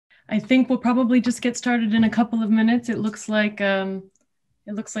I think we'll probably just get started in a couple of minutes. It looks like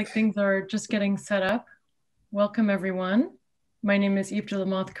things are just getting set up. Welcome, everyone. My name is Yves de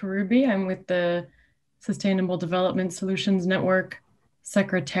Lamoth Karubi. I'm with the Sustainable Development Solutions Network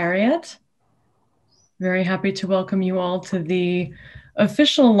Secretariat. Very happy to welcome you all to the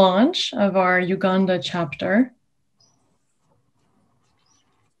official launch of our Uganda chapter.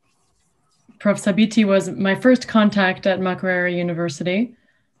 Prof. Sabiti was my first contact at Makerere University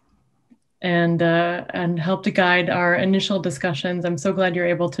and helped to guide our initial discussions. I'm so glad you're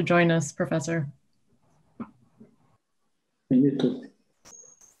able to join us, Professor. You too.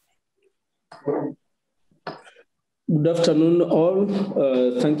 Good afternoon, all.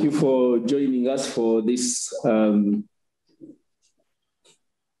 Thank you for joining us for this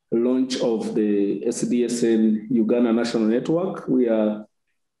launch of the SDSN Uganda National Network. We are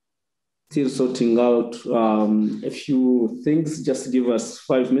still sorting out a few things. Just give us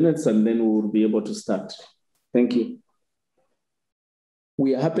 5 minutes and then we'll be able to start. Thank you.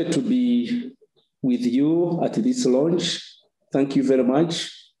 We are happy to be with you at this launch. Thank you very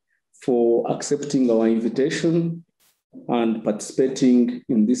much for accepting our invitation and participating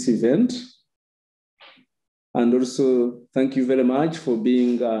in this event. And also, thank you very much for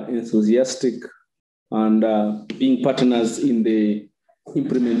being enthusiastic and being partners in the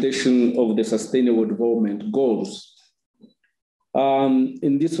implementation of the Sustainable Development Goals.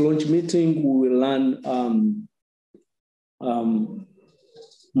 In this launch meeting, we will learn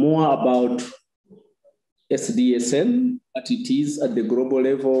more about SDSN, what it is at the global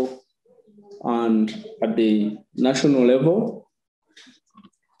level and at the national level.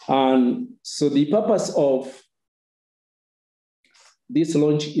 And so the purpose of this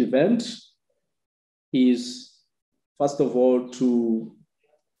launch event is, first of all, to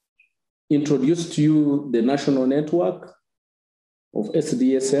introduce to you the national network of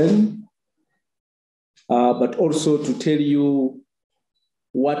SDSN, but also to tell you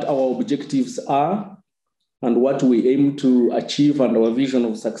what our objectives are and what we aim to achieve and our vision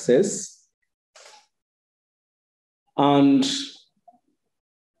of success. And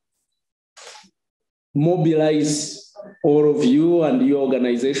mobilize all of you and your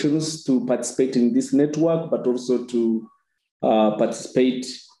organizations to participate in this network, but also to participate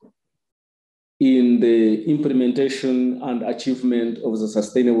in the implementation and achievement of the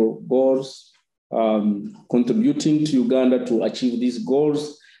sustainable goals, contributing to Uganda to achieve these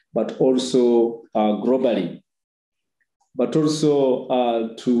goals, but also globally, but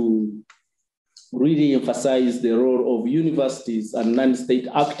also to really emphasize the role of universities and non-state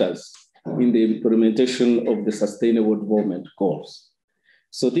actors in the implementation of the Sustainable Development Goals.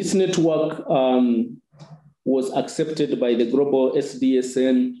 So this network was accepted by the Global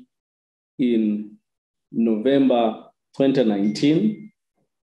SDSN in November 2019.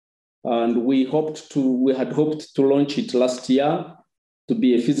 And we had hoped to launch it last year to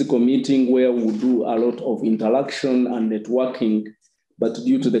be a physical meeting where we would do a lot of interaction and networking. But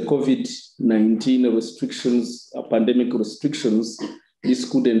due to the COVID-19 restrictions, pandemic restrictions, this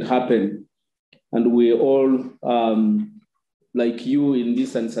couldn't happen. And we all, like you, in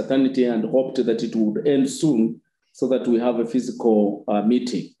this uncertainty and hoped that it would end soon so that we have a physical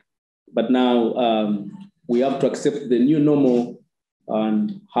meeting. But now we have to accept the new normal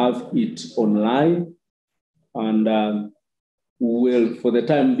and have it online. And we will, for the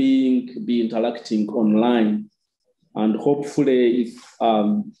time being, be interacting online. And hopefully, if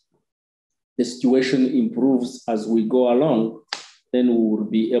the situation improves as we go along, then we will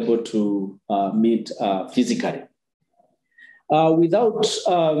be able to meet physically. Without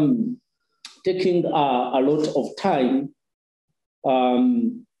taking a lot of time,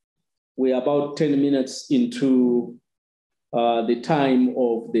 we're about 10 minutes into the time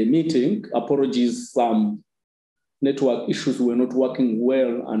of the meeting. Apologies, some network issues were not working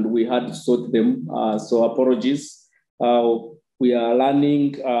well and we had to sort them, so apologies. We are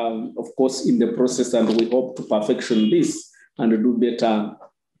learning, of course, in the process, and we hope to perfection this and do better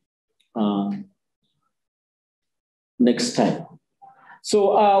next time.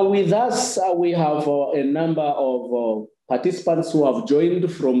 So with us, we have a number of participants who have joined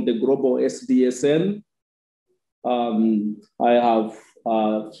from the Global SDSN. I have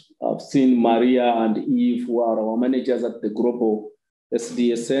I've seen Maria and Eve, who are our managers at the Global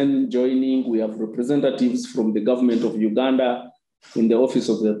SDSN, joining. We have representatives from the government of Uganda in the office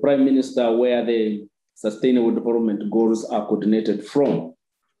of the Prime Minister, where the Sustainable Development Goals are coordinated from.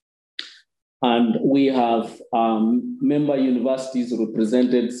 And we have member universities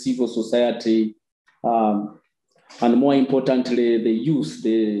represented, civil society, and more importantly, the youth,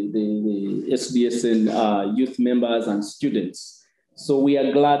 the SDSN youth members and students. So we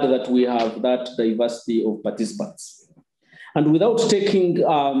are glad that we have that diversity of participants. And without taking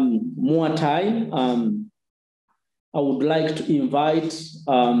more time, I would like to invite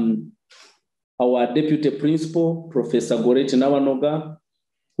our Deputy Principal, Professor Goreti Nawanoga,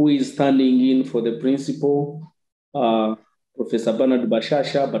 who is standing in for the Principal, Professor Bernard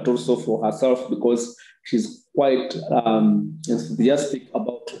Bashasha, but also for herself because she's quite enthusiastic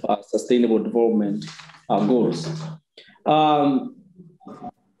about sustainable development goals.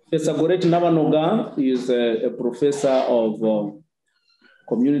 Professor Goreti Nawanoga is a professor of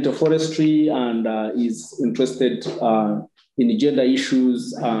community forestry and is interested in gender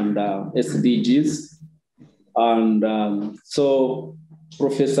issues and SDGs. And so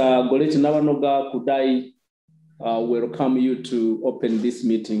Professor Goreti Nawanoga, could I welcome you to open this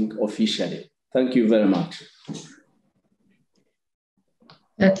meeting officially. Thank you very much.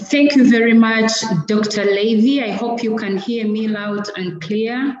 Thank you very much, Dr. Levy. I hope you can hear me loud and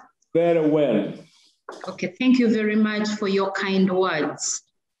clear. Very well. Okay, thank you very much for your kind words.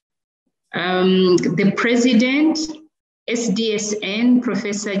 The President, SDSN,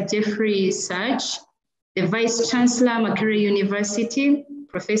 Professor Jeffrey D, the Vice Chancellor, Makerere University,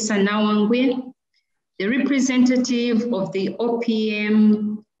 Professor Nawangwe, the representative of the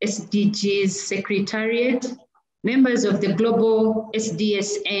OPM SDGs Secretariat, members of the Global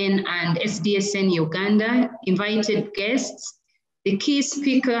SDSN and SDSN Uganda, invited guests, the key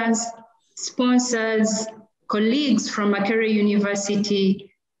speakers, sponsors, colleagues from Makerere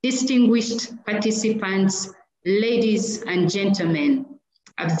University, distinguished participants, ladies and gentlemen.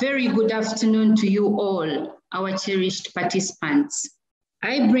 A very good afternoon to you all, our cherished participants.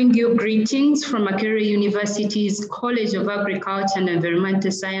 I bring you greetings from Makerere University's College of Agriculture and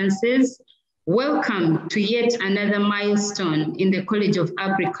Environmental Sciences. Welcome to yet another milestone in the College of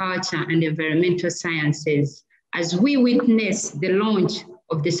Agriculture and Environmental Sciences as we witness the launch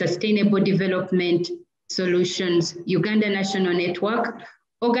of the Sustainable Development Solutions Uganda National Network,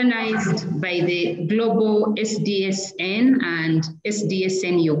 organized by the Global SDSN and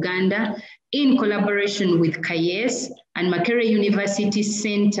SDSN Uganda in collaboration with KAYES and Makerere University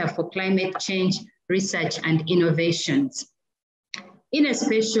Center for Climate Change Research and Innovations. In a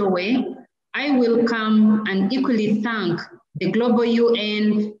special way, I welcome and equally thank the Global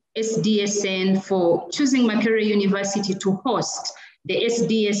UN SDSN for choosing Makerere University to host the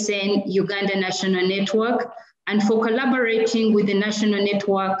SDSN Uganda National Network and for collaborating with the National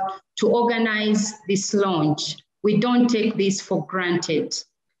Network to organize this launch. We don't take this for granted.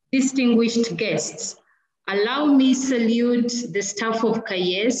 Distinguished guests, allow me salute the staff of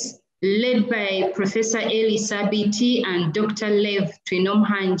KAYES, led by Professor Eli Sabiti and Dr. Lev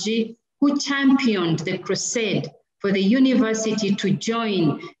Twinomhanji, who championed the crusade for the university to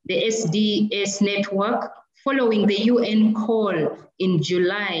join the SDS network following the UN call in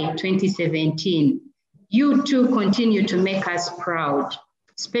July 2017. You too continue to make us proud.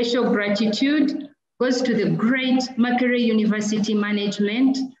 Special gratitude goes to the great Makerere University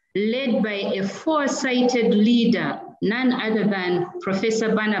management, led by a foresighted leader, none other than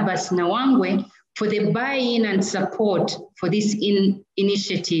Professor Barnabas Nawangwe, for the buy-in and support for this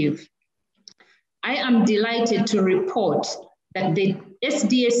initiative. I am delighted to report that the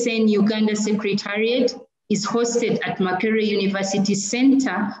SDSN Uganda Secretariat is hosted at Makerere University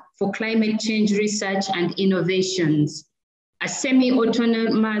Center for Climate Change Research and Innovations, a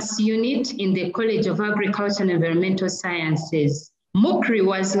semi-autonomous unit in the College of Agriculture and Environmental Sciences. MUCRI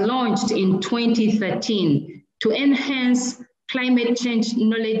was launched in 2013 to enhance climate change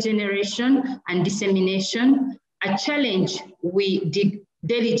knowledge generation and dissemination, a challenge we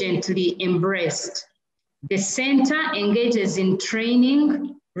diligently embraced. The center engages in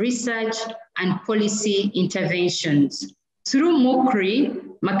training, research, and policy interventions. Through MUCRI,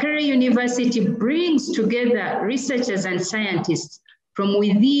 Makerere University brings together researchers and scientists from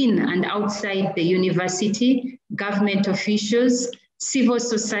within and outside the university, government officials, civil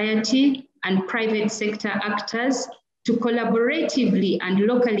society, and private sector actors to collaboratively and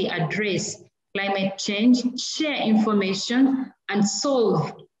locally address climate change, share information, and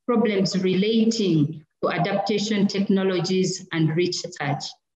solve problems relating to adaptation technologies and research.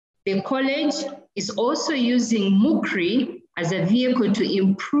 The college is also using MUCRI as a vehicle to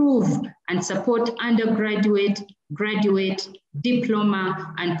improve and support undergraduate, graduate,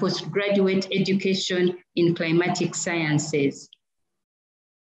 diploma, and postgraduate education in climatic sciences,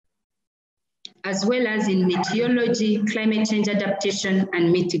 as well as in meteorology, climate change adaptation,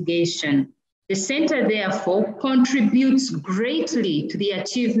 and mitigation. The center, therefore, contributes greatly to the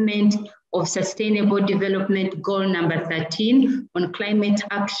achievement of Sustainable Development Goal number 13 on climate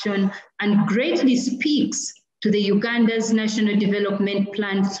action and greatly speaks to the Uganda's National Development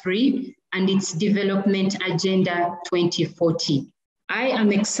Plan 3 and its Development Agenda 2040. I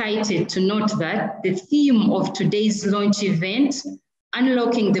am excited to note that the theme of today's launch event,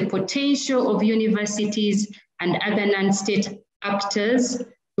 unlocking the potential of universities and other non-state actors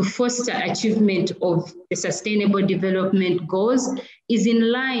to foster achievement of the Sustainable Development Goals, is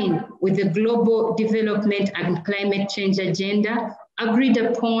in line with the Global Development and Climate Change Agenda agreed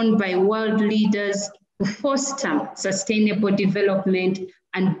upon by world leaders to foster sustainable development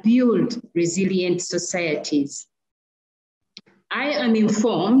and build resilient societies. I am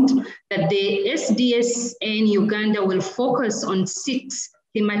informed that the SDSN Uganda will focus on 6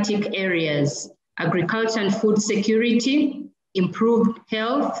 thematic areas: agriculture and food security, improved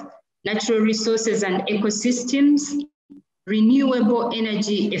health, natural resources and ecosystems, renewable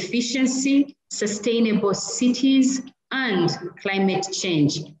energy efficiency, sustainable cities, and climate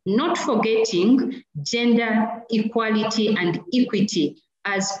change, not forgetting gender equality and equity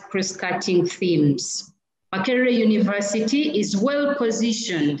as cross-cutting themes. Makerere University is well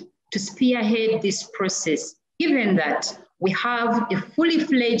positioned to spearhead this process, given that we have a fully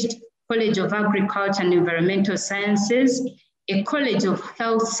fledged College of Agriculture and Environmental Sciences, a College of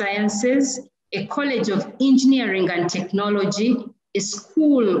Health Sciences, a College of Engineering and Technology, a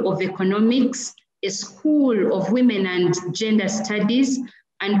School of Economics, a School of Women and Gender Studies,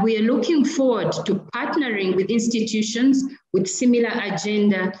 and we are looking forward to partnering with institutions with similar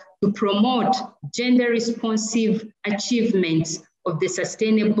agenda to promote gender-responsive achievements of the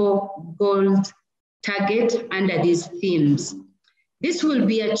Sustainable Goals target under these themes. This will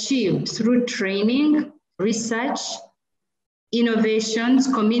be achieved through training, research, innovations,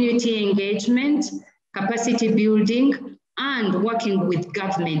 community engagement, capacity building, and working with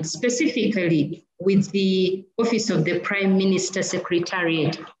government, specifically with the Office of the Prime Minister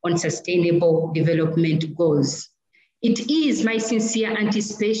Secretariat on Sustainable Development Goals. It is my sincere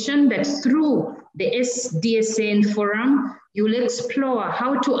anticipation that through the SDSN Forum, you will explore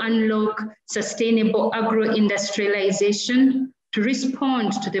how to unlock sustainable agro-industrialization to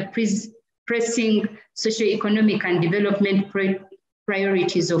respond to the pressing socioeconomic and development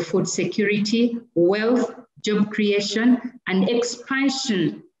priorities of food security, wealth, job creation, and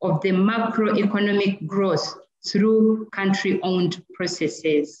expansion of the macroeconomic growth through country-owned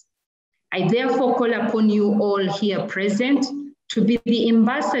processes. I therefore call upon you all here present to be the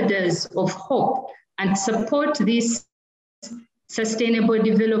ambassadors of hope and support this Sustainable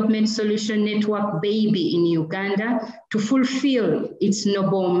Development Solution Network baby in Uganda to fulfill its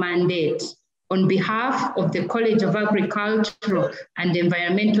noble mandate. On behalf of the College of Agricultural and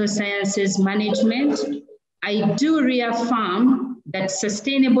Environmental Sciences Management, I do reaffirm that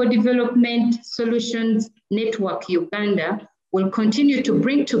Sustainable Development Solutions Network Uganda will continue to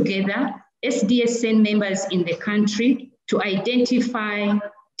bring together SDSN members in the country to identify,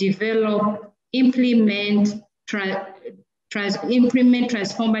 develop, implement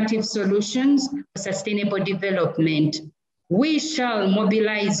transformative solutions for sustainable development. We shall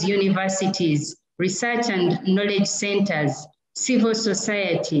mobilize universities, research and knowledge centers, civil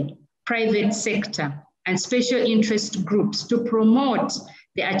society, private sector, and special interest groups to promote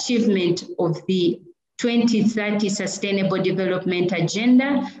the achievement of the 2030 Sustainable Development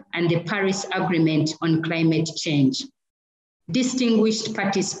Agenda and the Paris Agreement on Climate Change. Distinguished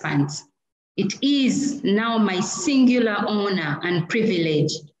participants, it is now my singular honor and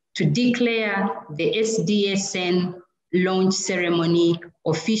privilege to declare the SDSN launch ceremony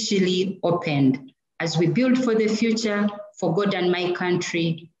officially opened. As we build for the future, for God and my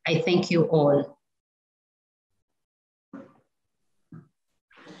country, I thank you all.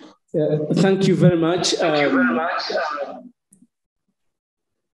 Thank you very much.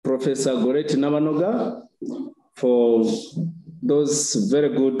 Professor Goreti Nabanoga, for those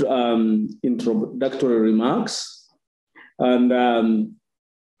very good introductory remarks. And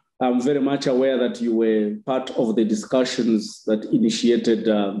I'm very much aware that you were part of the discussions that initiated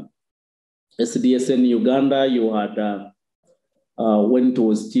SDSN Uganda. You had, when it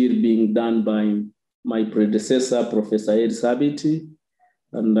was still being done by my predecessor, Professor Ed Sabiti,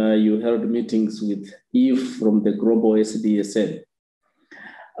 and you held meetings with Eve from the Global SDSN.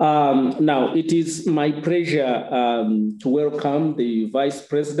 Now, it is my pleasure to welcome the Vice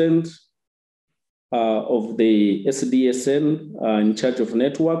President of the SDSN in charge of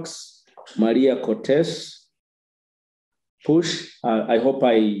networks, Maria Cortes Push. I hope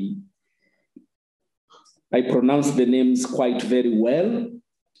I pronounced the names quite very well.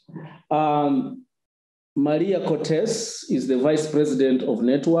 Maria Cortes is the Vice President of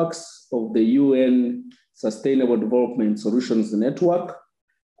Networks of the UN Sustainable Development Solutions Network.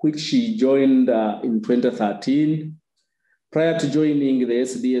 which she joined in 2013. Prior to joining the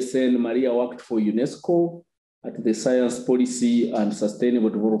SDSN, Maria worked for UNESCO at the Science Policy and Sustainable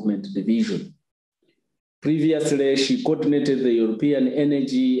Development Division. Previously, she coordinated the European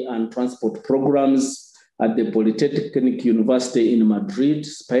Energy and Transport programs at the Polytechnic University in Madrid,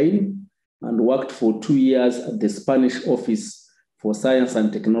 Spain, and worked for 2 years at the Spanish Office for Science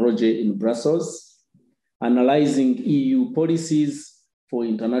and Technology in Brussels, analyzing EU policies for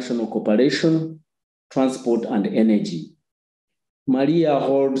international cooperation, transport, and energy. Maria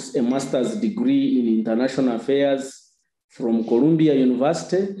holds a master's degree in international affairs from Columbia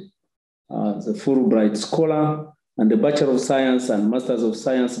University, as a Fulbright scholar, and a Bachelor of Science and Masters of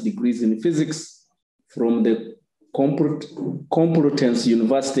Science degrees in physics from the Complutense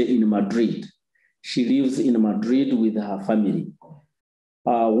University in Madrid. She lives in Madrid with her family.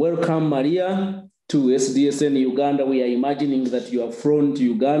 Welcome, Maria, to SDSN Uganda. We are imagining that you have flown to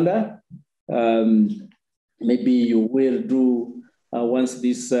Uganda. Maybe you will do once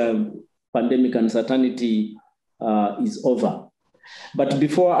this pandemic uncertainty is over. But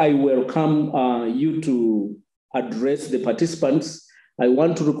before I welcome you to address the participants, I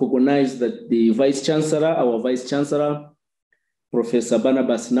want to recognize that the Vice Chancellor, our Vice Chancellor, Professor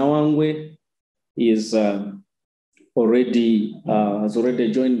Barnabas Nawangwe, is has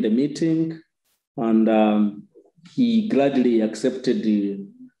already joined the meeting, and he gladly accepted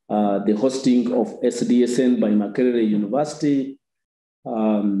the hosting of SDSN by Makerere University.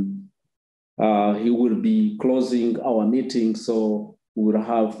 He will be closing our meeting, so we will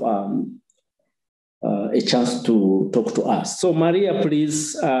have a chance to talk to us. So Maria,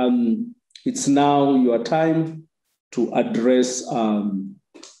 please, it's now your time to address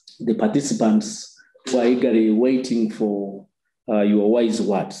the participants who are eagerly waiting for your wise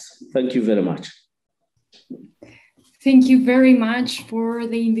words. Thank you very much. Thank you very much for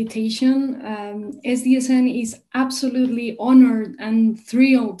the invitation. SDSN is absolutely honored and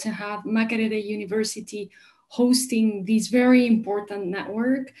thrilled to have Makerere University hosting this very important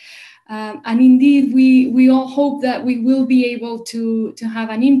network. And indeed, we all hope that we will be able to have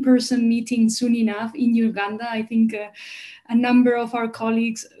an in-person meeting soon enough in Uganda. I think a number of our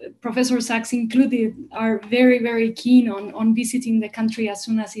colleagues, Professor Sachs included, are very, very keen on visiting the country as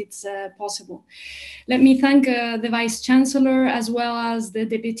soon as it's possible. Let me thank the Vice Chancellor as well as the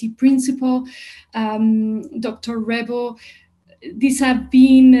Deputy Principal, Dr. Rebo. These have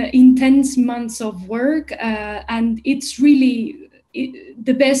been intense months of work, and it's really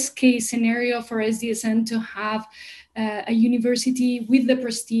the best case scenario for SDSN to have a university with the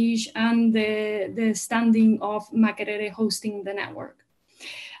prestige and the standing of Makerere hosting the network.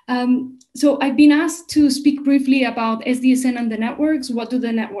 So I've been asked to speak briefly about SDSN and the networks. What do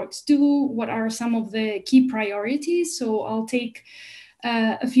the networks do? What are some of the key priorities? So I'll take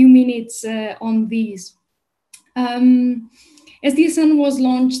a few minutes on these. SDSN was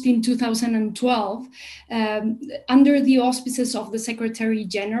launched in 2012 under the auspices of the Secretary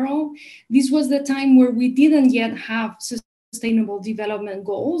General. This was the time where we didn't yet have Sustainable Development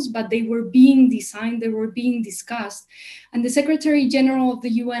Goals, but they were being designed, they were being discussed. And the Secretary General of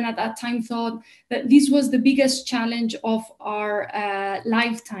the UN at that time thought that this was the biggest challenge of our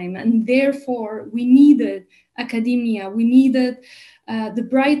lifetime. And therefore, we needed academia, we needed the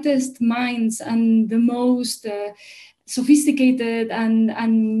brightest minds and the most sophisticated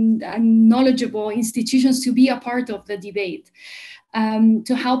and knowledgeable institutions to be a part of the debate,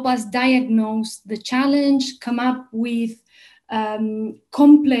 to help us diagnose the challenge, come up with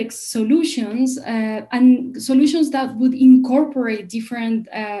complex solutions and solutions that would incorporate different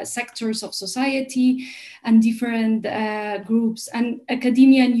sectors of society and different groups. And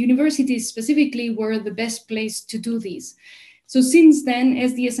academia and universities specifically were the best place to do this. So since then,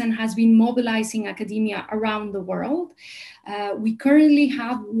 SDSN has been mobilizing academia around the world. We currently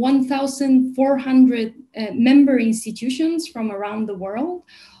have 1,400 member institutions from around the world,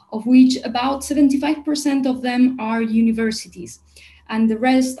 of which about 75% of them are universities. And the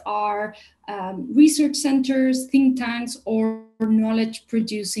rest are research centers, think tanks, or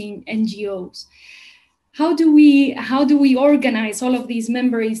knowledge-producing NGOs. How do we organize all of these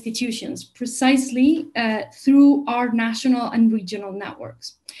member institutions? Precisely through our national and regional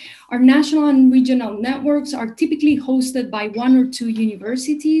networks. Our national and regional networks are typically hosted by 1 or 2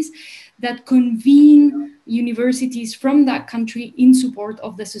 universities that convene universities from that country in support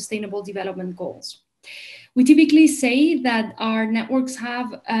of the Sustainable Development Goals. We typically say that our networks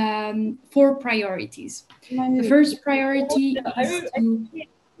have 4 priorities. The first priority is to...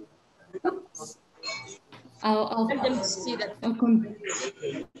 I'll see that.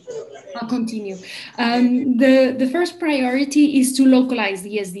 I'll continue. The first priority is to localize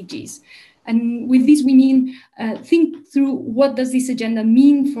the SDGs. And with this, we mean think through what does this agenda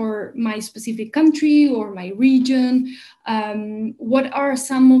mean for my specific country or my region? What are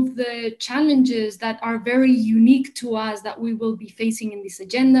some of the challenges that are very unique to us that we will be facing in this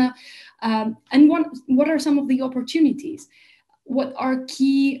agenda? And what are some of the opportunities? What are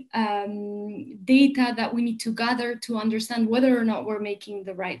key data that we need to gather to understand whether or not we're making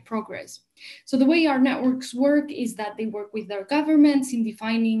the right progress? So the way our networks work is that they work with their governments in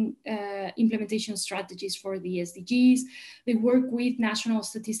defining implementation strategies for the SDGs. They work with national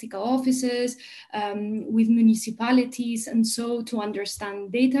statistical offices, with municipalities, and so to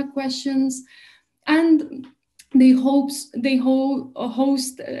understand data questions. And they host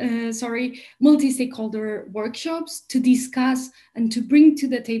multi-stakeholder workshops to discuss and to bring to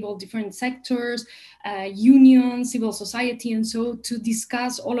the table different sectors, unions, civil society, and so to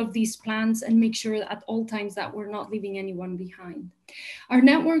discuss all of these plans and make sure at all times that we're not leaving anyone behind. Our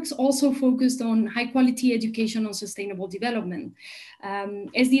networks also focused on high quality education on sustainable development.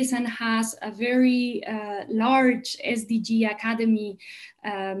 SDSN has a very large SDG academy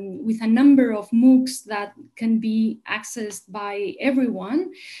with a number of MOOCs that can be accessed by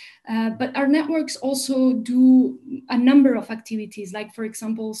everyone. But our networks also do a number of activities, like, for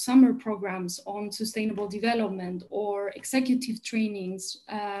example, summer programs on sustainable development or executive trainings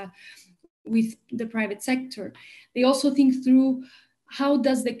with the private sector. They also think through how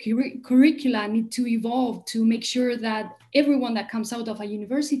does the curricula need to evolve to make sure that everyone that comes out of a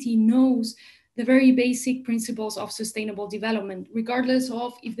university knows the very basic principles of sustainable development, regardless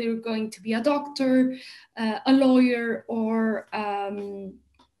of if they're going to be a doctor, a lawyer, or a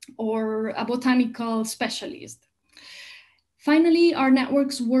botanical specialist. Finally, our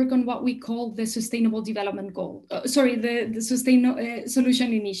networks work on what we call the sustainable development goal. The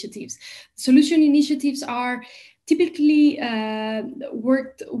solution initiatives. Solution initiatives are typically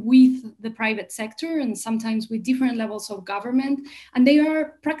worked with the private sector and sometimes with different levels of government. And they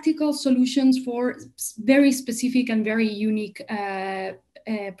are practical solutions for very specific and very unique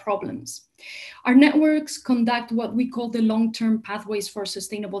problems. Our networks conduct what we call the long-term pathways for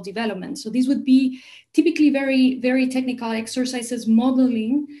sustainable development. So these would be typically very, very technical exercises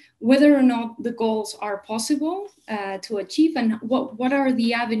modeling whether or not the goals are possible to achieve and what are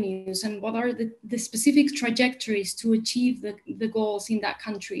the avenues and what are the specific trajectories to achieve the goals in that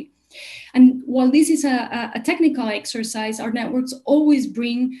country. And while this is a technical exercise, our networks always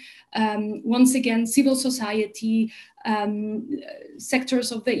bring, once again, civil society,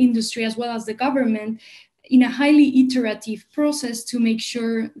 sectors of the industry, as well as the government, in a highly iterative process to make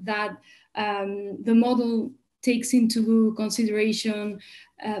sure that the model takes into consideration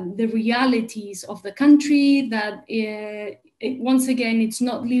the realities of the country, that once again, it's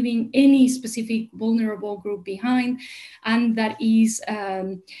not leaving any specific vulnerable group behind, and that is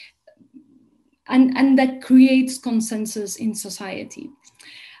and that creates consensus in society.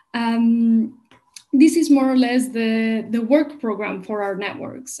 This is more or less the work program for our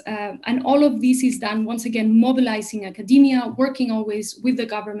networks. And all of this is done, once again, mobilizing academia, working always with the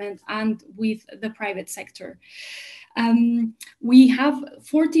government and with the private sector. We have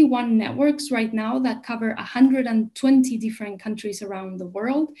 41 networks right now that cover 120 different countries around the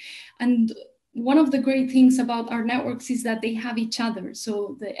world. And one of the great things about our networks is that they have each other.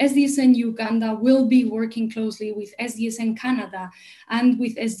 So the SDSN Uganda will be working closely with SDSN Canada and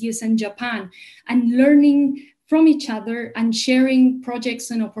with SDSN Japan and learning from each other and sharing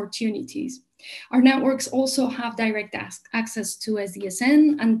projects and opportunities. Our networks also have direct access to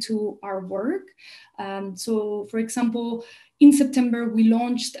SDSN and to our work. So, for example, in September, we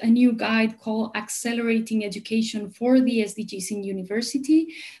launched a new guide called Accelerating Education for the SDGs in University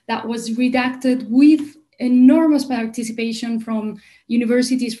that was redacted with enormous participation from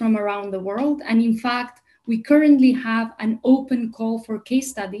universities from around the world. And in fact, we currently have an open call for case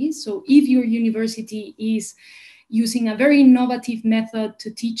studies. So if your university is using a very innovative method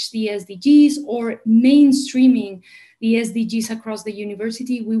to teach the SDGs or mainstreaming the SDGs across the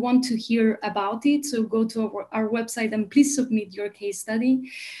university, we want to hear about it. So go to our website and please submit your case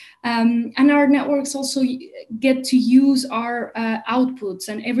study. And our networks also get to use our outputs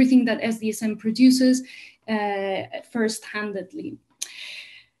and everything that SDSN produces first-handedly.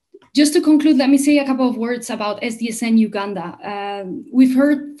 Just to conclude, let me say a couple of words about SDSN Uganda. We've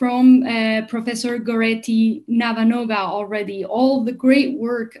heard from Professor Goretti Navanoga already, all the great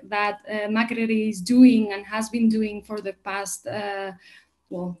work that Makerere is doing and has been doing for the past,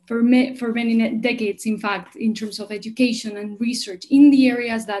 for many decades, in fact, in terms of education and research in the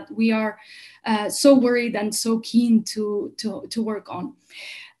areas that we are so worried and so keen to work on.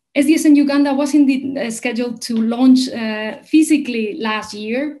 SDSN Uganda was indeed scheduled to launch physically last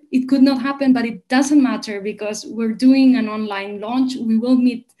year. It could not happen, but it doesn't matter because we're doing an online launch. We will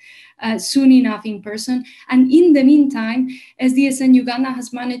meet soon enough in person. And in the meantime, SDSN Uganda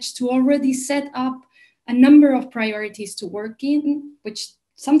has managed to already set up a number of priorities to work in, which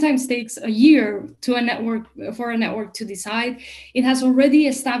sometimes takes a year for a network to decide. It has already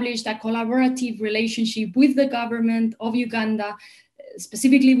established a collaborative relationship with the government of Uganda,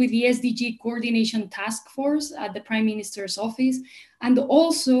 specifically with the SDG Coordination Task Force at the Prime Minister's office. And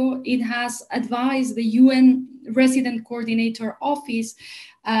also it has advised the UN Resident Coordinator Office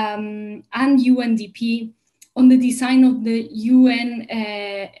and UNDP on the design of the UN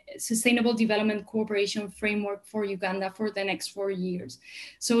Sustainable Development Cooperation Framework for Uganda for the next 4 years.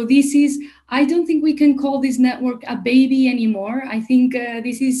 So this is, I don't think we can call this network a baby anymore. I think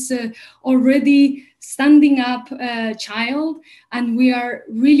this is already standing up child, and we are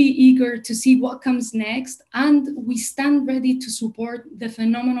really eager to see what comes next. And we stand ready to support the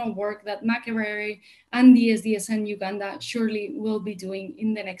phenomenal work that Makerere and the SDSN Uganda surely will be doing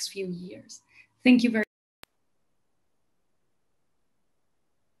in the next few years. Thank you very much.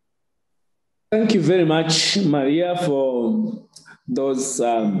 Thank you very much, Maria, for those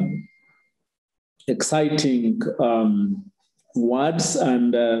exciting words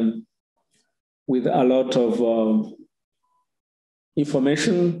and with a lot of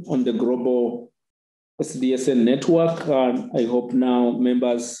information on the global SDSN network. I hope now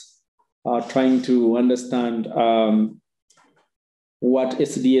members are trying to understand what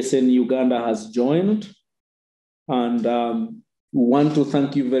SDSN Uganda has joined. And we want to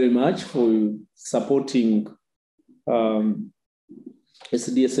thank you very much for supporting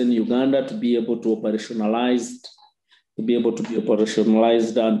SDSN Uganda to be able to operationalize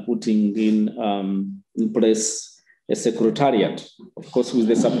and putting in place a secretariat, of course, with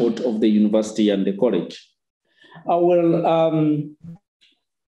the support of the university and the college.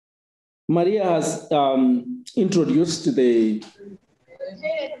 Maria has introduced the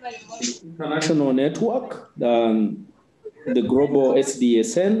international network, the global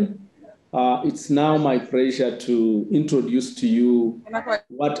SDSN. It's now my pleasure to introduce to you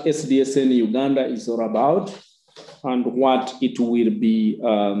what SDSN Uganda is all about and what it will be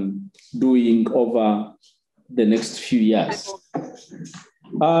doing over the next few years.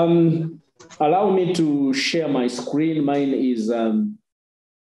 Allow me to share my screen. Mine is a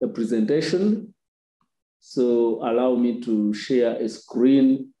presentation. So allow me to share a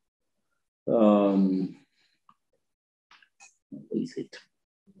screen. What is it?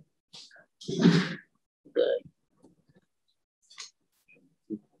 Here.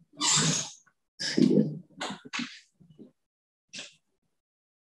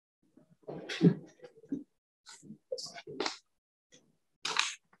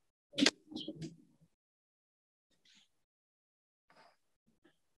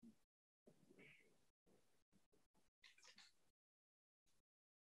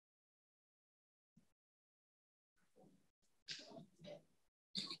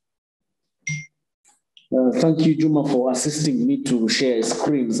 Thank you, Juma, for assisting me to share a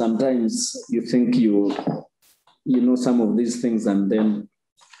screen. Sometimes you think you know some of these things, and then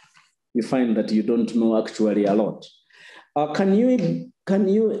you find that you don't know actually a lot. Can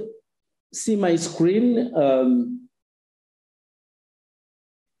you see my screen?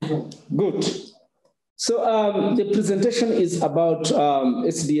 Good. So the presentation is about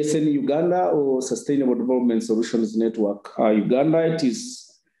SDSN Uganda, or Sustainable Development Solutions Network Uganda. It is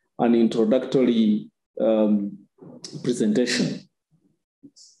an introductory presentation.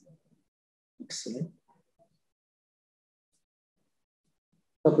 Excellent.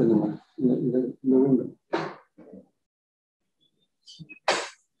 In the window.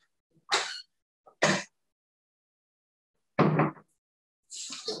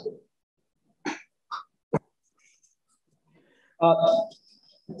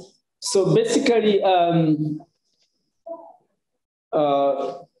 So basically,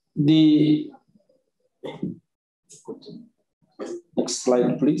 the next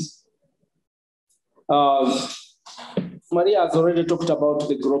slide, please. Maria has already talked about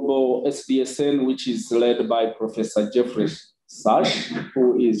the global SDSN, which is led by Professor Jeffrey D,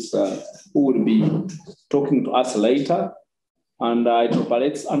 who will be talking to us later. And it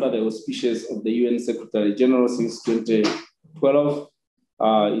operates under the auspices of the UN Secretary General since 2012.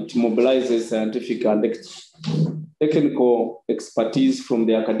 It mobilizes scientific and technical expertise from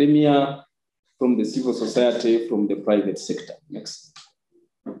the academia, from the civil society, from the private sector. Next.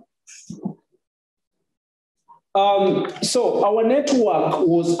 So our network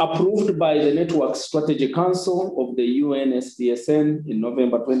was approved by the Network Strategy Council of the UN SDSN in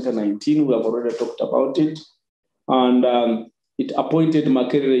November 2019. We have already talked about it. And it appointed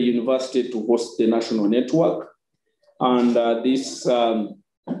Makerere University to host the national network. And this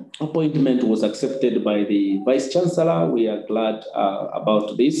appointment was accepted by the Vice Chancellor. We are glad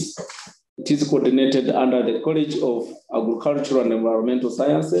about this. It is coordinated under the College of Agricultural and Environmental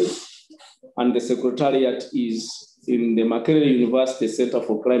Sciences. And the secretariat is in the Makerere University Center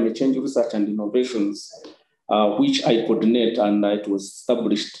for Climate Change Research and Innovations, which I coordinate, and it was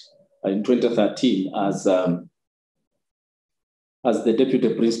established in 2013 as the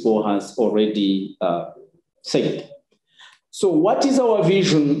deputy principal has already said. So what is our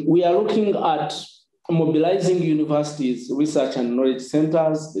vision? We are looking at mobilizing universities, research and knowledge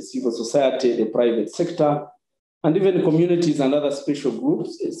centers, the civil society, the private sector, and even communities and other special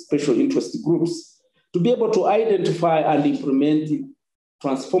groups, special interest groups, to be able to identify and implement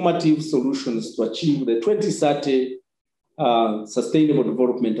transformative solutions to achieve the 2030 Sustainable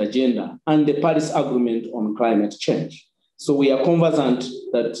Development Agenda and the Paris Agreement on climate change. So we are conversant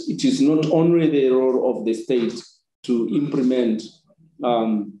that it is not only the role of the state to implement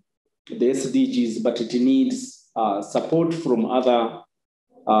the SDGs, but it needs support from other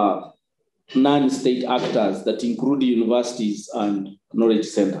non-state actors that include universities and knowledge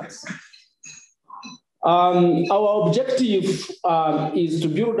centers. Our objective is to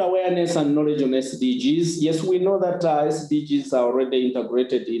build awareness and knowledge on SDGs. Yes, we know that SDGs are already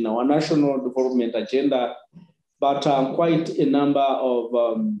integrated in our national development agenda, but quite a number of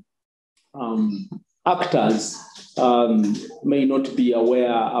actors may not be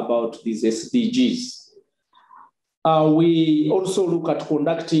aware about these SDGs. We also look at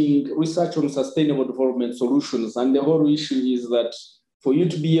conducting research on sustainable development solutions. And the whole issue is that for you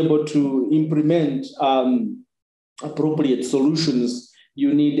to be able to implement appropriate solutions,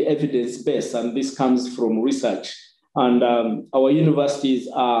 you need evidence base, and this comes from research. And our universities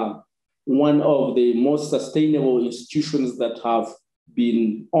are one of the most sustainable institutions that have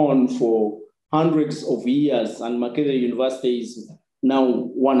been on for hundreds of years, and Makerere University is now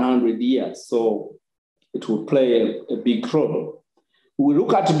 100 years. So it will play a big role. We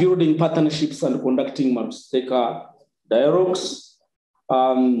look at building partnerships and conducting multi-stakeholder dialogues,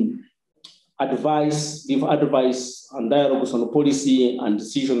 give advice and dialogues on policy and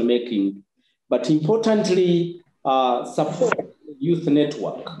decision-making, but importantly, support the youth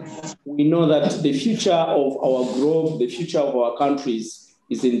network. We know that the future of our globe, the future of our countries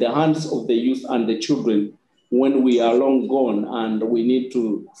is in the hands of the youth and the children when we are long gone, and we need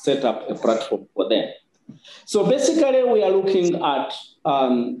to set up a platform for them. So basically, we are looking at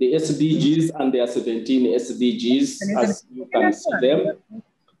the SDGs, and there are 17 SDGs, as you can see them.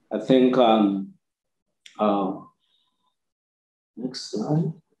 I think, next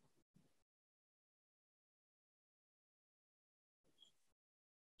slide.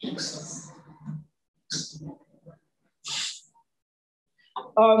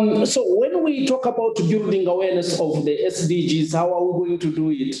 So when we talk about building awareness of the SDGs, how are we going to do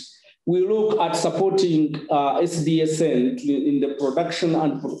it? We look at supporting SDSN in the production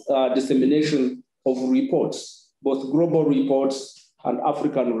and dissemination of reports, both global reports and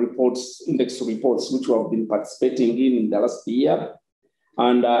African reports, index reports, which we have been participating in the last year.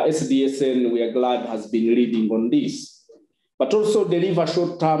 And SDSN, we are glad, has been leading on this. But also deliver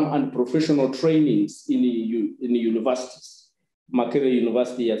short-term and professional trainings in the universities, Makerere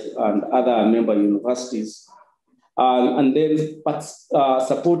University and other member universities. And then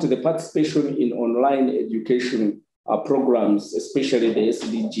support the participation in online education programs, especially the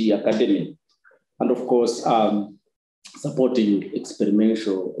SDG Academy. And of course, supporting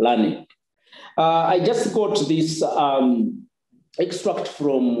experiential learning. I just got this extract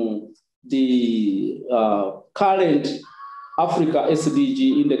from the current Africa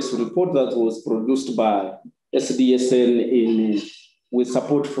SDG Index report that was produced by SDSN with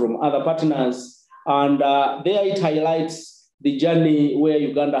support from other partners. And there it highlights the journey where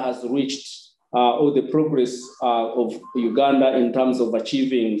Uganda has reached, or the progress of Uganda in terms of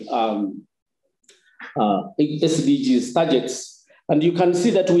achieving SDGs targets. And you can see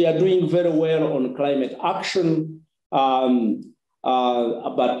that we are doing very well on climate action, but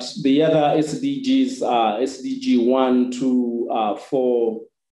the other SDGs, SDG 1, 2, 4,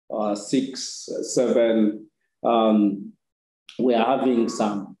 6, 7, we are having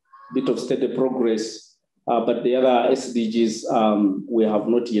some bit of steady progress, but the other SDGs, we have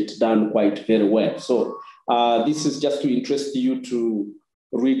not yet done quite very well. So this is just to interest you to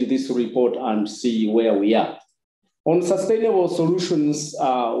read this report and see where we are. On sustainable solutions,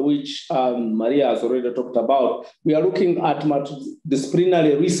 which Maria has already talked about, we are looking at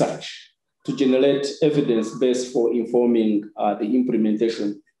multidisciplinary research to generate evidence base for informing the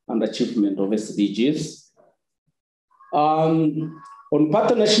implementation and achievement of SDGs. On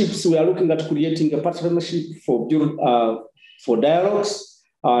partnerships, we are looking at creating a partnership for dialogues.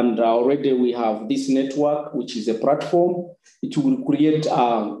 And already we have this network, which is a platform. It will create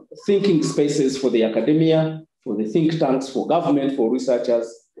thinking spaces for the academia, for the think tanks, for government, for researchers.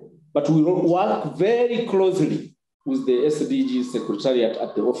 But we will work very closely with the SDGs Secretariat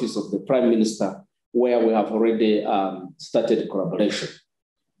at the Office of the Prime Minister, where we have already started collaboration.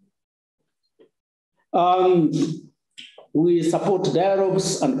 We support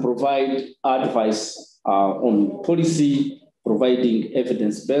dialogues and provide advice on policy, providing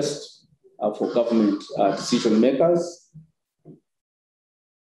evidence-based for government decision makers.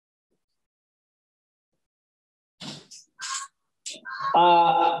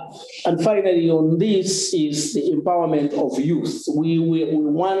 And finally, on this is the empowerment of youth. We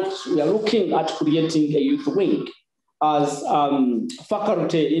are looking at creating a youth wing. As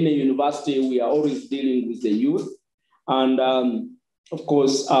faculty in a university, we are always dealing with the youth. And of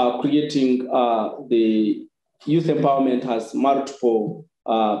course, creating the youth empowerment has multiple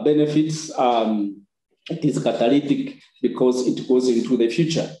benefits. It is catalytic because it goes into the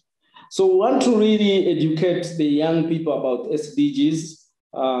future. So we want to really educate the young people about SDGs,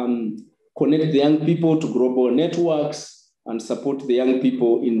 connect the young people to global networks, and support the young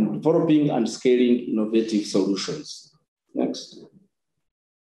people in developing and scaling innovative solutions. Next.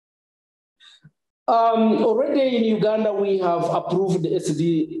 Already in Uganda, we have approved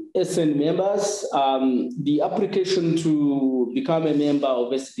SDSN members. The application to become a member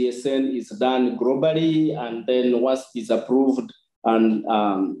of SDSN is done globally, and then once it's approved, and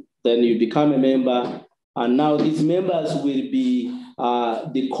then you become a member. And now these members will be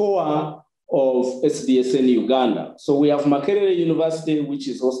the core of SDSN Uganda. So we have Makerere University, which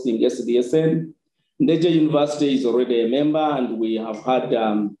is hosting SDSN. Ndeje University is already a member, and we have had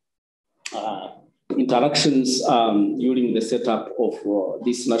interactions during the setup of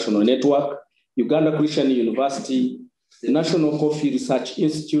this national network. Uganda Christian University, the National Coffee Research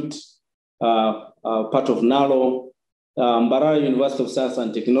Institute, part of NALO, Mbarara University of Science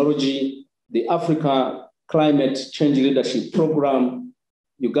and Technology, the Africa Climate Change Leadership Program,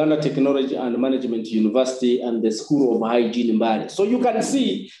 Uganda Technology and Management University, and the School of Hygiene in Bali. So you can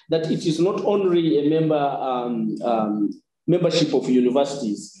see that it is not only a membership of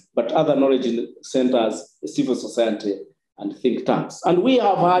universities, but other knowledge centers, civil society, and think tanks. And we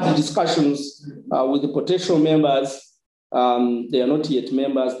have had discussions with the potential members. They are not yet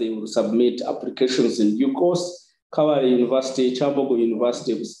members. They will submit applications in due course. Kawara University, Chambogo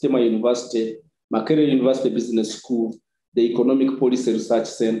University, Stema University, Makerere University Business School, the Economic Policy Research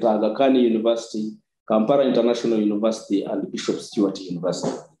Center, Aga Khan University, Kampala International University, and Bishop Stewart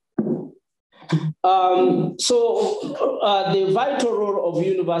University. The vital role of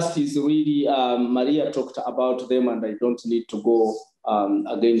universities really, Maria talked about them, and I don't need to go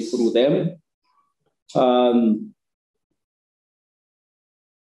again through them.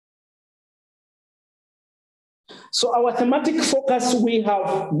 So our thematic focus, we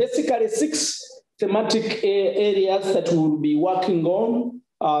have basically 6 thematic areas that we'll be working on,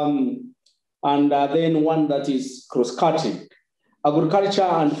 and then one that is cross-cutting. Agriculture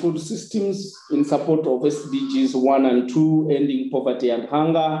and food systems in support of SDGs 1 and 2, ending poverty and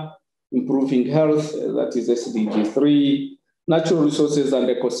hunger, improving health, that is SDG 3, natural resources and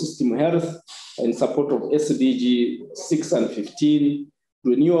ecosystem health in support of SDG 6 and 15,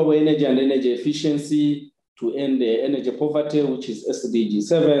 renewable energy and energy efficiency to end the energy poverty, which is SDG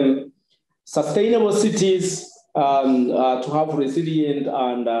 7, sustainable cities to have resilient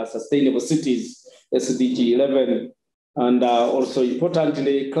and sustainable cities, SDG 11, and also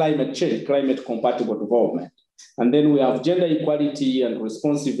importantly, climate change, climate compatible development. And then we have gender equality and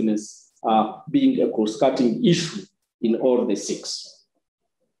responsiveness being a cross-cutting issue in all the 6.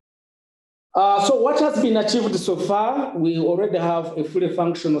 So what has been achieved so far? We already have a fully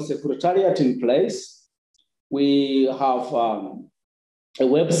functional secretariat in place. We have a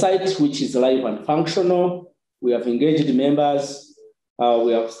website which is live and functional. We have engaged members.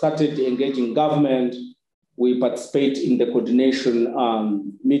 We have started engaging government. We participate in the coordination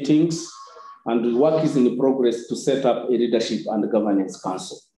meetings, and the work is in progress to set up a leadership and governance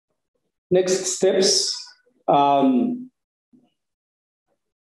council. Next steps.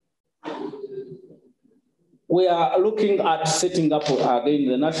 We are looking at setting up again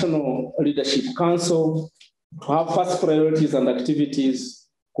the National Leadership Council to have first priorities and activities,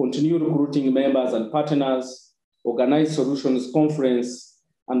 continue recruiting members and partners, organize solutions conference,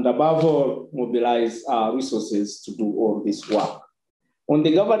 and above all, mobilize resources to do all this work. On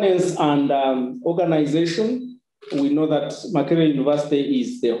the governance and organization, we know that Makerere University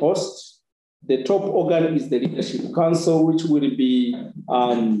is the host. The top organ is the Leadership Council, which will be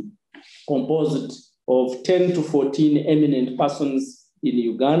composed of 10 to 14 eminent persons in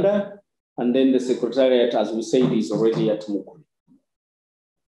Uganda. And then the Secretariat, as we said, is already at Mukuri.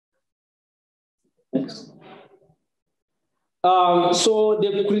 Next. So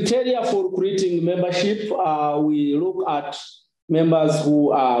the criteria for creating membership, we look at members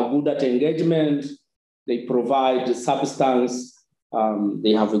who are good at engagement, they provide substance,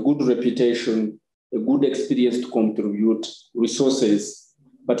 they have a good reputation, a good experience to contribute resources.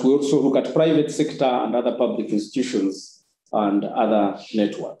 But we also look at private sector and other public institutions and other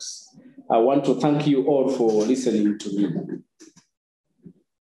networks. I want to thank you all for listening to me.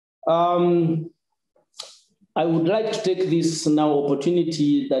 I would like to take this now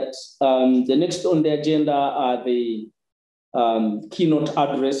opportunity that the next on the agenda are the keynote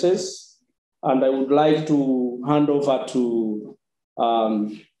addresses. And I would like to hand over to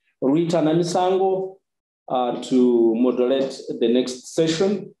Rita Namisango to moderate the next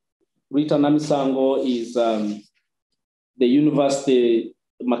session. Rita Namisango is the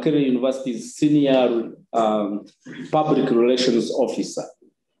Makerere University's senior public relations officer.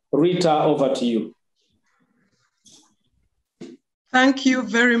 Rita, over to you. Thank you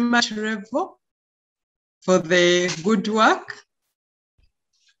very much, Revo, for the good work.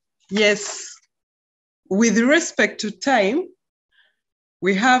 Yes, with respect to time,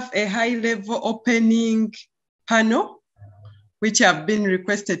 we have a high-level opening panel, which have been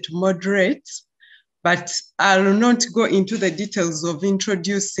requested to moderate, but I'll not go into the details of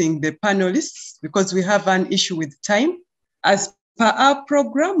introducing the panelists because we have an issue with time. As per our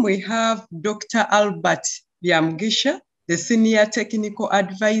program, we have Dr. Albert Byamgisha, the Senior Technical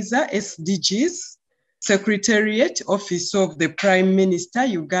Advisor, SDGs, Secretariat, Office of the Prime Minister,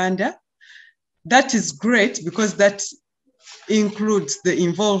 Uganda. That is great because that includes the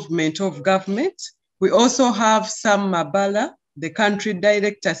involvement of government. We also have Sam Mabala, the Country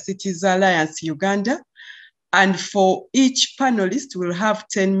Director, Cities Alliance, Uganda. And for each panelist, we'll have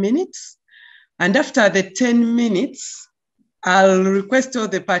 10 minutes. And after the 10 minutes, I'll request all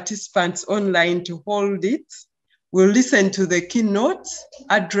the participants online to hold it. We'll listen to the keynote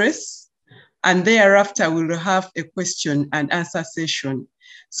address, and thereafter we'll have a question and answer session.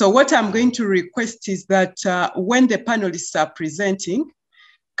 So what I'm going to request is that when the panelists are presenting,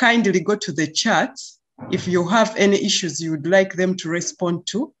 kindly go to the chat. If you have any issues you would like them to respond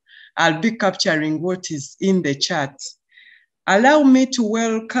to, I'll be capturing what is in the chat. Allow me to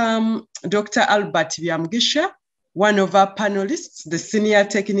welcome Dr. Albert Byamgisha, one of our panelists, the Senior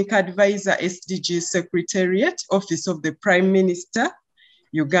Technical Advisor, SDG Secretariat, Office of the Prime Minister,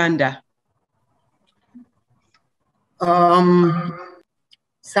 Uganda.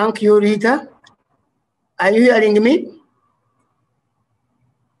 Thank you, Rita. Are you hearing me?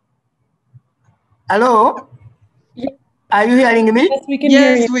 Hello? Yes. Are you hearing me? Yes, we can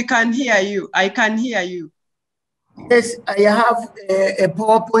hear you. Yes, we can hear you. I can hear you. Yes, I have a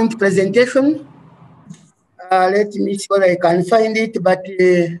PowerPoint presentation. Let me see whether I can find it, but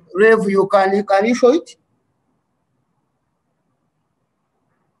Rev, can you show it?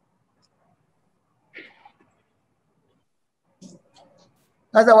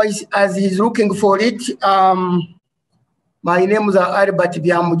 Otherwise, as he's looking for it, my name is Albert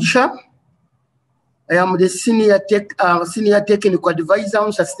Byamgisha. I am the Senior Technical Advisor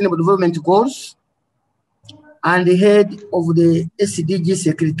on Sustainable Development Goals and the head of the SDG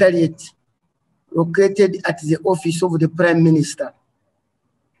Secretariat located at the Office of the Prime Minister.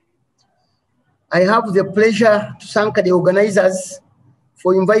 I have the pleasure to thank the organizers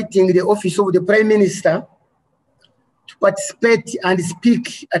for inviting the Office of the Prime Minister to participate and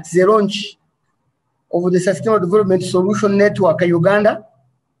speak at the launch of the Sustainable Development Solution Network in Uganda.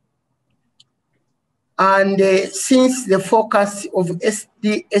 And since the focus of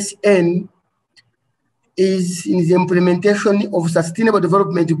SDSN is in the implementation of Sustainable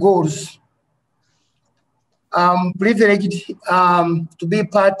Development Goals, I'm privileged to be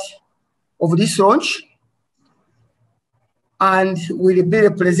part of this launch and will be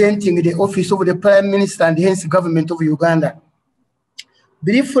representing the Office of the Prime Minister and hence Government of Uganda.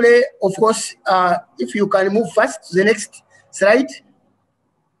 Briefly, of course, if you can move fast to the next slide.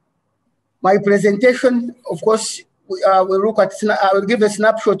 My presentation, of course, will look at, I will give a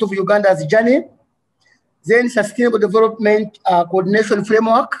snapshot of Uganda's journey, then Sustainable Development Coordination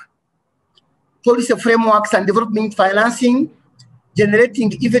Framework, policy frameworks and development financing,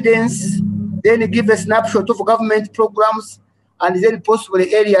 generating evidence, then give a snapshot of government programs, and then possible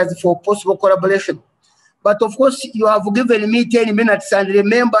areas for possible collaboration. But of course, you have given me 10 minutes, and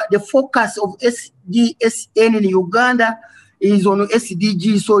remember the focus of SDSN in Uganda is on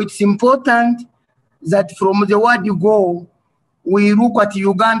SDGs. So it's important that from the word go, we look at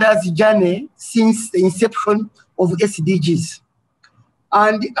Uganda's journey since the inception of SDGs.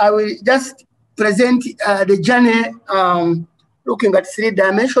 And I will just present the journey looking at 3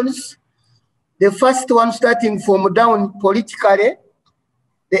 dimensions. The first one starting from down politically,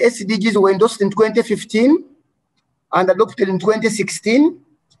 the SDGs were endorsed in 2015 and adopted in 2016.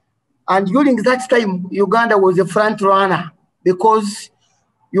 And during that time, Uganda was a front runner because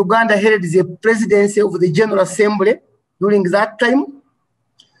Uganda held the presidency of the General Assembly during that time.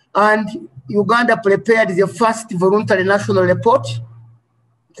 And Uganda prepared the first voluntary national report,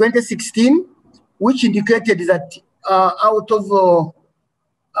 2016, which indicated that out of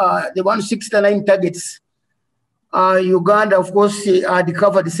the 169 targets, Uganda, of course, had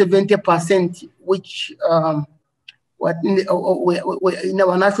covered 70%, which in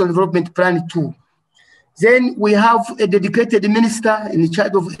our National Development Plan 2. Then we have a dedicated minister in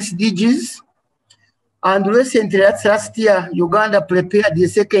charge of SDGs. And recently, that's last year, Uganda prepared the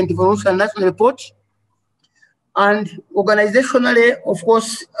second voluntary national report. And organizationally, of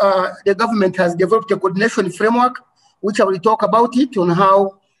course, the government has developed a coordination framework, which I will talk about it on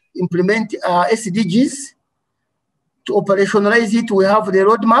how implement SDGs. To operationalize it, we have the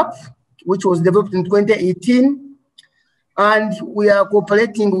roadmap, which was developed in 2018. And we are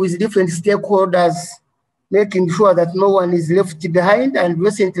cooperating with different stakeholders, making sure that no one is left behind. And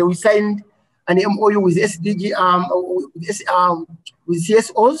recently we signed an MOU with SDG, with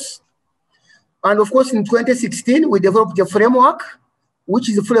CSOs. And of course, in 2016, we developed a framework, which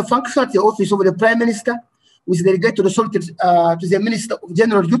is fully functional at the Office of the Prime Minister, with delegated authority to the Minister of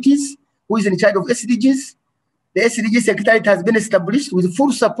General Duties, who is in charge of SDGs. The SDG Secretariat has been established with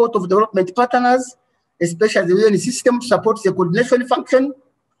full support of development partners, especially the UN system to support the coordination function.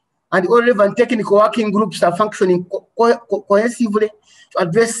 And all relevant technical working groups are functioning cohesively to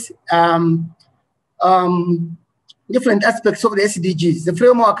address different aspects of the SDGs. The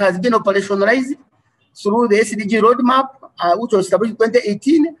framework has been operationalized through the SDG roadmap, which was established in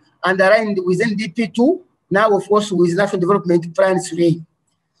 2018 and aligned with NDP2, now of course with National Development Plan 3.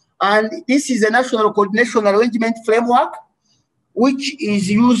 And this is a national coordination arrangement framework, which is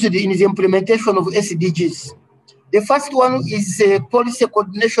used in the implementation of SDGs. The first one is a policy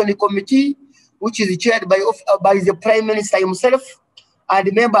coordination committee, which is chaired by the Prime Minister himself,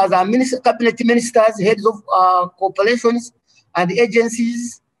 and members are cabinet ministers, heads of corporations and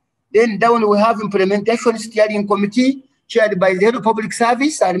agencies. Then down we have implementation steering committee, chaired by the head of public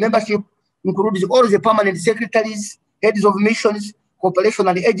service, and membership includes all the permanent secretaries, heads of missions, corporation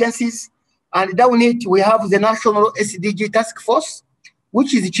and agencies. And down it, we have the National SDG Task Force,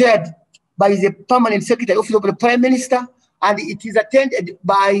 which is chaired by the permanent secretary of the Prime Minister, and it is attended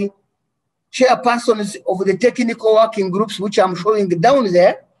by chairpersons of the technical working groups, which I'm showing down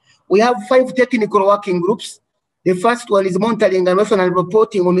there. We have 5 technical working groups. The first one is monitoring and national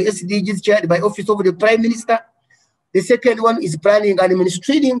reporting on the SDGs, chaired by Office of the Prime Minister. The second one is planning and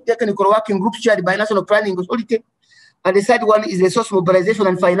administrating technical working groups, chaired by National Planning Authority. And the third one is resource mobilization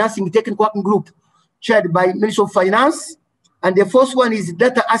and financing technical working group, chaired by Ministry of Finance. And the fourth one is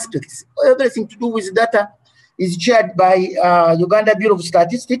data aspects. Everything to do with data is chaired by Uganda Bureau of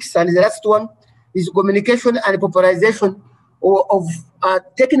Statistics. And the last one is communication and popularization of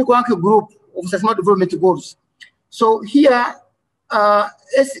technical working group of sustainable development goals. So here,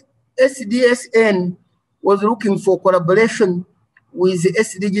 SDSN was looking for collaboration with the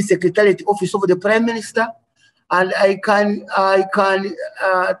SDG Secretariat Office of the Prime Minister. And I can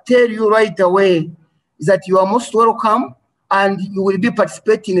tell you right away that you are most welcome and you will be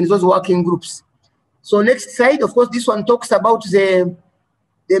participating in those working groups. So next slide, of course, this one talks about the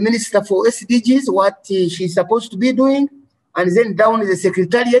Minister for SDGs, what she's supposed to be doing. And then down is the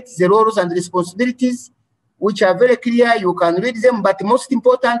Secretariat, the roles and responsibilities, which are very clear. You can read them, but most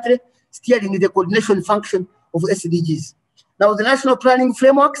importantly, steering the coordination function of SDGs. Now, the national planning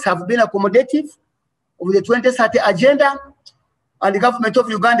frameworks have been accommodative of the 2030 agenda, and the government of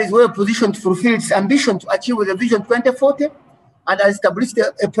Uganda is well positioned to fulfill its ambition to achieve the Vision 2040, and has established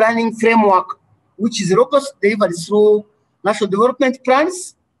a planning framework, which is robust, delivered through national development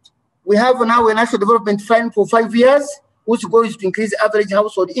plans. We have now a national development plan for 5 years, which goes to increase average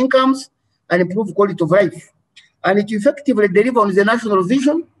household incomes and improve quality of life. And it effectively delivers on the national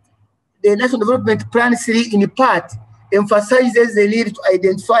vision. The National Development Plan 3, in part, emphasizes the need to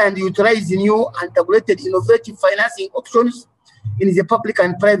identify and utilize new and targeted innovative financing options in the public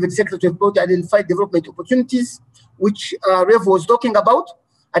and private sector to exploit identified development opportunities, which Rev was talking about,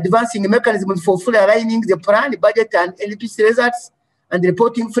 advancing mechanisms for fully aligning the plan, budget, and NDPC results, and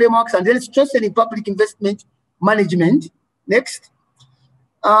reporting frameworks, and then strengthening public investment management. Next.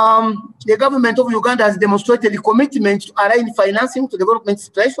 The government of Uganda has demonstrated a commitment to align financing to development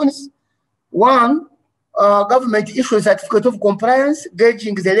situations. One, government issued a certificate of compliance,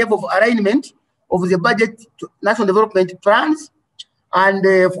 gauging the level of alignment of the budget to national development plans. And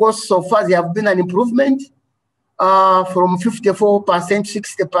of course, so far there have been an improvement from 54% to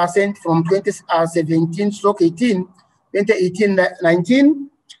 60% from 2017/18, 2018-19.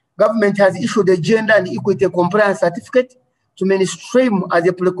 Government has issued a gender and equity compliance certificate to mainstream as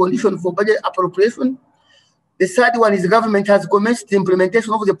a precondition for budget appropriation. The third one is the government has commenced the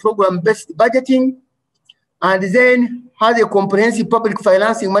implementation of the program-based budgeting, and then has a comprehensive public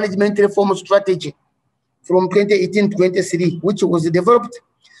financing management reform strategy from 2018 to 2023, which was developed.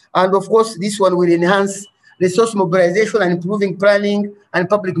 And of course, this one will enhance resource mobilization and improving planning and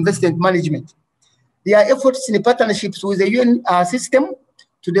public investment management. There are efforts in partnerships with the UN system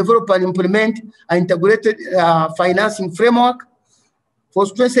to develop and implement an integrated financing framework for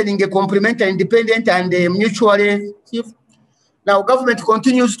strengthening a complementary, independent, and mutually safe. Now, government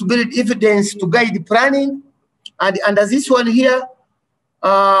continues to build evidence to guide planning, and under this one here,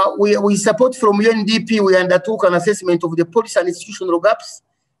 we support from UNDP, we undertook an assessment of the policy and institutional gaps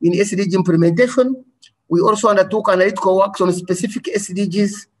in SDG implementation. We also undertook analytical works on specific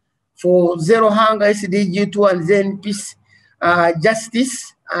SDGs for Zero Hunger, SDG 2, and then Peace,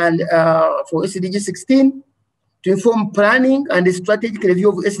 Justice, and for SDG 16, to inform planning and the strategic review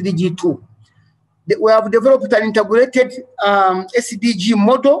of SDG 2. We have developed an integrated SDG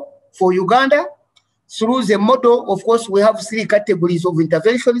model for Uganda. Through the model, of course, we have 3 categories of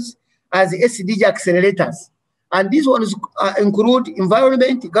interventions as SDG accelerators. And these ones include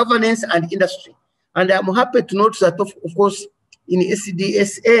environment, governance, and industry. And I'm happy to note that, of course, in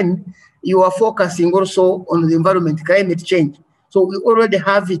SDSN, you are focusing also on the environment, climate change. So we already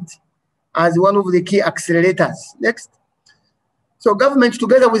have it as one of the key accelerators. Next. So government,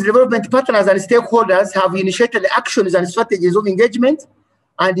 together with development partners and stakeholders, have initiated actions and strategies of engagement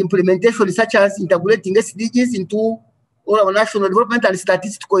and implementation, such as integrating SDGs into all our national development and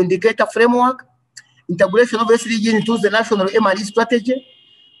statistical indicator framework, integration of SDGs into the national M&E strategy,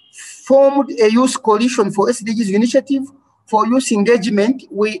 formed a youth coalition for SDGs initiative for youth engagement.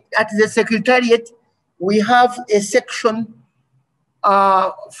 We, at the Secretariat, we have a section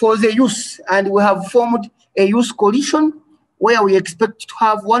for the youth, and we have formed a youth coalition where we expect to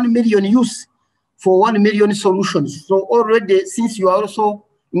have 1 million youth for 1 million solutions. So already, since you are also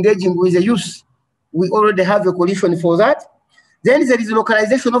engaging with the youth, we already have a coalition for that. Then there is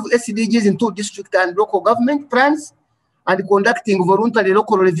localization of SDGs into district and local government plans, and conducting voluntary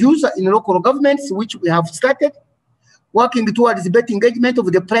local reviews in local governments, which we have started, working towards better engagement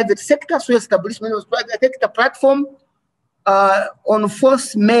of the private sector, so establishment of private sector platform. On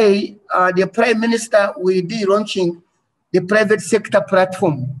 1st May, the Prime Minister will be launching the private sector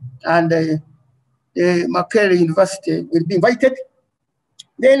platform, and the Makerere University will be invited.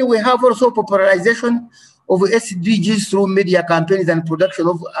 Then we have also popularization of SDGs through media campaigns and production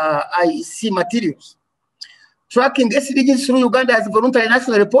of IEC materials. Tracking SDGs through Uganda as a voluntary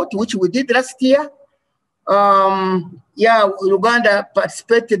national report, which we did last year. Uganda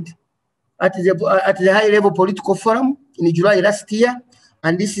participated at the high-level political forum in July last year,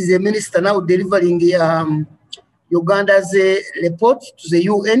 and this is the minister now delivering Uganda's report to the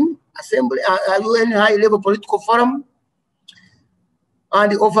UN Assembly, UN high-level political forum.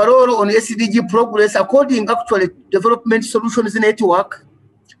 And overall on SDG progress, according actually Development Solutions Network,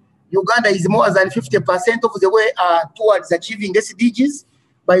 Uganda is more than 50% of the way towards achieving SDGs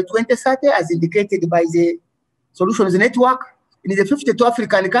by 2030, as indicated by the Solutions Network. In the 52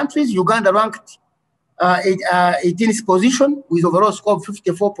 African countries, Uganda ranked 18th position with overall score of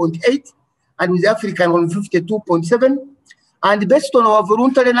 54.8, and with African on 52.7. And based on our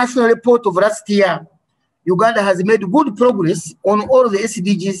voluntary national report of last year, Uganda has made good progress on all the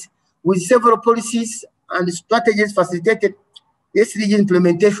SDGs, with several policies and strategies facilitated the SDG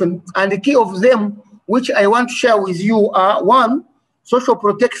implementation. And the key of them, which I want to share with you, are: 1, social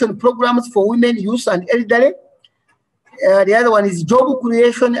protection programs for women, youth, and elderly. The other one is job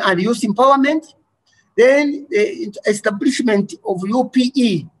creation and youth empowerment. Then the establishment of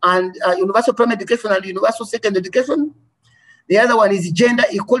UPE and universal primary education and universal secondary education. The other one is gender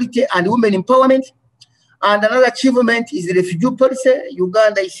equality and women empowerment. And another achievement is the refugee policy.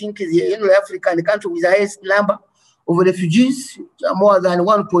 Uganda, I think, is the only African country with the highest number of refugees, more than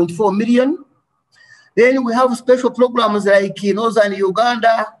 1.4 million. Then we have special programs like Northern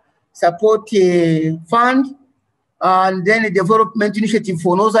Uganda Support Fund, and then a development initiative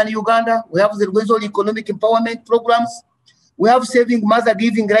for Northern Uganda. We have the regional economic empowerment programs. We have Saving Mother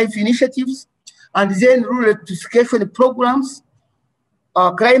Giving Life initiatives, and then rural electrification programs,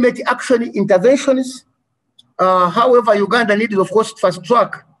 climate action interventions. However, Uganda needed, of course, to fast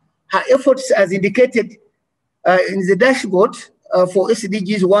track her efforts as indicated in the dashboard for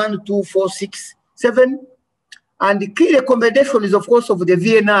SDGs 1, 2, 4, 6, 7. And the key recommendation is, of course, of the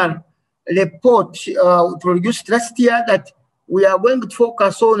VNR report produced last year that we are going to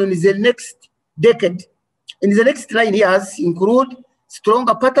focus on in the next decade, in the next 9 years, include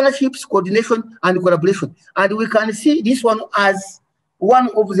stronger partnerships, coordination, and collaboration. And we can see this one as one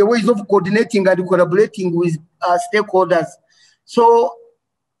of the ways of coordinating and collaborating with stakeholders. So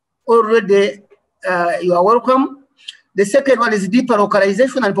already you are welcome. The second one is deeper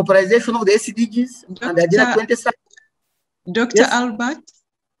localization and popularization of the SDGs and the Agenda 2030. Dr. Yes? Albert,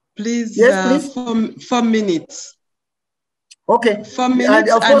 please, yes, please. 4 minutes. Okay. 4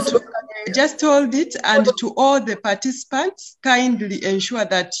 minutes, and course, just hold it, and to all the participants, kindly ensure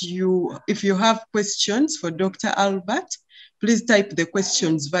that if you have questions for Dr. Albert, please type the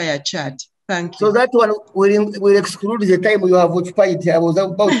questions via chat. Thank you. So that one will exclude the time you have occupied. I was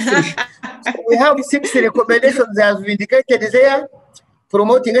about to finish. So we have 6 recommendations as indicated there: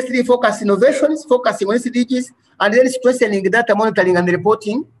 promoting SDG focused innovations, focusing on SDGs, and then strengthening data monitoring and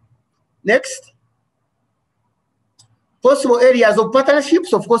reporting. Next. Possible areas of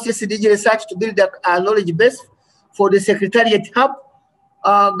partnerships, of course, SDG research to build a knowledge base for the Secretariat Hub.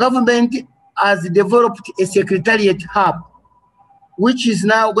 Government has developed a Secretariat Hub, which is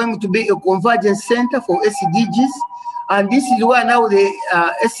now going to be a convergence center for SDGs. And this is where now the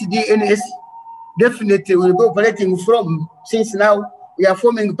SDNS definitely will be operating from, since now we are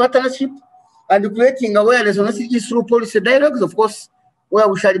forming partnership and creating awareness on SDGs through policy dialogues, of course, where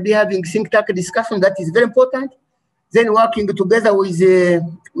we shall be having think tank discussion. That is very important. Then working together with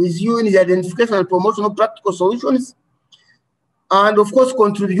you in the identification and promotion of practical solutions. And of course,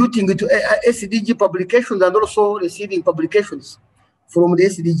 contributing to SDG publications and also receiving publications from the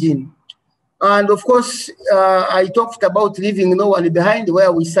SDG. And of course, I talked about leaving no one behind,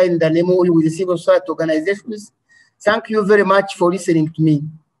 where we signed an MOU with the civil society organizations. Thank you very much for listening to me.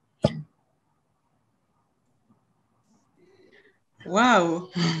 Wow.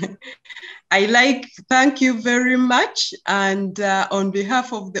 Thank you very much. And on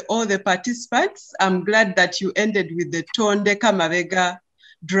behalf of all the participants, I'm glad that you ended with the Tonde Kamabega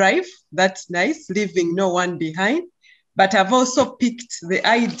drive. That's nice, leaving no one behind. But I've also picked the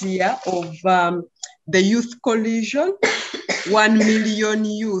idea of the Youth Coalition, 1 million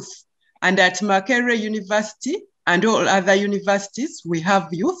youth. And at Makerere University and all other universities, we have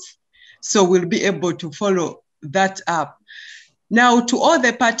youth. So we'll be able to follow that up. Now, to all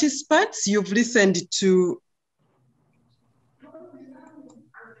the participants, you've listened to.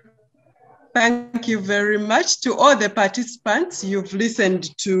 Thank you very much. To all the participants, you've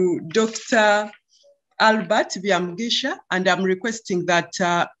listened to Dr. Albert Byamgisha, and I'm requesting that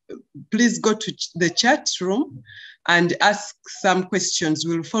please go to the chat room and ask some questions.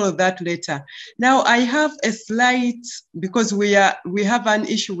 We'll follow that later. Now, I have a slight, because we have an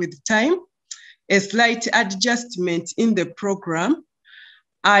issue with time, a slight adjustment in the program.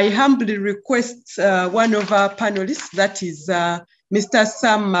 I humbly request one of our panelists, that is Mr.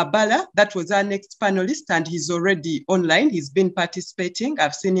 Sam Mabala, that was our next panelist, and he's already online. He's been participating.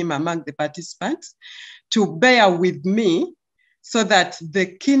 I've seen him among the participants, to bear with me so that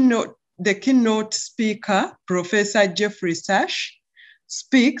the keynote speaker, Professor Jeffrey D,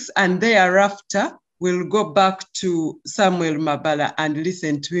 speaks, and thereafter we'll go back to Samuel Mabala and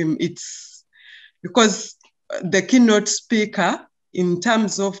listen to him. It's because the keynote speaker, in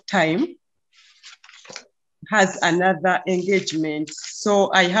terms of time, has another engagement.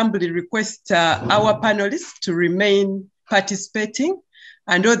 So I humbly request our panelists to remain participating,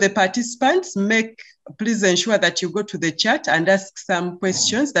 and all the participants, please ensure that you go to the chat and ask some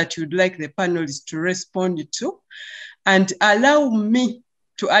questions that you'd like the panelists to respond to, and allow me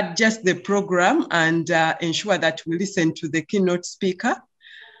to adjust the program and ensure that we listen to the keynote speaker.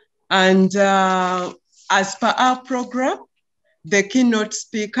 And as per our program, the keynote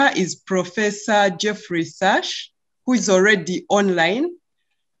speaker is Professor Jeffrey D, who is already online.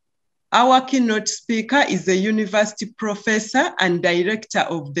 Our keynote speaker is a university professor and director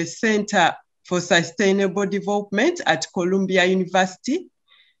of the Center for Sustainable Development at Columbia University.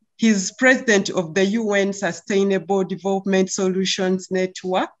 He's president of the UN Sustainable Development Solutions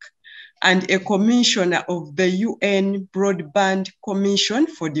Network and a commissioner of the UN Broadband Commission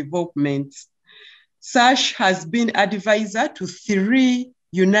for Development. Sachs has been advisor to 3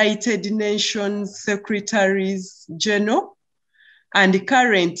 United Nations Secretaries General, and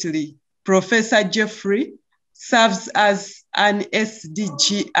currently Professor Jeffrey serves as an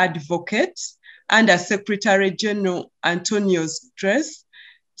SDG advocate under Secretary General Antonio Guterres.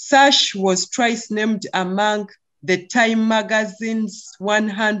 Sachs was twice named among the Time magazine's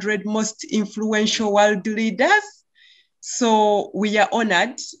 100 most influential world leaders. So we are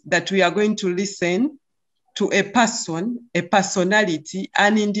honored that we are going to listen to a person, a personality,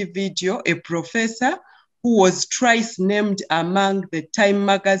 an individual, a professor who was twice named among the Time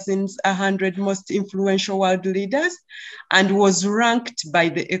magazine's 100 most influential world leaders and was ranked by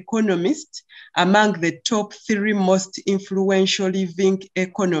The Economist among the top 3 most influential living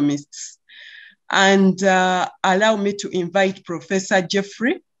economists. And allow me to invite Professor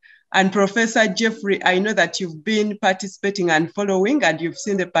Jeffrey. And Professor Jeffrey, I know that you've been participating and following and you've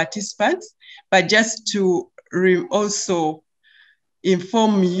seen the participants, but just to also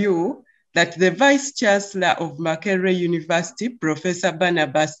inform you that the Vice Chancellor of Makerere University, Professor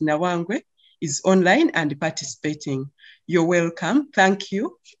Barnabas Nawangwe, is online and participating. You're welcome. Thank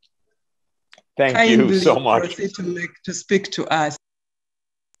you. Thank you so much. Proceed to speak to us.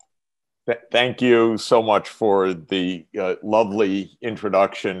 Thank you so much for the lovely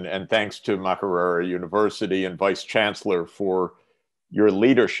introduction, and thanks to Makerere University and Vice Chancellor for your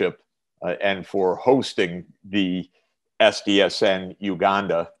leadership and for hosting the SDSN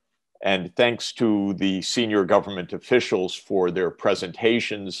Uganda. And thanks to the senior government officials for their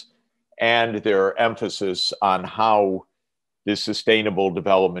presentations and their emphasis on how the Sustainable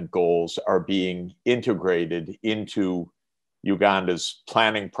Development Goals are being integrated into Uganda's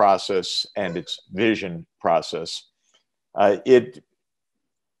planning process and its vision process. It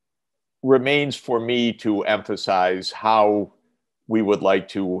remains for me to emphasize how we would like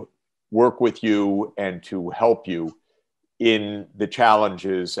to work with you and to help you in the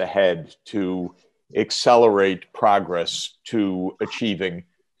challenges ahead to accelerate progress to achieving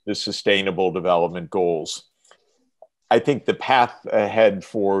the Sustainable Development Goals. I think the path ahead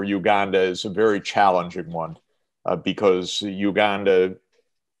for Uganda is a very challenging one. Because Uganda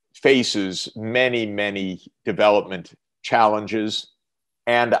faces many, many development challenges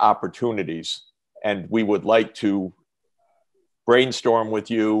and opportunities. And we would like to brainstorm with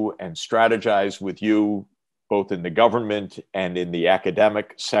you and strategize with you, both in the government and in the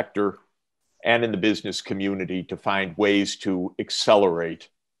academic sector and in the business community, to find ways to accelerate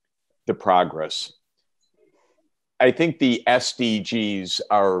the progress. I think the SDGs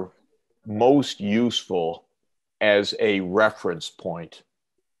are most useful as a reference point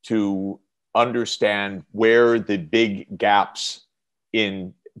to understand where the big gaps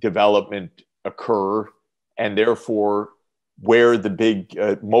in development occur, and therefore where the big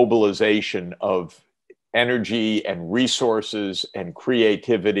mobilization of energy and resources and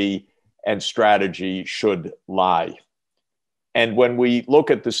creativity and strategy should lie. And when we look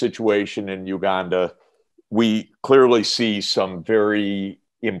at the situation in Uganda, we clearly see some very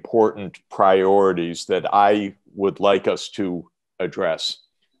important priorities that I would like us to address.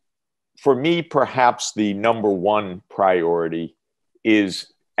 For me, perhaps the number 1 priority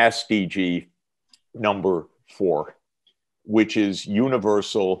is SDG number 4, which is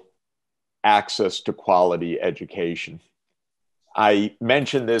universal access to quality education. I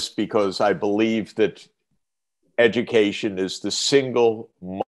mention this because I believe that education is the single,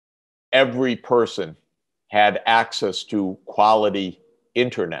 every person had access to quality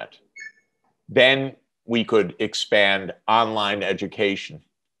internet. Then we could expand online education.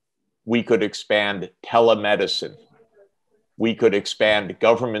 We could expand telemedicine. We could expand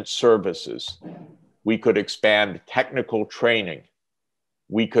government services. We could expand technical training.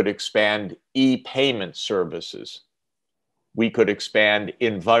 We could expand e-payment services. We could expand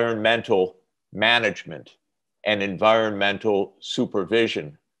environmental management and environmental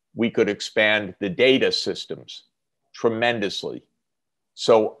supervision. We could expand the data systems tremendously.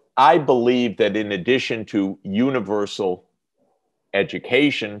 So I believe that in addition to universal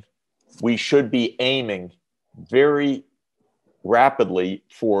education, we should be aiming very rapidly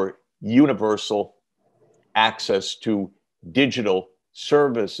for universal access to digital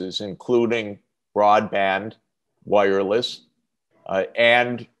services, including broadband, wireless,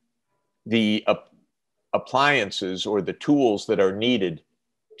 and the appliances or the tools that are needed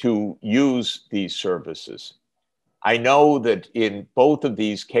to use these services. I know that in both of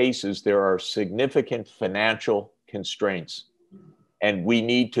these cases, there are significant financial constraints, and we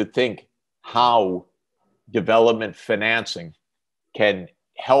need to think how development financing can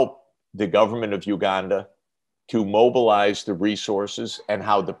help the government of Uganda to mobilize the resources and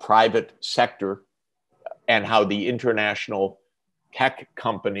how the private sector and how the international tech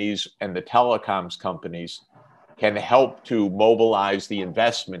companies and the telecoms companies can help to mobilize the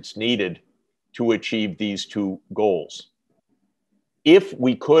investments needed to achieve these two goals. If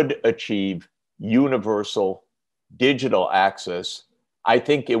we could achieve universal digital access, I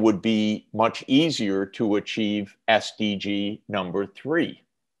think it would be much easier to achieve SDG number 3,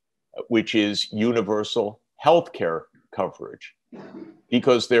 which is universal healthcare coverage,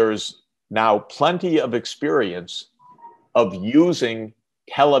 because there's now plenty of experience of using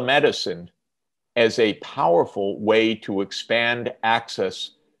telemedicine as a powerful way to expand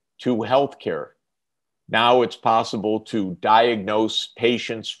access to healthcare. Now it's possible to diagnose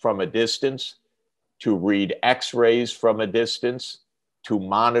patients from a distance, to read X-rays from a distance, to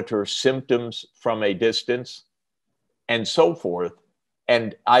monitor symptoms from a distance, and so forth.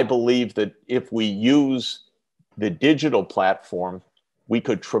 And I believe that if we use the digital platform, we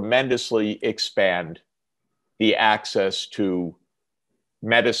could tremendously expand the access to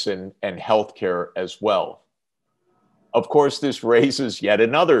medicine and healthcare as well. Of course, this raises yet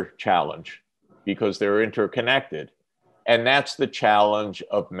another challenge because they're interconnected, and that's the challenge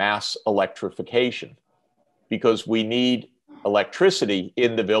of mass electrification, because we need electricity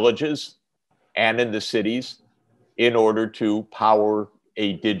in the villages and in the cities in order to power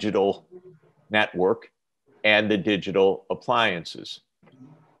a digital network and the digital appliances.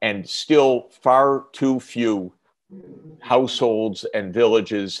 And still far too few households and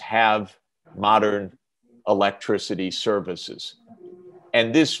villages have modern electricity services.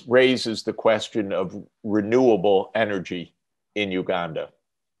 And this raises the question of renewable energy in Uganda.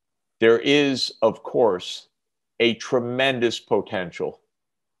 There is, of course, a tremendous potential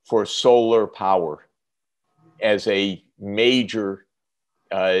for solar power as a major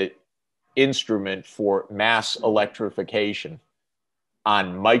instrument for mass electrification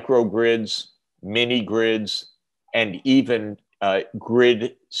on microgrids, mini grids, and even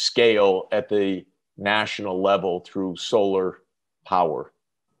grid scale at the national level through solar power.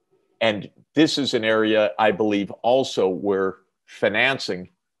 And this is an area, I believe, also where financing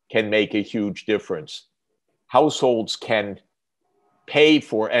can make a huge difference. Households can pay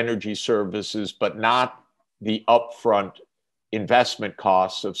for energy services, but not the upfront investment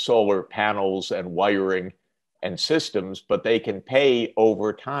costs of solar panels and wiring and systems, but they can pay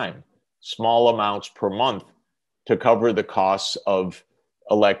over time, small amounts per month, to cover the costs of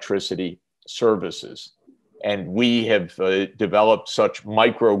electricity services. And we have developed such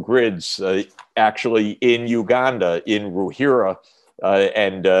microgrids actually in Uganda, in Ruhira,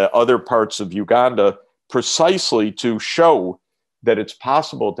 and other parts of Uganda, precisely to show that it's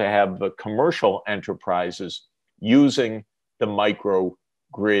possible to have commercial enterprises using the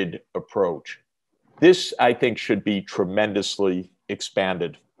microgrid approach. This, I think, should be tremendously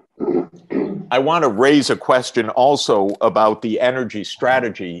expanded. I want to raise a question also about the energy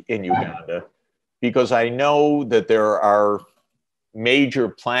strategy in Uganda, because I know that there are major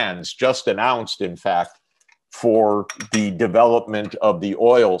plans, just announced, in fact, for the development of the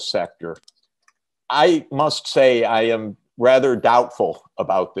oil sector. I must say I am rather doubtful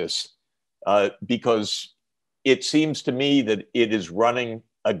about this because it seems to me that it is running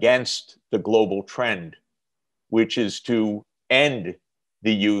against the global trend, which is to end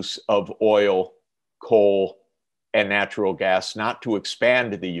the use of oil, coal, and natural gas, not to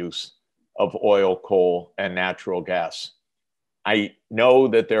expand the use of oil, coal, and natural gas. I know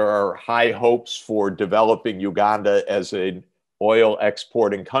that there are high hopes for developing Uganda as an oil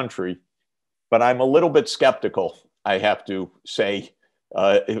exporting country, but I'm a little bit skeptical, I have to say,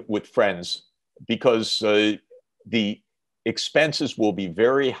 with friends, because the expenses will be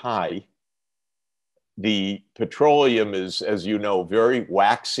very high. The petroleum is, as you know, very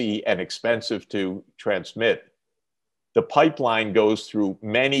waxy and expensive to transmit. The pipeline goes through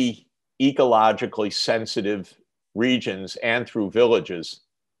many ecologically sensitive regions and through villages.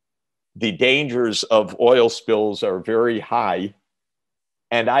 The dangers of oil spills are very high,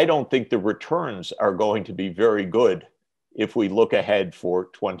 and I don't think the returns are going to be very good if we look ahead for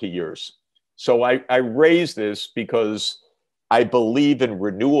 20 years. So I raise this because I believe in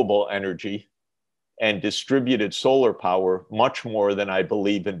renewable energy and distributed solar power much more than I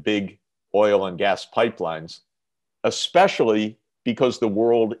believe in big oil and gas pipelines, especially because the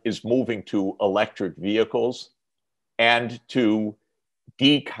world is moving to electric vehicles and to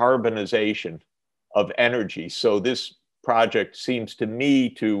decarbonization of energy. So this project seems to me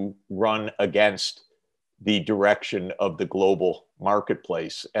to run against the direction of the global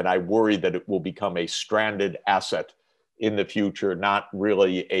marketplace. And I worry that it will become a stranded asset in the future, not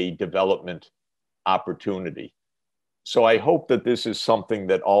really a development opportunity. So I hope that this is something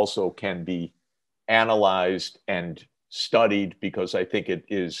that also can be analyzed and studied because I think it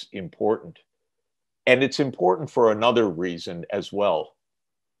is important. And it's important for another reason as well.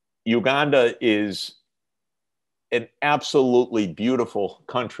 Uganda is an absolutely beautiful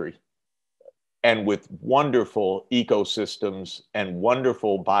country and with wonderful ecosystems and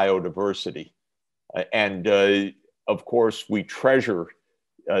wonderful biodiversity. And of course, we treasure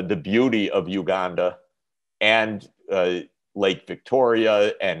the beauty of Uganda and Lake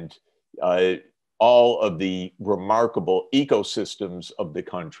Victoria and all of the remarkable ecosystems of the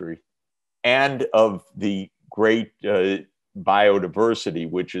country and of the great biodiversity,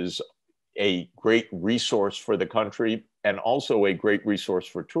 which is a great resource for the country and also a great resource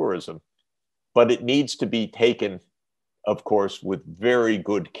for tourism. But it needs to be taken, of course, with very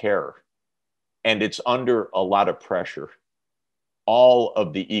good care. And it's under a lot of pressure. All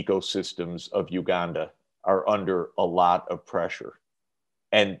of the ecosystems of Uganda are under a lot of pressure.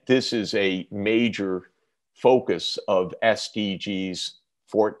 And this is a major focus of SDGs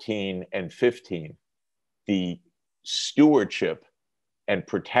 14 and 15, the stewardship and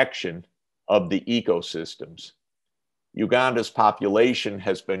protection of the ecosystems. Uganda's population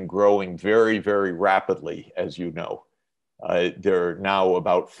has been growing very, very rapidly, as you know. There are now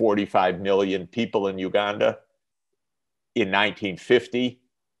about 45 million people in Uganda. In 1950,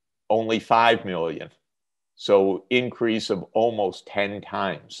 only 5 million. So increase of almost 10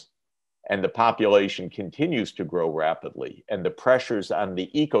 times. And the population continues to grow rapidly. And the pressures on the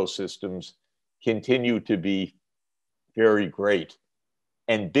ecosystems continue to be very great.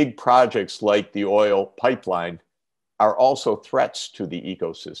 And big projects like the oil pipeline are also threats to the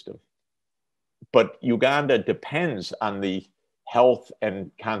ecosystem. But Uganda depends on the health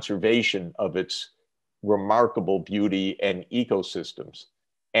and conservation of its remarkable beauty and ecosystems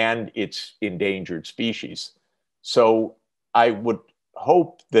and its endangered species. So I would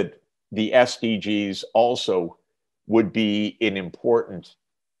hope that the SDGs also would be an important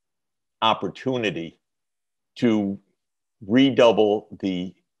opportunity to redouble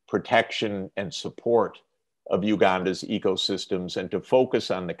the protection and support of Uganda's ecosystems and to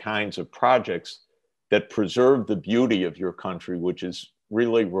focus on the kinds of projects that preserve the beauty of your country, which is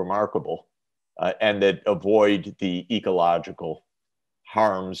really remarkable, and that avoid the ecological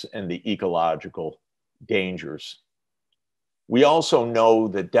harms and the ecological dangers. We also know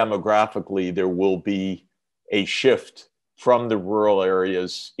that demographically there will be a shift from the rural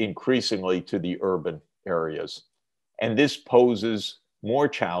areas increasingly to the urban areas. And this poses more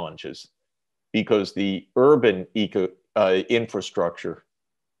challenges because the urban infrastructure,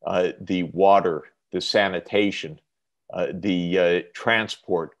 the water, the sanitation, the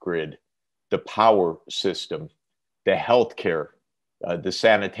transport grid, the power system, the healthcare, the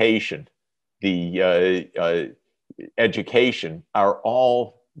sanitation, the education are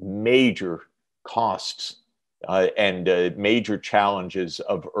all major costs and major challenges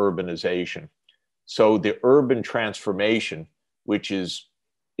of urbanization. So the urban transformation, which is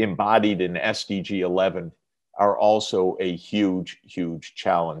embodied in SDG 11, are also a huge, huge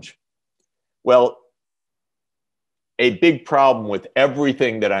challenge. Well, a big problem with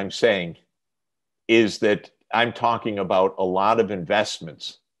everything that I'm saying is that I'm talking about a lot of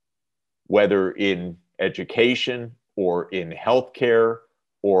investments, whether in education or in healthcare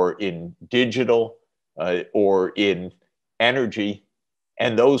or in digital or in energy,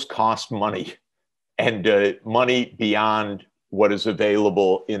 and those cost money and money beyond what is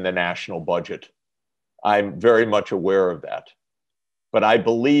available in the national budget. I'm very much aware of that. But I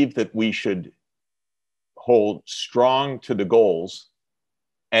believe that we should hold strong to the goals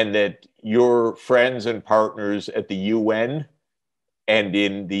and that your friends and partners at the UN and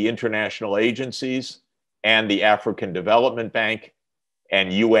in the international agencies and the African Development Bank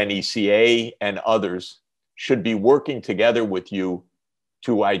and UNECA and others should be working together with you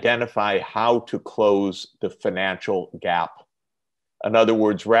to identify how to close the financial gap. In other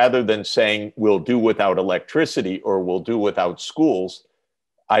words, rather than saying we'll do without electricity or we'll do without schools,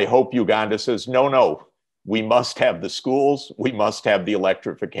 I hope Uganda says, no, no, we must have the schools, we must have the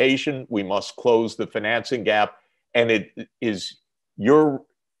electrification, we must close the financing gap, and it is your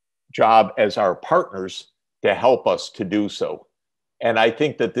job as our partners to help us to do so. And I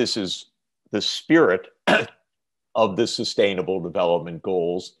think that this is the spirit of the Sustainable Development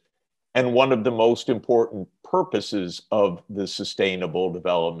Goals and one of the most important purposes of the Sustainable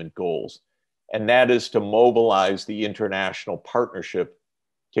Development Goals. And that is to mobilize the international partnership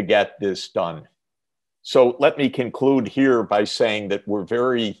to get this done. So let me conclude here by saying that we're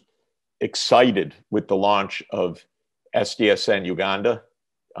very excited with the launch of SDSN Uganda.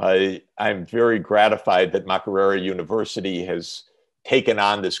 I'm very gratified that Makerere University has taken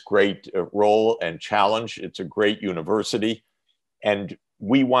on this great role and challenge. It's a great university, and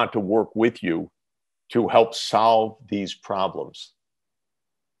we want to work with you to help solve these problems.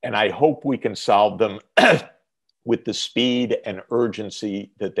 And I hope we can solve them with the speed and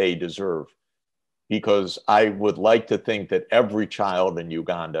urgency that they deserve, because I would like to think that every child in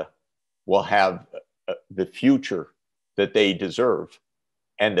Uganda will have the future that they deserve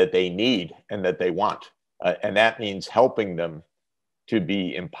and that they need and that they want. And that means helping them to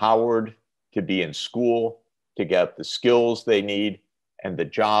be empowered, to be in school, to get the skills they need and the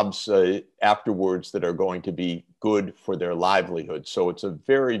jobs afterwards that are going to be good for their livelihood. So it's a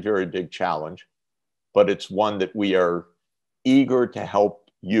very, very big challenge, but it's one that we are eager to help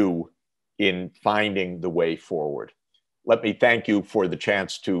you in finding the way forward. Let me thank you for the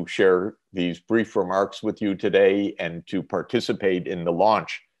chance to share these brief remarks with you today and to participate in the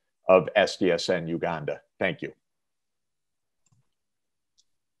launch of SDSN Uganda. Thank you.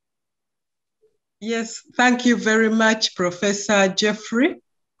 Yes, thank you very much, Professor Jeffrey.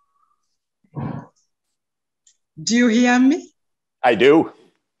 Do you hear me? I do.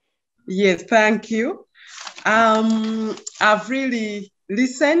 Yes, thank you. I've really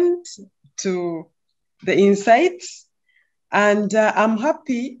listened to the insights, and I'm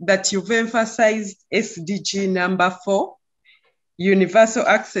happy that you've emphasized SDG number 4, universal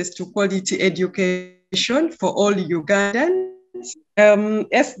access to quality education for all Ugandans.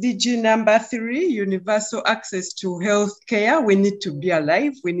 SDG number 3, universal access to health care. We need to be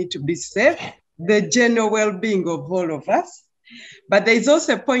alive, we need to be safe, the general well-being of all of us. But there is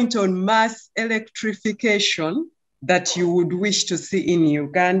also a point on mass electrification that you would wish to see in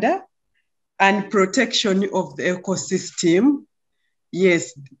Uganda, and protection of the ecosystem.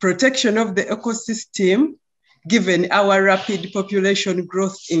 Yes, protection of the ecosystem, given our rapid population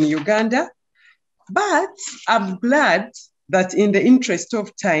growth in Uganda. But I'm glad that in the interest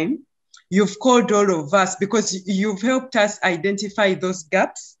of time, you've called all of us, because you've helped us identify those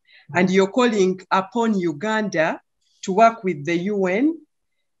gaps, and you're calling upon Uganda to work with the UN,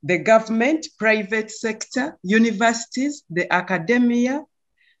 the government, private sector, universities, the academia,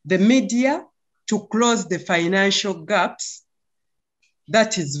 the media, to close the financial gaps.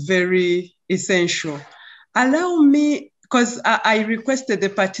 That is very essential. Allow me, because I requested the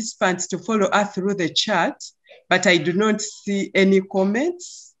participants to follow us through the chat, but I do not see any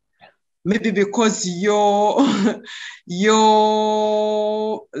comments. Maybe because your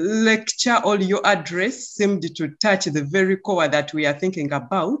lecture or your address seemed to touch the very core that we are thinking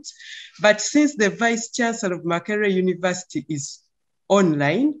about. But since the Vice Chancellor of Makerere University is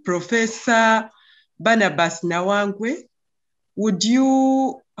online, Professor Barnabas Nawangwe, would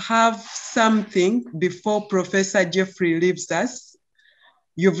you have something before Professor Jeffrey leaves us?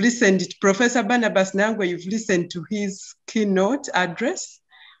 You've listened, Professor Barnabas Nawangwe, you've listened to his keynote address.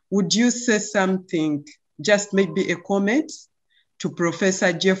 Would you say something, just maybe a comment to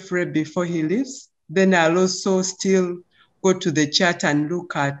Professor Jeffrey before he leaves? Then I'll also still go to the chat and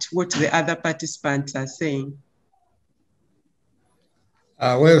look at what the other participants are saying.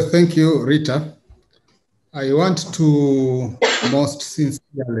 Well, thank you, Rita. I want to most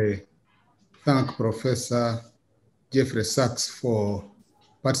sincerely thank Professor Jeffrey Sachs for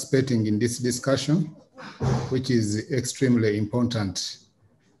participating in this discussion, which is extremely important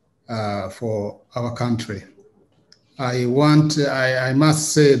for our country. I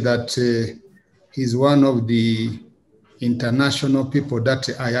must say that he's one of the international people that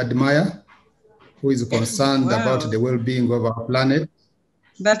I admire, who is concerned about the well-being of our planet.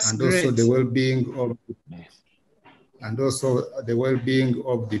 That's and great. Also the well-being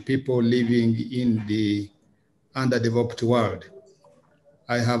of the people living in the underdeveloped world.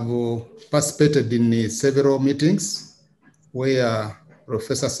 I have participated in several meetings where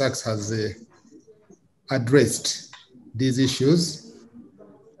Professor Sachs has addressed these issues.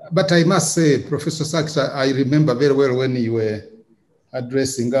 But I must say, Professor Sachs, I remember very well when you were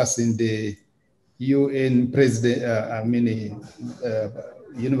addressing us in the UN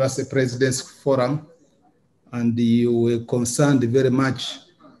University Presidents Forum, and you were concerned very much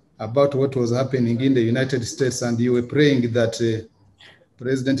about what was happening in the United States, and you were praying that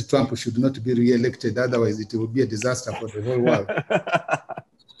President Trump should not be re-elected, otherwise it will be a disaster for the whole world.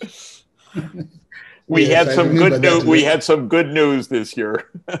 We had some good news. We had some good news this year.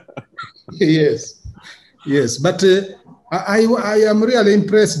 Yes. But I am really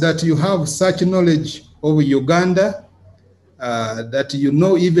impressed that you have such knowledge of Uganda, that you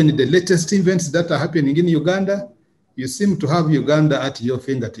know even the latest events that are happening in Uganda. You seem to have Uganda at your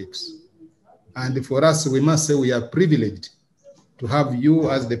fingertips. And for us, we must say we are privileged to have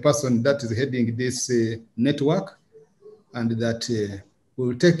you as the person that is heading this network. and that we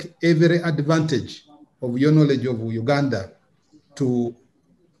will take every advantage of your knowledge of Uganda to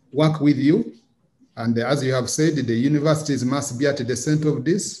work with you. And as you have said, the universities must be at the center of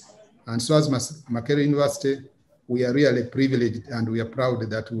this. And so as Makerere University, we are really privileged and we are proud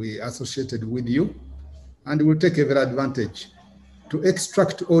that we are associated with you. And we'll take every advantage to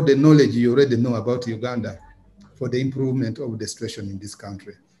extract all the knowledge you already know about Uganda for the improvement of the situation in this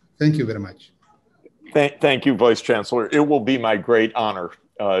country. Thank you very much. Thank you, Vice Chancellor. It will be my great honor,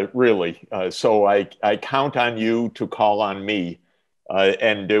 really. So I count on you to call on me,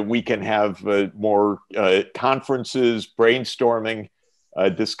 and we can have more conferences, brainstorming,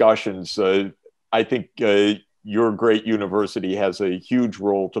 discussions. I think your great university has a huge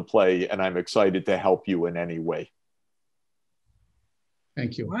role to play, and I'm excited to help you in any way.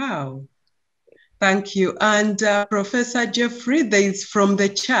 Thank you. Wow. Thank you. And Professor Jeffrey, there is from the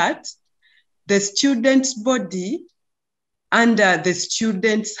chat, the students' body under the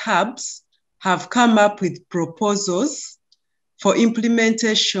students' hubs have come up with proposals for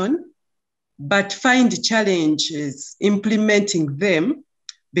implementation, but find challenges implementing them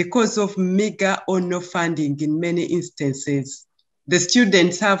because of meager or no funding in many instances. The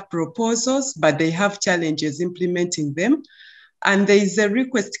students have proposals, but they have challenges implementing them. And there is a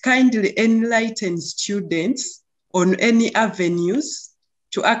request, kindly enlighten students on any avenues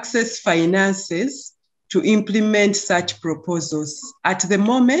to access finances to implement such proposals. At the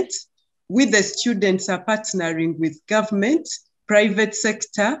moment, we the students are partnering with government, private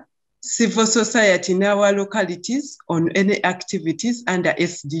sector, civil society in our localities on any activities under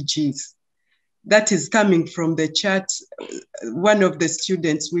SDGs. That is coming from the chat. One of the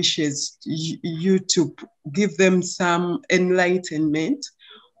students wishes you to give them some enlightenment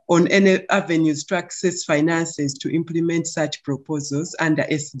on any avenues to access finances to implement such proposals under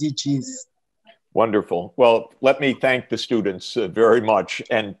SDGs. Wonderful. Well, let me thank the students very much,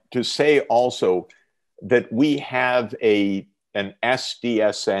 and to say also that we have an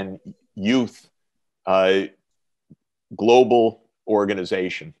SDSN youth global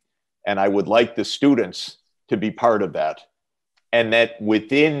organization, and I would like the students to be part of that. And that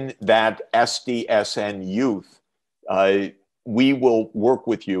within that SDSN youth, we will work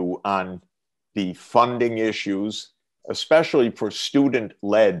with you on the funding issues, especially for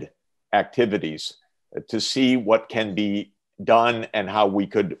student-led activities, to see what can be done and how we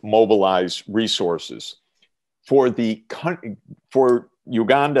could mobilize resources. For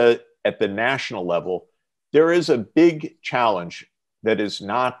Uganda at the national level, there is a big challenge that is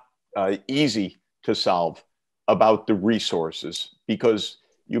not easy to solve about the resources, because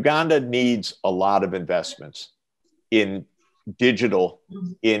Uganda needs a lot of investments in digital,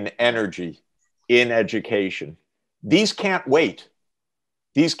 in energy, in education. These can't wait.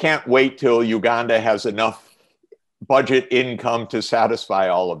 These can't wait till Uganda has enough budget income to satisfy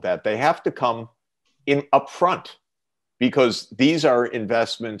all of that. They have to come in upfront, because these are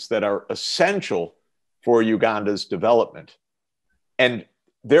investments that are essential for Uganda's development. And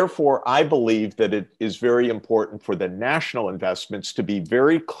therefore, I believe that it is very important for the national investments to be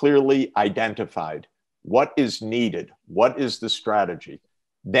very clearly identified. What is needed? What is the strategy?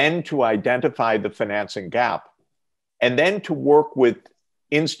 Then to identify the financing gap, and then to work with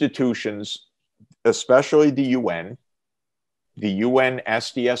institutions, especially the UN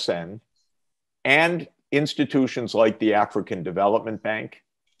SDSN, and institutions like the African Development Bank,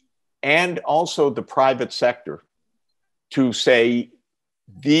 and also the private sector, to say,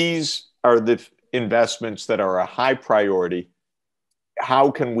 these are the investments that are a high priority.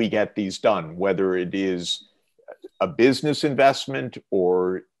 How can we get these done? Whether it is a business investment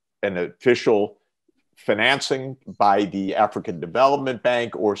or an official financing by the African Development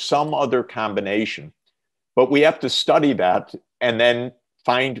Bank or some other combination. But we have to study that and then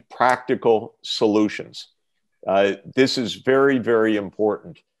find practical solutions. This is very, very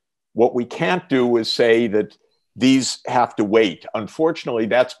important. What we can't do is say that these have to wait. Unfortunately,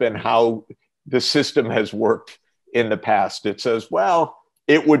 that's been how the system has worked in the past. It says, well,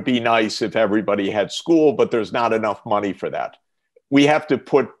 it would be nice if everybody had school, but there's not enough money for that. We have to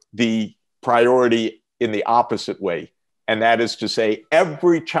put the priority in the opposite way. And that is to say,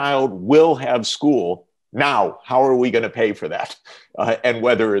 every child will have school. Now, how are we going to pay for that? And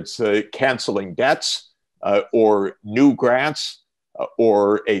whether it's canceling debts or new grants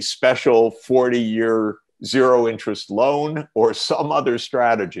or a special 40-year zero interest loan or some other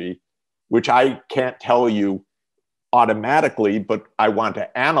strategy, which I can't tell you automatically, but I want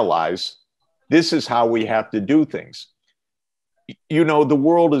to analyze, this is how we have to do things. You know, the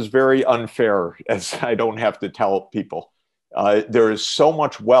world is very unfair, as I don't have to tell people. There is so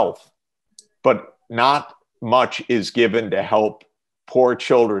much wealth, but not much is given to help poor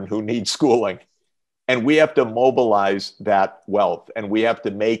children who need schooling. And we have to mobilize that wealth, and we have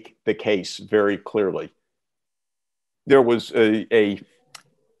to make the case very clearly. There was a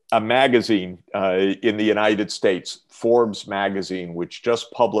magazine in the United States, Forbes magazine, which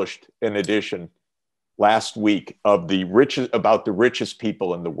just published an edition last week of about the richest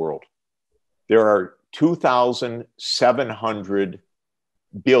people in the world. There are 2,700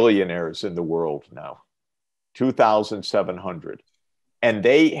 billionaires in the world now, 2,700. And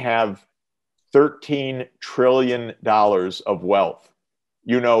they have $13 trillion of wealth.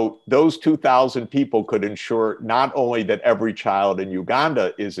 You know, those 2,000 people could ensure not only that every child in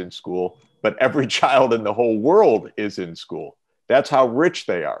Uganda is in school, but every child in the whole world is in school. That's how rich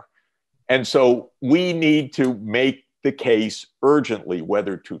they are. And so we need to make the case urgently,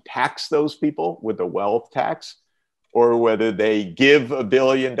 whether to tax those people with a wealth tax, or whether they give $1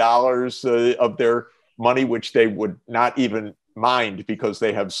 billion of their money, which they would not even mind because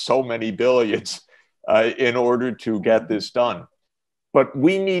they have so many billions in order to get this done. But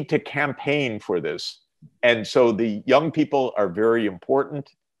we need to campaign for this. And so the young people are very important.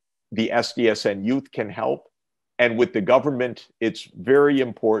 The SDSN youth can help. And with the government, it's very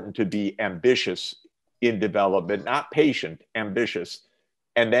important to be ambitious in development, not patient, ambitious.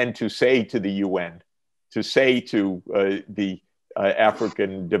 And then to say to the UN, to say to the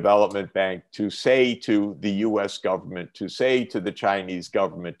African Development Bank, to say to the US government, to say to the Chinese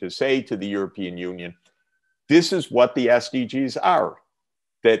government, to say to the European Union, this is what the SDGs are,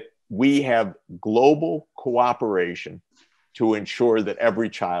 that we have global cooperation to ensure that every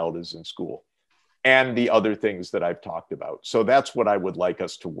child is in school, and the other things that I've talked about. So that's what I would like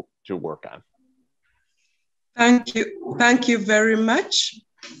us to work on. Thank you. Thank you very much.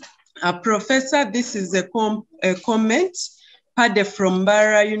 Professor, this is a comment, Pade from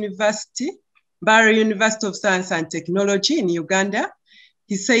Bara University of Science and Technology in Uganda.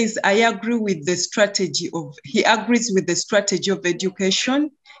 He says, he agrees with the strategy of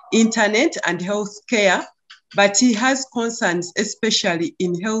education, internet, and healthcare, but he has concerns, especially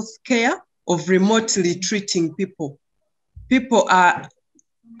in healthcare, of remotely treating people. People are,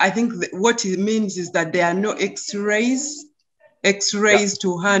 I think what it means is that there are no X-rays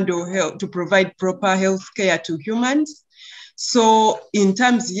to handle health, to provide proper healthcare to humans. So in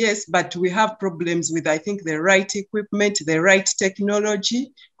terms, yes, but we have problems with, I think, the right equipment, the right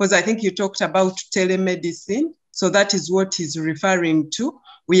technology, because I think you talked about telemedicine. So that is what he's referring to.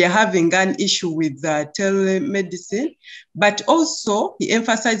 We are having an issue with telemedicine, but also he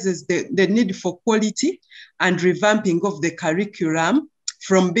emphasizes the need for quality and revamping of the curriculum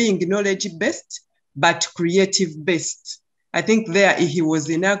from being knowledge-based, but creative-based. I think there he was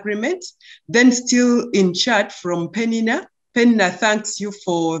in agreement. Then still in chat from Penina. Penina thanks you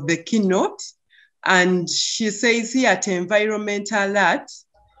for the keynote. And she says here at Environmental Arts,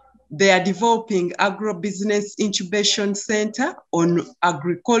 they are developing agro-business incubation center on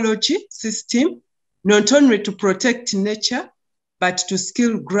agroecology system, not only to protect nature, but to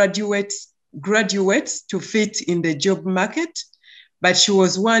skill graduates to fit in the job market. But she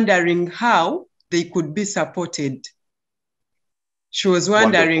was wondering how they could be supported. She was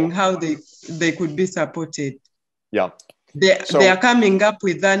wondering how they could be supported. Yeah. They are coming up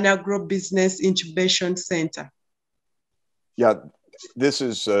with an agro-business incubation center. Yeah,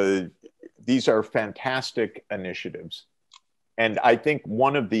 these are fantastic initiatives. And I think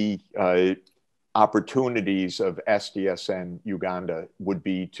one of the opportunities of SDSN Uganda would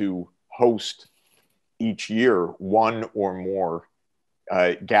be to host each year one or more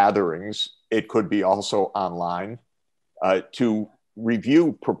gatherings. It could be also online to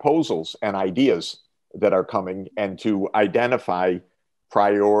review proposals and ideas that are coming and to identify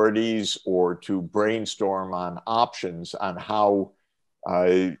priorities or to brainstorm on options on how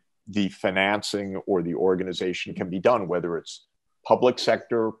the financing or the organization can be done, whether it's public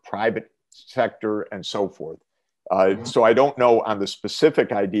sector, private sector, and so forth. So I don't know on the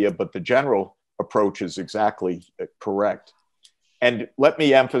specific idea, but the general approach is exactly correct. And let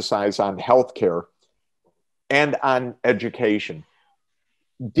me emphasize on healthcare and on education.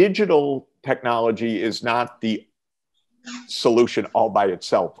 Digital technology is not the solution all by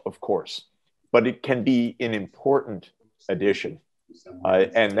itself, of course, but it can be an important addition.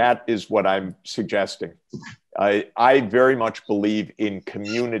 And that is what I'm suggesting. I very much believe in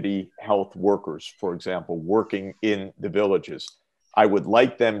community health workers, for example, working in the villages. I would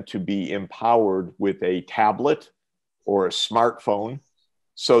like them to be empowered with a tablet or a smartphone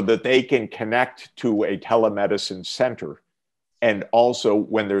so that they can connect to a telemedicine center. And also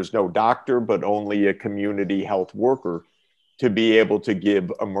when there's no doctor, but only a community health worker, to be able to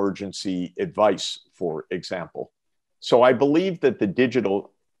give emergency advice, for example. So I believe that the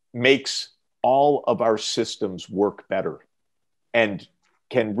digital makes all of our systems work better and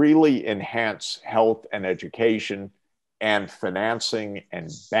can really enhance health and education and financing and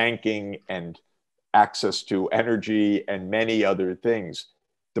banking and access to energy and many other things.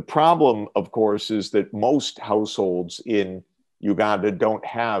 The problem, of course, is that most households in Uganda don't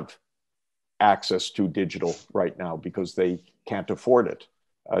have access to digital right now because they can't afford it.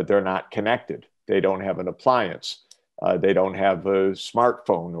 They're not connected. They don't have an appliance. They don't have a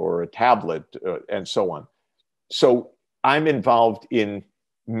smartphone or a tablet and so on. So I'm involved in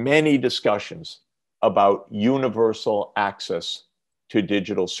many discussions about universal access to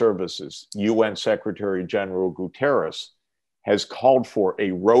digital services. UN Secretary General Guterres has called for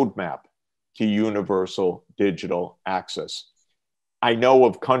a roadmap to universal digital access. I know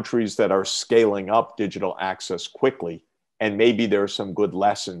of countries that are scaling up digital access quickly, and maybe there are some good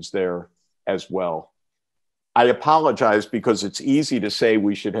lessons there as well. I apologize because it's easy to say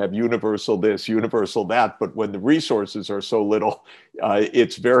we should have universal this, universal that, but when the resources are so little,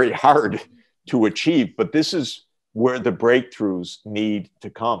 it's very hard to achieve. But this is where the breakthroughs need to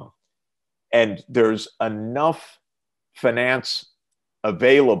come. And there's enough finance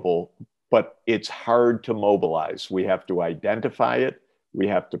available, but it's hard to mobilize. We have to identify it. We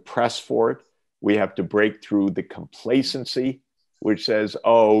have to press for it. We have to break through the complacency, which says,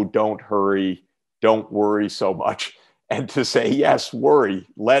 oh, don't hurry, don't worry so much. And to say, yes, worry,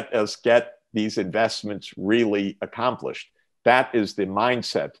 let us get these investments really accomplished. That is the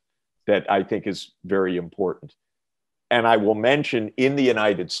mindset that I think is very important. And I will mention in the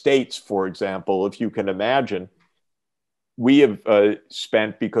United States, for example, if you can imagine, we have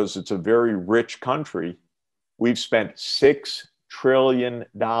spent, because it's a very rich country, we've spent $6 trillion,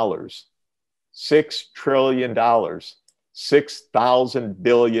 $6 trillion, $6,000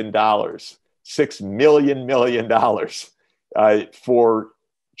 billion, $6 million for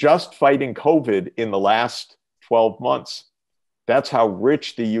just fighting COVID in the last 12 months. That's how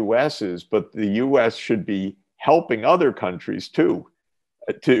rich the US is, but the US should be helping other countries too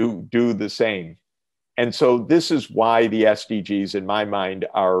to do the same. And so this is why the SDGs, in my mind,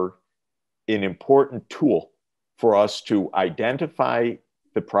 are an important tool for us to identify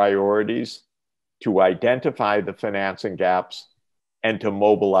the priorities, to identify the financing gaps, and to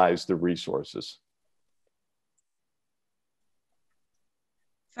mobilize the resources.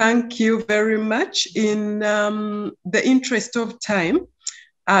 Thank you very much. In the interest of time,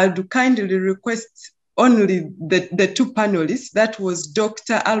 I'd kindly request only the two panelists. That was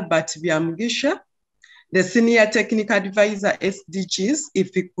Dr. Albert Byamugisha, the Senior Technical Advisor, SDGs,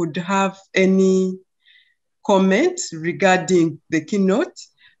 if he could have any comment regarding the keynote,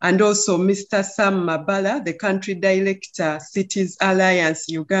 and also Mr. Sam Mabala, the Country Director, Cities Alliance,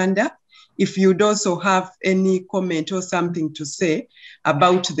 Uganda, if you'd also have any comment or something to say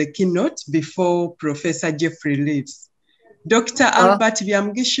about the keynote before Professor Jeffrey leaves. Dr. Albert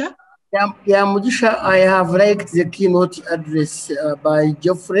Byamugisha. Byamugisha, I have liked the keynote address by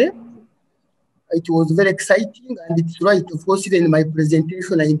Jeffrey. It was very exciting, and it's right. Of course, in my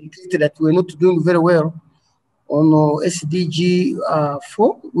presentation, I indicated that we're not doing very well on SDG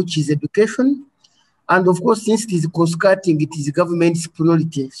 4, which is education. And of course, since it is cost cutting, it is government's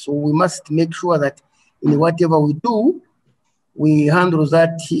priority. So we must make sure that in whatever we do, we handle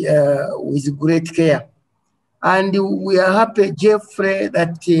that with great care. And we are happy, Jeffrey,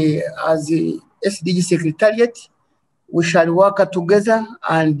 that as the SDG Secretariat, we shall work together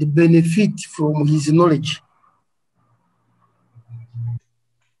and benefit from his knowledge.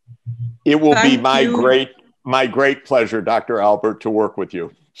 It will be my great pleasure, Dr. Albert, to work with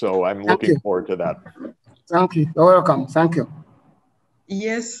you. So I'm looking forward to that. Thank you. You're welcome. Thank you.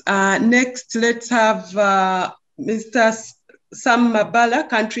 Yes. Next, let's have Mr. Sam Mabala,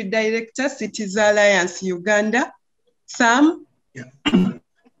 Country Director, Cities Alliance, Uganda. Sam?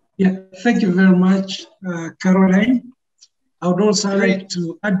 Yeah, thank you very much, Caroline. I would also like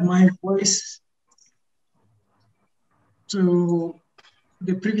to add my voice to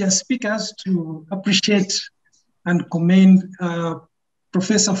the previous speakers to appreciate and commend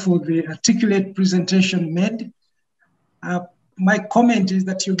Professor for the articulate presentation made. My comment is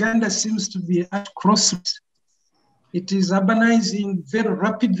that Uganda seems to be at crossroads. It is urbanizing very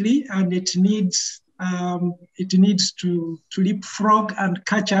rapidly, and it needs to leapfrog and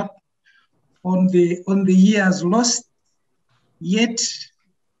catch up on the years lost. Yet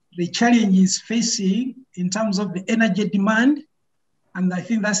the challenge is facing in terms of the energy demand, and I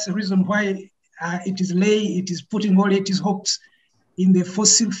think that's the reason why it is putting all its hopes in the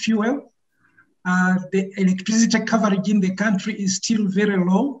fossil fuel. The electricity coverage in the country is still very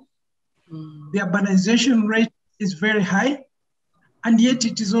low. The urbanization rate is very high, and yet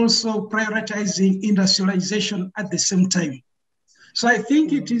it is also prioritizing industrialization at the same time. So I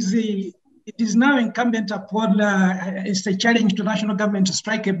think it is now incumbent upon, it's a challenge to national government to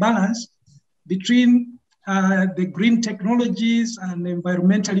strike a balance between the green technologies and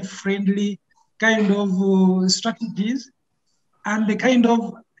environmentally friendly kind of strategies and the kind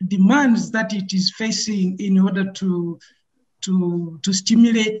of demands that it is facing in order to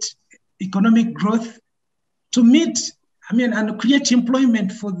stimulate economic growth, to meet, and create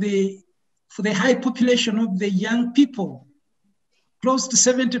employment for the high population of the young people. Close to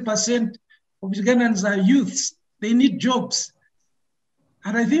 70% of Ugandans are youths. They need jobs.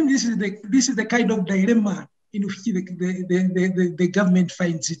 And I think this is the kind of dilemma in which the government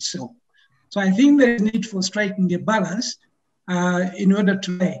finds itself. So I think there is need for striking a balance in order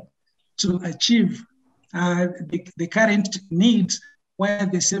to achieve the current needs, while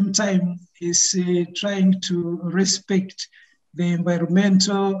at the same time is trying to respect the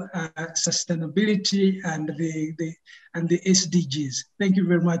environmental sustainability and the SDGs. Thank you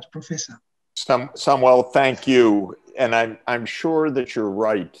very much, Professor. Samuel, thank you. And I'm sure that you're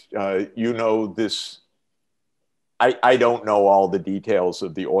right. You know this, I don't know all the details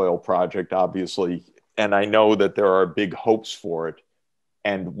of the oil project, obviously, and I know that there are big hopes for it.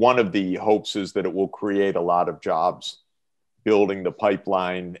 And one of the hopes is that it will create a lot of jobs, building the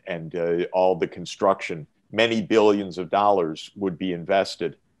pipeline and all the construction. Many billions of dollars would be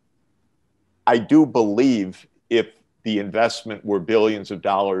invested. I do believe if the investment were billions of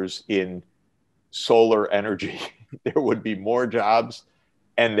dollars in solar energy, there would be more jobs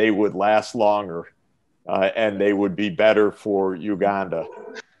and they would last longer and they would be better for Uganda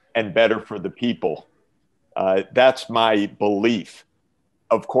and better for the people. That's my belief.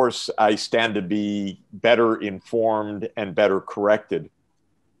 Of course, I stand to be better informed and better corrected,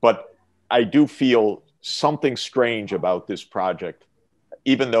 but I do feel something strange about this project,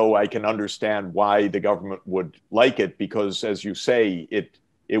 even though I can understand why the government would like it, because as you say,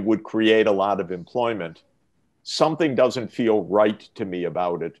 it would create a lot of employment. Something doesn't feel right to me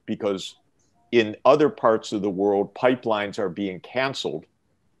about it, because in other parts of the world, pipelines are being canceled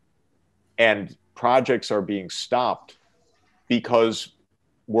and projects are being stopped because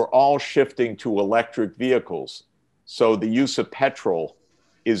we're all shifting to electric vehicles. So the use of petrol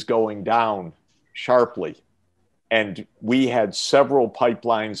is going down sharply. And we had several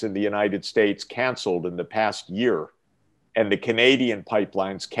pipelines in the United States canceled in the past year, and the Canadian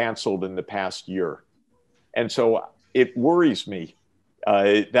pipelines canceled in the past year. And so it worries me.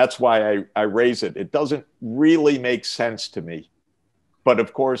 That's why I raise it. It doesn't really make sense to me. But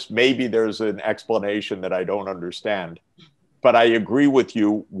of course, maybe there's an explanation that I don't understand. But I agree with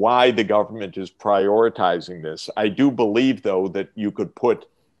you why the government is prioritizing this. I do believe, though, that you could put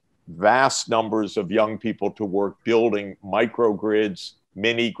vast numbers of young people to work building microgrids,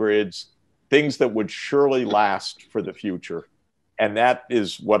 mini grids, things that would surely last for the future. And that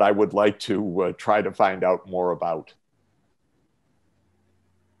is what I would like to try to find out more about.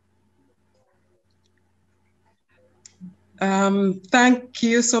 Thank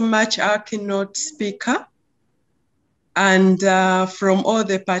you so much, our keynote speaker. And from all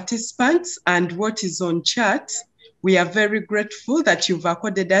the participants and what is on chat, we are very grateful that you've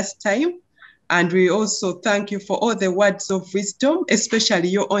accorded us time. And we also thank you for all the words of wisdom, especially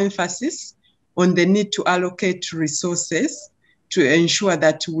your emphasis on the need to allocate resources to ensure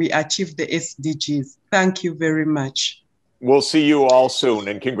that we achieve the SDGs. Thank you very much. We'll see you all soon,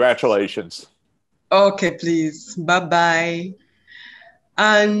 and congratulations. Okay, please. Bye-bye.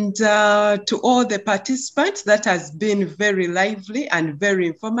 And to all the participants, that has been very lively and very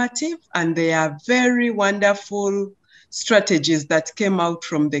informative, and they are very wonderful strategies that came out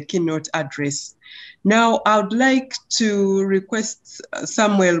from the keynote address. Now, I would like to request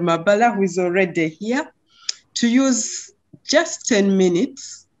Samuel Mabala, who is already here, to use just 10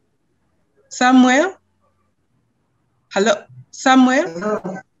 minutes. Samuel? Hello, Samuel?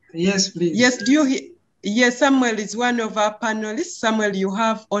 Hello. Yes, please. Yes, do you hear? Yes, Samuel is one of our panelists. Samuel, you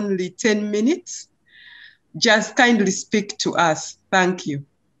have only 10 minutes. Just kindly speak to us. Thank you.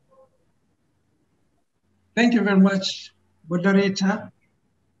 Thank you very much, moderator.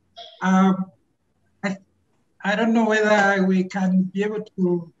 I don't know whether we can be able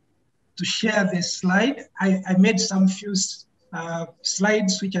to share the slide. I made some few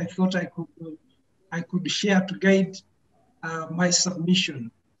slides which I thought I could share to guide my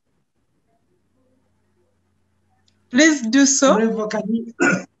submission. Please do so.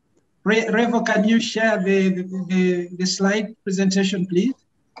 Revo, can you share the slide presentation, please?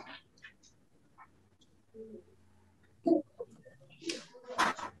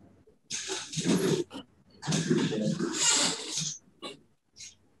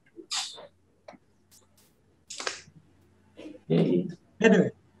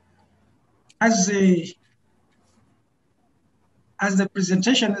 Anyway, as the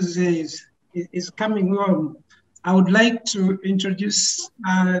presentation is coming on, I would like to introduce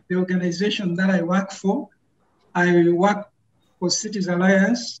the organization that I work for. I work for Cities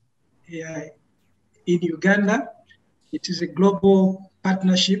Alliance in Uganda. It is a global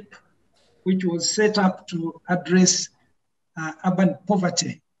partnership which was set up to address urban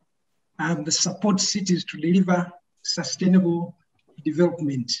poverty and support cities to deliver sustainable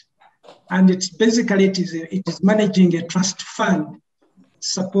development. And it's basically, it is managing a trust fund,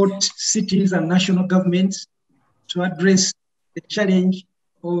 support cities and national governments to address the challenge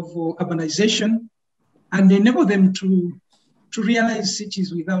of urbanization and enable them to realize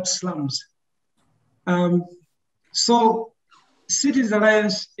cities without slums. So Cities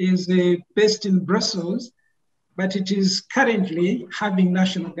Alliance is based in Brussels, but it is currently having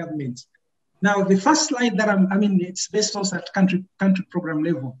national governments. Now, the first slide that it's based also at country program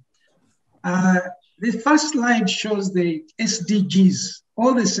level. The first slide shows the SDGs,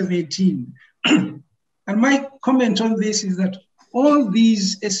 all the 17. And my comment on this is that all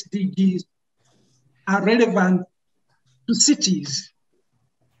these SDGs are relevant to cities,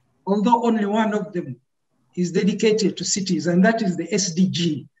 although only one of them is dedicated to cities, and that is the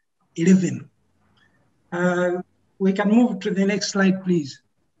SDG 11. We can move to the next slide, please.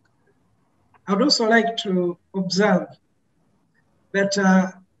 I would also like to observe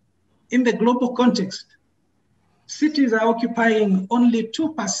that in the global context, cities are occupying only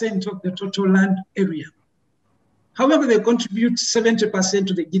 2% of the total land area. However, they contribute 70%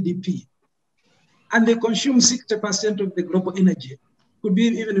 to the GDP, and they consume 60% of the global energy, could be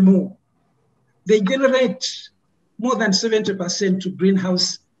even more. They generate more than 70% to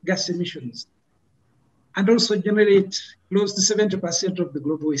greenhouse gas emissions, and also generate close to 70% of the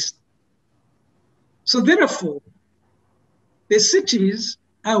global waste. So therefore, the cities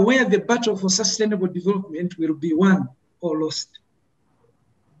are where the battle for sustainable development will be won or lost.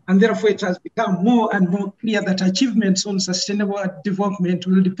 And therefore, it has become more and more clear that achievements on sustainable development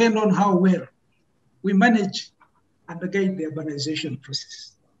will depend on how well we manage and guide the urbanization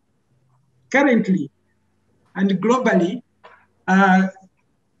process. Currently, and globally,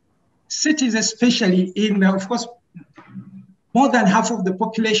 cities, especially in, of course, more than half of the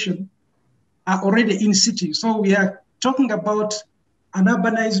population are already in cities. So we are talking about an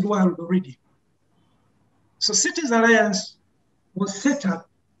urbanized world already. So Cities Alliance was set up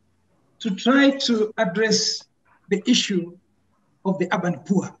to try to address the issue of the urban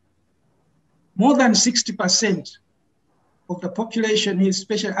poor. More than 60% of the population,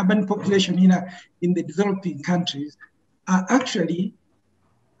 especially urban population in the developing countries, are actually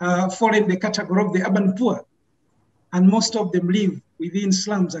fall in the category of the urban poor. And most of them live within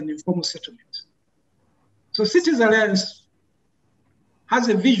slums and informal settlements. So Cities Alliance has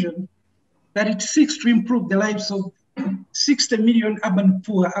a vision that it seeks to improve the lives of 60 million urban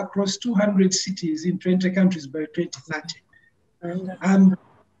poor across 200 cities in 20 countries by 2030.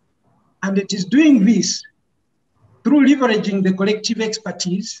 And it is doing this through leveraging the collective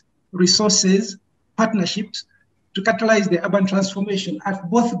expertise, resources, partnerships to catalyze the urban transformation at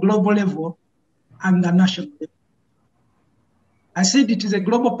both global level and the national level. I said it is a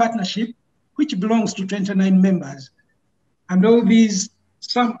global partnership which belongs to 29 members. And all these,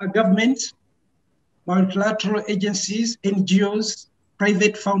 some are governments, multilateral agencies, NGOs,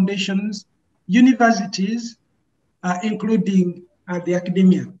 private foundations, universities, including the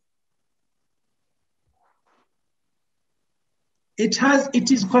academia.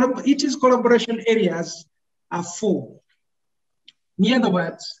 Its collaboration areas are 4. In other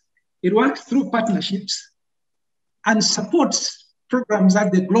words, it works through partnerships and supports programs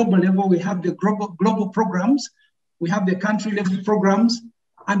at the global level. We have the global programs, we have the country level programs,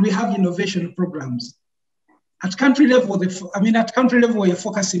 and we have innovation programs. At country level, we're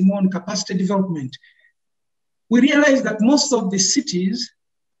focusing more on capacity development. We realize that most of the cities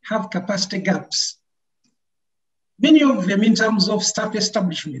have capacity gaps. Many of them, in terms of staff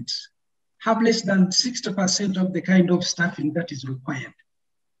establishments, have less than 60% of the kind of staffing that is required.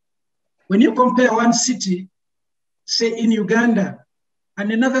 When you compare one city, say in Uganda,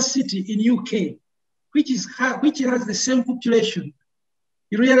 and another city in UK, which has the same population,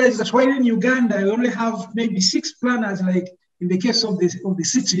 you realize that while in Uganda, you only have maybe 6 planners, like in the case of the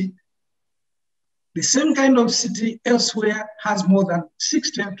city, the same kind of city elsewhere has more than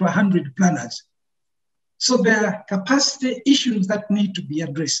 60 to 100 planners. So there are capacity issues that need to be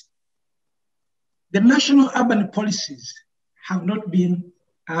addressed. The national urban policies have not been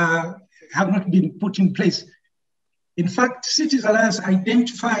put in place In fact, Cities Alliance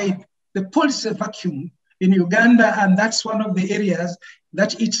identified the policy vacuum in Uganda, and that's one of the areas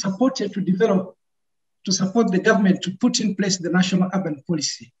that it supported to develop, to support the government to put in place the national urban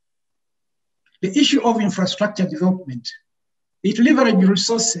policy. The issue of infrastructure development, it leveraged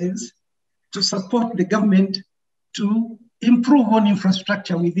resources to support the government to improve on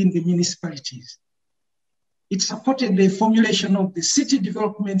infrastructure within the municipalities. It supported the formulation of the city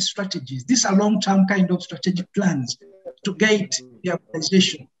development strategies. These are long-term kind of strategic plans to guide the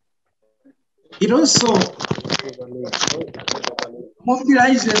urbanization. It also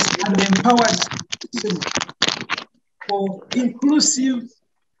mobilizes and empowers citizens for inclusive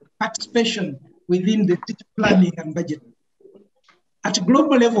participation within the city planning and budget. At a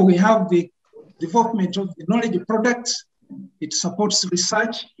global level, we have the development of the knowledge products. It supports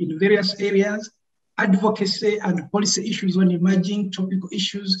research in various areas, advocacy and policy issues on emerging topical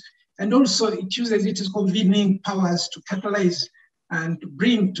issues, and also it uses its convening powers to catalyze and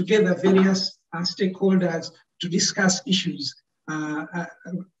bring together various stakeholders to discuss issues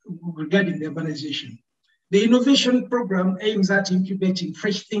regarding the urbanization. The innovation program aims at incubating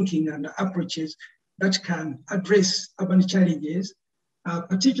fresh thinking and approaches that can address urban challenges,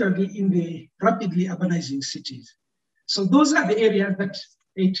 particularly in the rapidly urbanizing cities. So those are the areas that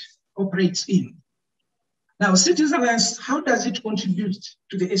it operates in. Now, Cities Alliance, how does it contribute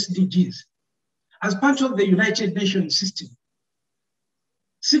to the SDGs? As part of the United Nations system,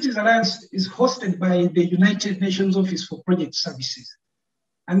 Cities Alliance is hosted by the United Nations Office for Project Services.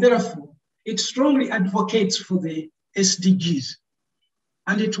 And therefore, it strongly advocates for the SDGs.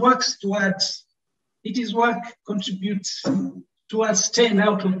 And it works towards, its work contributes towards 10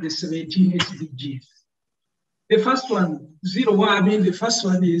 out of the 17 SDGs. The first one, the first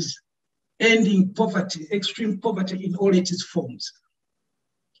one is ending poverty, extreme poverty in all its forms.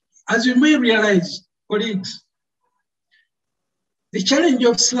 As you may realize, colleagues, the challenge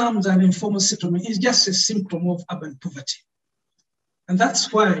of slums and informal settlement is just a symptom of urban poverty. And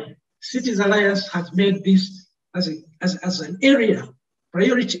that's why Cities Alliance has made this as an area,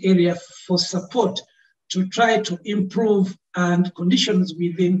 priority area for support to try to improve and conditions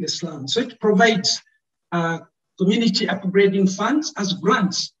within the slums. So it provides community upgrading funds as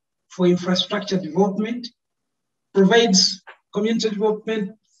grants for infrastructure development, provides community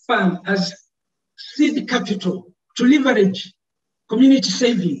development fund as seed capital to leverage community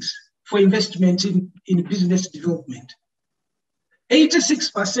savings for investment in business development.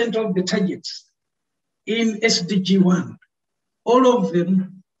 86% of the targets in SDG 1, all of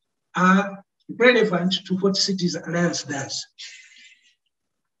them are relevant to what Cities Alliance does.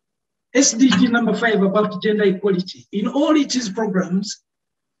 SDG number 5 about gender equality. In all its programs,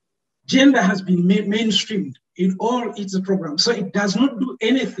 gender has been mainstreamed in all its programs. So it does not do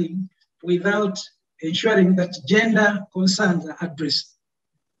anything without ensuring that gender concerns are addressed.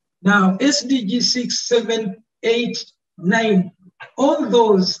 Now, SDG 6, 7, 8, 9, all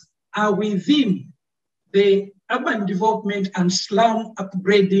those are within the urban development and slum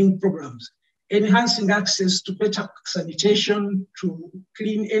upgrading programs, enhancing access to better sanitation, to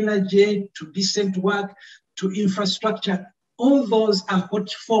clean energy, to decent work, to infrastructure. All those are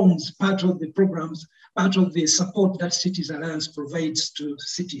what forms part of the programs, part of the support that Cities Alliance provides to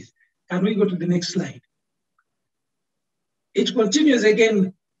cities. Can we go to the next slide? It continues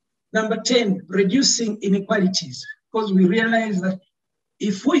again, number 10, reducing inequalities, because we realize that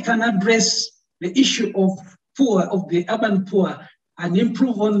if we can address the issue of poor, of the urban poor, and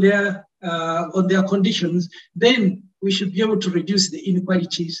improve on their conditions, then we should be able to reduce the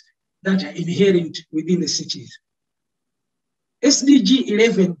inequalities that are inherent within the cities. SDG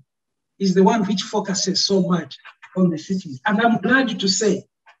 11 is the one which focuses so much on the cities. And I'm glad to say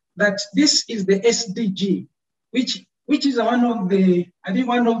that this is the SDG, which is one of the, I think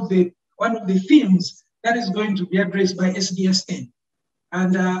one of the themes that is going to be addressed by SDSN.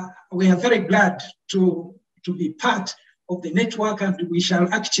 And we are very glad to be part of the network, and we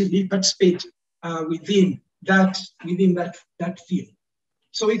shall actively participate within that theme.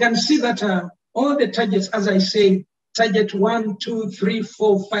 So we can see that all the targets, as I say, target 1, 2, 3,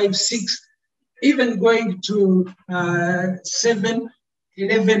 4, 5, 6, even going to 7,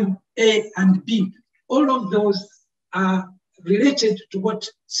 11, A and B, all of those are related to what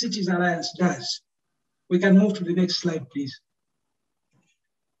Cities Alliance does. We can move to the next slide, please.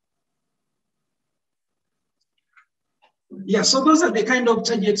 Yeah, so those are the kind of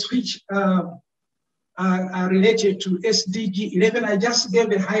targets which are related to SDG 11. I just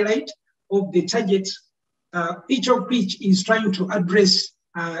gave a highlight of the targets, each of which is trying to address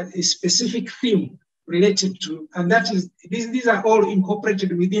a specific theme related to, and that is, these are all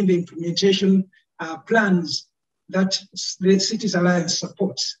incorporated within the implementation plans that the Cities Alliance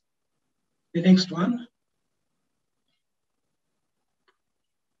supports. The next one.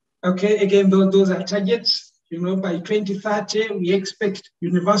 Okay, again, those are targets. By 2030, we expect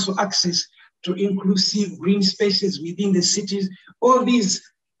universal access to inclusive green spaces within the cities. All these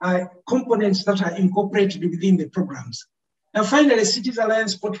are components that are incorporated within the programs. Now, finally, Cities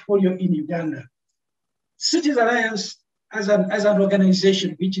Alliance portfolio in Uganda. Cities Alliance, as an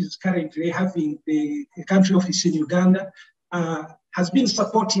organization which is currently having the country office in Uganda, has been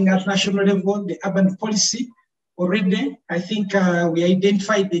supporting at national level the urban policy already. I think we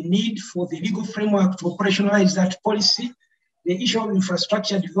identified the need for the legal framework to operationalize that policy. The issue of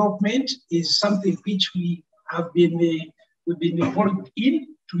infrastructure development is something which we've been involved in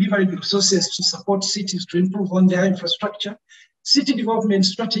to leverage resources to support cities to improve on their infrastructure. City development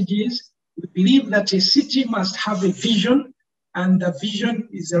strategies, we believe that a city must have a vision, and the vision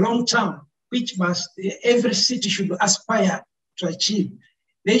is a long term, which every city should aspire to achieve.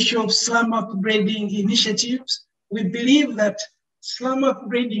 The issue of slum upgrading initiatives, we believe that slum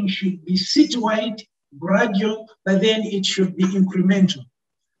upgrading should be citywide, gradual, but then it should be incremental.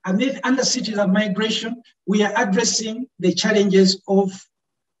 And then under cities and migration, we are addressing the challenges of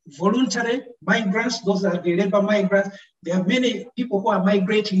voluntary migrants. Those are the labor migrants. There are many people who are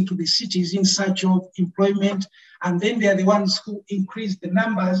migrating to the cities in search of employment, and then they are the ones who increase the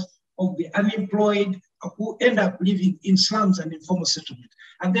numbers of the unemployed who end up living in slums and informal settlement.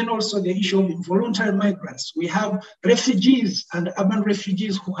 And then also the issue of involuntary migrants. We have refugees and urban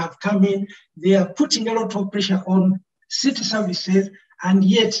refugees who have come in. They are putting a lot of pressure on city services, and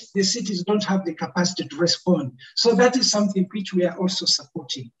yet the cities don't have the capacity to respond. So that is something which we are also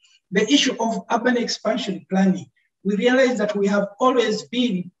supporting. The issue of urban expansion planning. We realize that we have always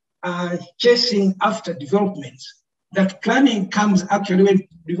been chasing after developments. That planning comes actually when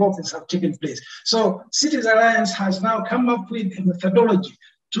developments have taken place. So Cities Alliance has now come up with a methodology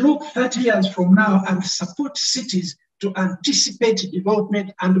to look 30 years from now and support cities to anticipate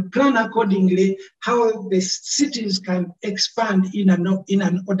development and plan accordingly how the cities can expand in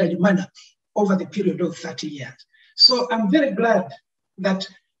an orderly manner over the period of 30 years. So I'm very glad that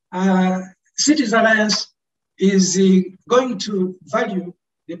Cities Alliance is going to value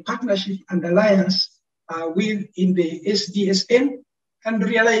the partnership and alliance in the SDSN and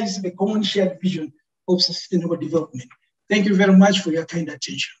realize the common shared vision of sustainable development. Thank you very much for your kind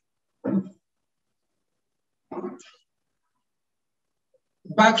attention.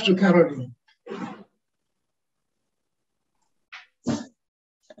 Back to Caroline.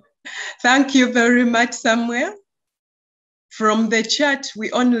 Thank you very much, Samuel. From the chat,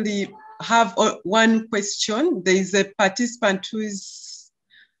 we only have one question. There is a participant who is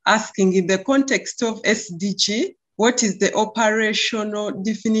asking, in the context of SDG, what is the operational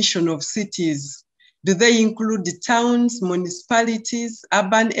definition of cities? Do they include the towns, municipalities,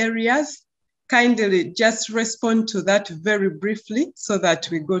 urban areas? Kindly just respond to that very briefly so that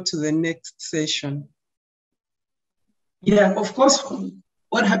we go to the next session. Yeah, of course,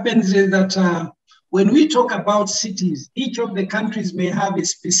 what happens is that when we talk about cities, each of the countries may have a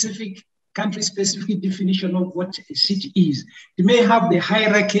specific country-specific definition of what a city is. It may have the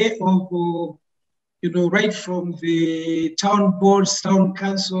hierarchy of, right from the town boards, town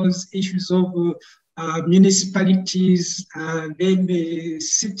councils, issues of municipalities, then the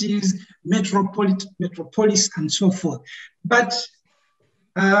cities, metropolis, and so forth. But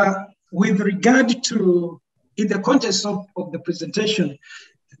with regard to, in the context of the presentation,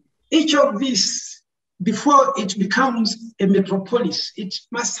 each of these, before it becomes a metropolis, it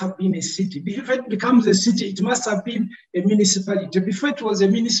must have been a city. Before it becomes a city, it must have been a municipality. Before it was a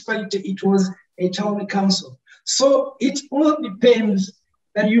municipality, it was a town council. So it all depends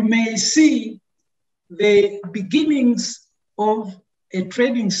that you may see the beginnings of a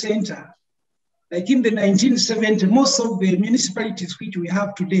trading center. Like in the 1970s, most of the municipalities which we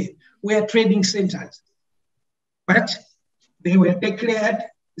have today were trading centers, but they were declared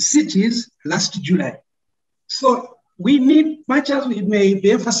cities last July. So we need, much as we may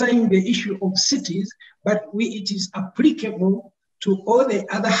be emphasizing the issue of cities, but it is applicable to all the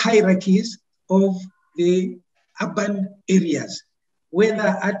other hierarchies of the urban areas,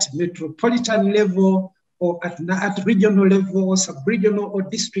 whether at metropolitan level or at regional level or sub-regional or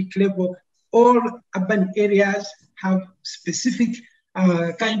district level. All urban areas have specific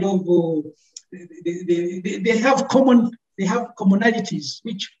kind of, they have commonalities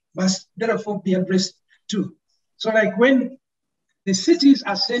which must therefore be addressed too. So like when the cities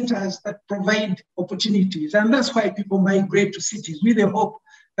are centers that provide opportunities, and that's why people migrate to cities with the hope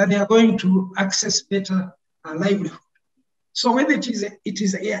that they are going to access better livelihood. So whether it is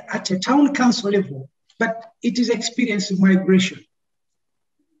at a town council level but it is experiencing migration.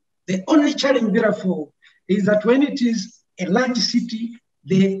 The only challenge, therefore, is that when it is a large city,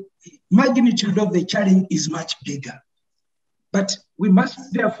 the magnitude of the challenge is much bigger. But we must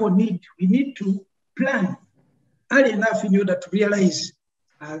therefore need to plan early enough in order to realize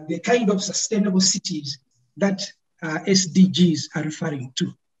the kind of sustainable cities that SDGs are referring to.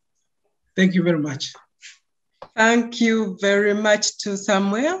 Thank you very much. Thank you very much to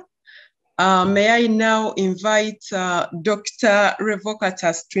Samuel. May I now invite Dr.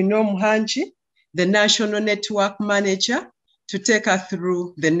 Revocatus Twino, the National Network Manager, to take us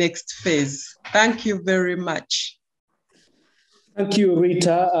through the next phase. Thank you very much. Thank you,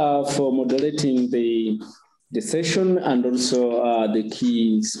 Rita, for moderating the session, and also the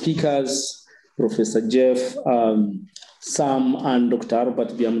key speakers, Professor Jeff, Sam, and Dr.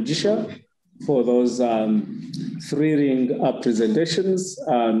 Albert Byamujisha, for those thrilling presentations,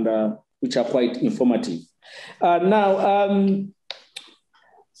 and which are quite informative. Now,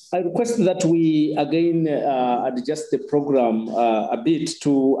 I request that we again adjust the program a bit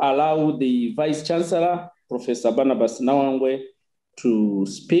to allow the Vice Chancellor, Professor Barnabas Nawangwe, to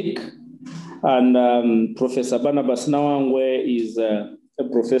speak. And Professor Barnabas Nawangwe is a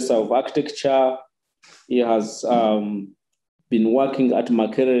professor of architecture. He has been working at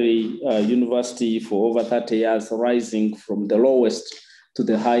Makerere University for over 30 years, rising from the lowest to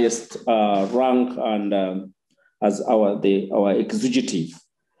the highest rank, and as our executive.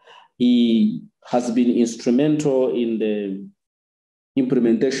 He has been instrumental in the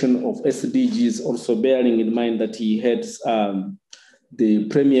implementation of SDGs, also bearing in mind that he heads the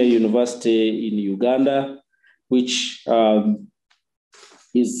premier university in Uganda, which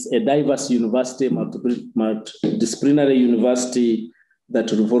is a diverse university, multidisciplinary university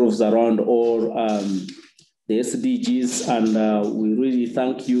that revolves around all the SDGs. And we really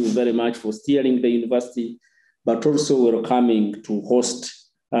thank you very much for steering the university, but also welcoming to host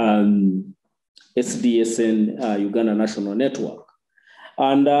SDSN Uganda National Network.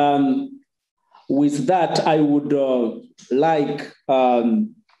 And with that, I would like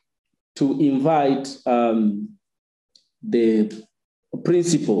to invite the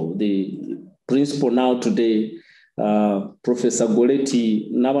principal now today, Professor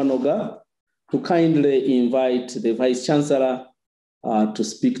Goleti Nabanoga, to kindly invite the Vice Chancellor to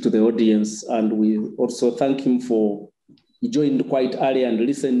speak to the audience. And we also thank him for he joined quite early and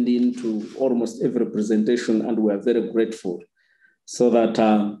listened in to almost every presentation, and we are very grateful, so that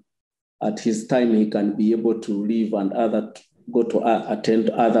at his time he can be able to leave and go to attend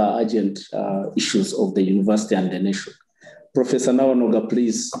other urgent issues of the university and the nation. Professor Nawanoga,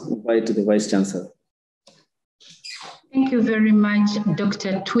 please invite the Vice Chancellor. Thank you very much,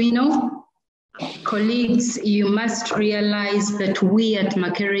 Dr. Twino. Colleagues, you must realize that we at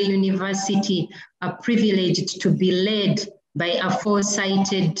Makerere University are privileged to be led by a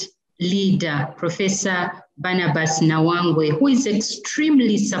foresighted leader, Professor Barnabas Nawangwe, who is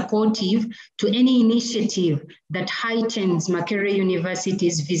extremely supportive to any initiative that heightens Makerere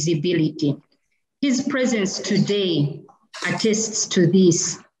University's visibility. His presence today attests to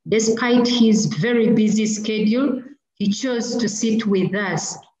this. Despite his very busy schedule, he chose to sit with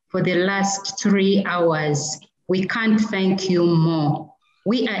us for the last 3 hours. We can't thank you more.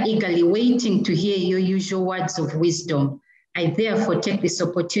 We are eagerly waiting to hear your usual words of wisdom. I therefore take this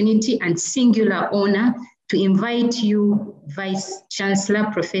opportunity and singular honor to invite you, Vice Chancellor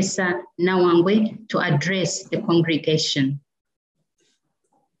Professor Nawangwe, to address the congregation.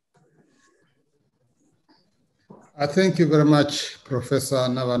 Thank you very much, Professor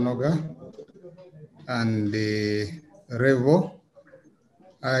Nabanoga and Revo.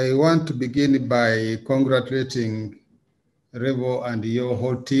 I want to begin by congratulating Revo and your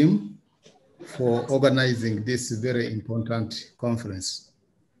whole team for organizing this very important conference.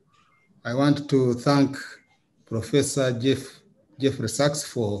 I want to thank Professor Jeffrey Sachs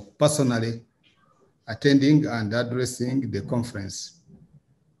for personally attending and addressing the conference.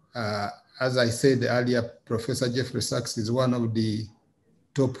 As I said earlier, Professor Jeffrey Sachs is one of the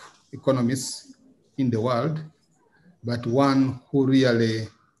top economists in the world, but one who really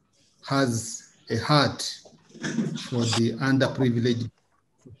has a heart for the underprivileged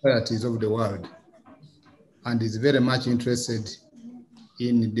societies of the world, and is very much interested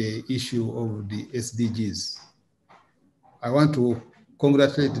in the issue of the SDGs. I want to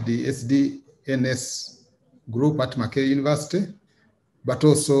congratulate the SDNS group at Makerere University, but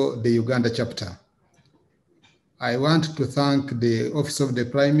also the Uganda chapter. I want to thank the Office of the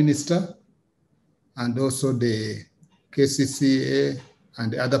Prime Minister and also the KCCA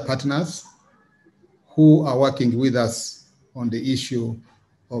and other partners who are working with us on the issue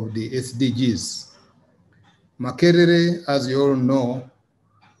of the SDGs. Makerere, as you all know,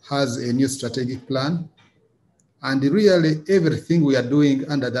 has a new strategic plan. And really everything we are doing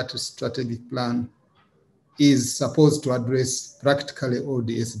under that strategic plan is supposed to address practically all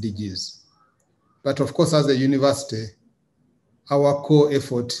the SDGs. But of course, as a university, our core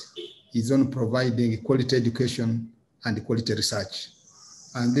effort is on providing quality education and quality research,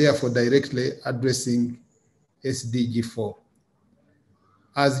 and therefore directly addressing SDG 4.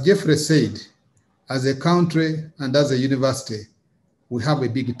 As Jeffrey said, as a country and as a university, we have a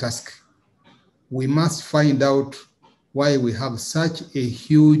big task. We must find out why we have such a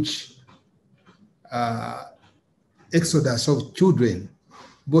huge exodus of children,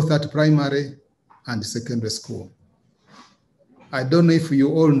 both at primary and secondary school. I don't know if you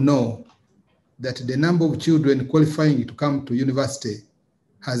all know that the number of children qualifying to come to university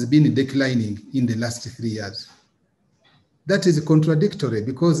has been declining in the last 3 years. That is contradictory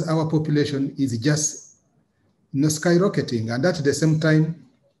because our population is just skyrocketing, and at the same time,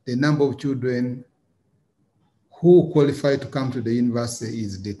 the number of children who qualify to come to the university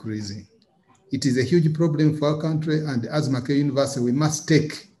is decreasing. It is a huge problem for our country, and as Makerere University, we must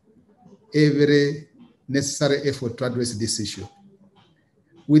take every necessary effort to address this issue.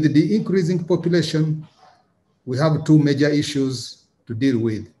 With the increasing population, we have two major issues to deal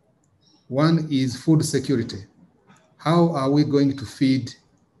with. One is food security. How are we going to feed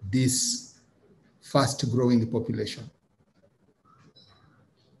this fast-growing population?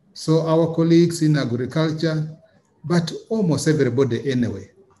 So our colleagues in agriculture, but almost everybody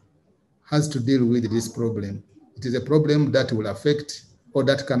anyway, has to deal with this problem. It is a problem that will affect, or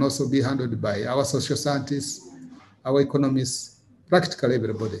that can also be handled by our social scientists, our economists, practically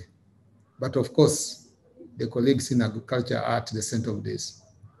everybody. But of course, the colleagues in agriculture are at the center of this.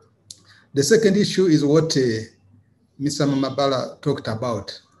 The second issue is what Mr. Mamabala talked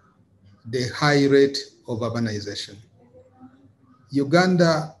about, the high rate of urbanization.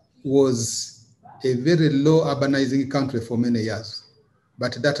 Uganda was a very low urbanizing country for many years,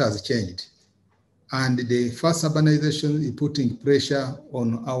 but that has changed. And the fast urbanization is putting pressure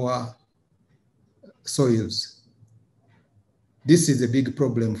on our soils. This is a big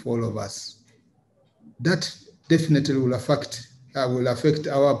problem for all of us. That definitely will affect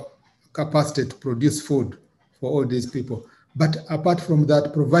our capacity to produce food for all these people. But apart from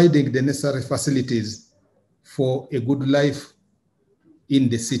that, providing the necessary facilities for a good life in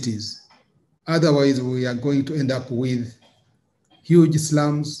the cities. Otherwise, we are going to end up with huge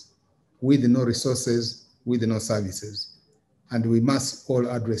slums, with no resources, with no services. And we must all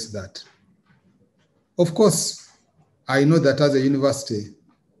address that. Of course, I know that as a university,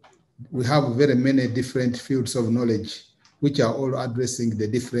 we have very many different fields of knowledge, which are all addressing the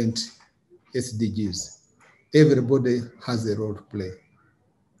different SDGs. Everybody has a role to play.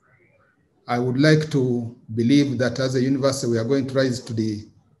 I would like to believe that as a university, we are going to rise to the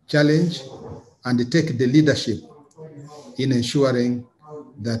challenge and take the leadership in ensuring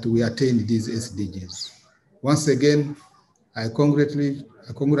that we attain these SDGs. Once again, I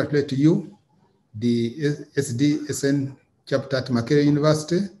congratulate to you, the SDSN chapter at Makerere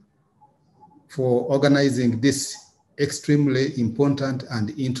University, for organizing this extremely important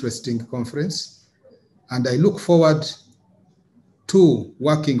and interesting conference. And I look forward to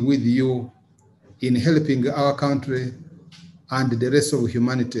working with you in helping our country and the rest of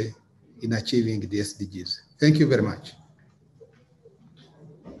humanity in achieving the SDGs. Thank you very much.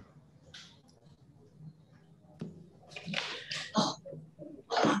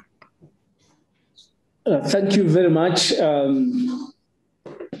 Thank you very much,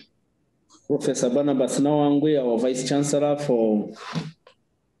 Professor Barnabas Nawangwe, our Vice Chancellor, for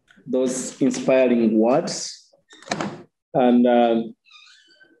those inspiring words. And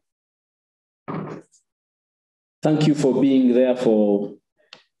thank you for being there for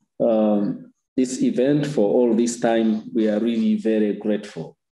this event, for all this time. We are really very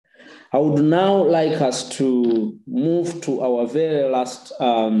grateful. I would now like us to move to our very last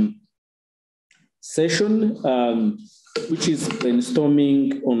session, which is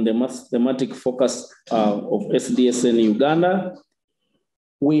brainstorming on the thematic focus of SDSN Uganda.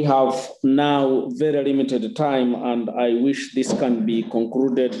 We have now very limited time, and I wish this can be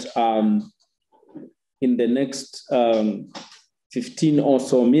concluded in the next 15 or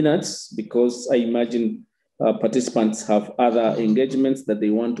so minutes, because I imagine participants have other engagements that they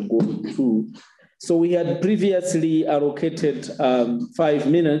want to go through. So we had previously allocated 5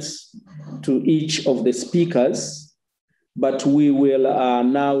 minutes to each of the speakers, but we will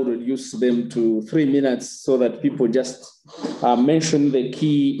now reduce them to 3 minutes so that people just mention the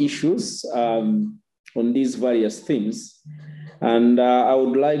key issues on these various themes. And I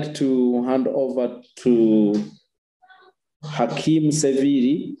would like to hand over to Hakim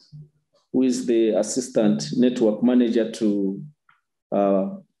Severi, who is the Assistant Network Manager, to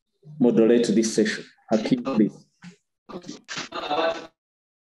moderate this session. Hakim, please.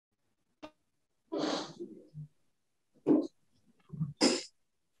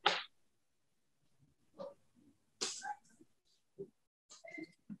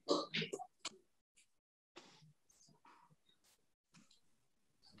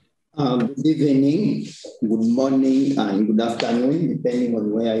 Good evening, good morning, and good afternoon, depending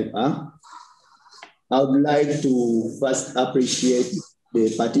on where you are. I would like to first appreciate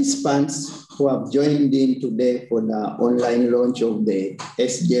the participants who have joined in today for the online launch of the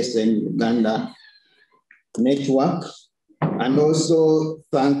SDSN Uganda network, and also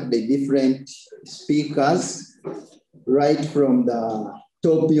thank the different speakers, right from the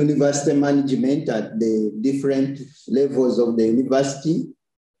top university management at the different levels of the university,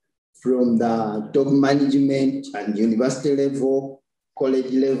 from the top management and university level,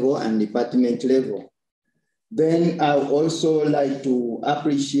 college level, and department level. Then I would also like to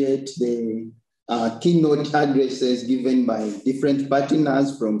appreciate the keynote addresses given by different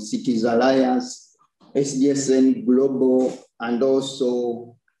partners from Cities Alliance, SDSN Global, and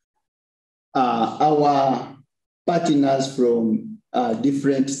also our partners from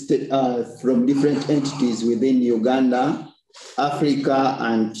different entities within Uganda, Africa,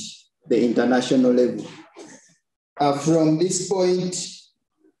 and the international level. From this point,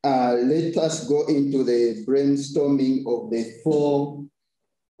 let us go into the brainstorming of the four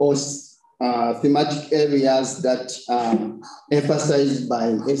thematic areas that are emphasized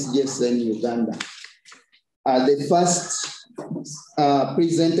by SDSN Uganda. The first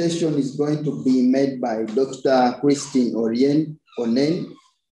presentation is going to be made by Dr. Christine Onen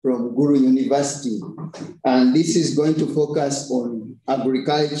from Guru University. And this is going to focus on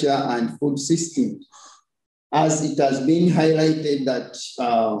agriculture and food systems. As it has been highlighted that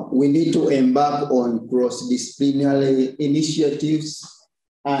we need to embark on cross-disciplinary initiatives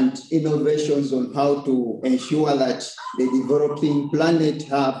and innovations on how to ensure that the developing planet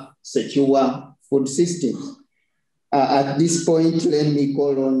have secure food systems. At this point, let me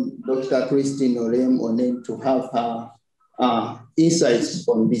call on Dr. Christine Onen to have her insights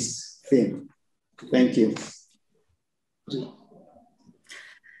on this theme. Thank you.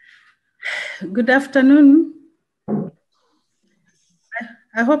 Good afternoon.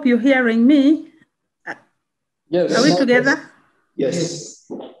 I hope you're hearing me. Yes. Are we together? Yes.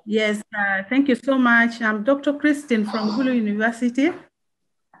 Yes, thank you so much. I'm Dr. Christine from Gulu University,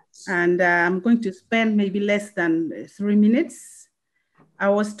 and I'm going to spend maybe less than 3 minutes. I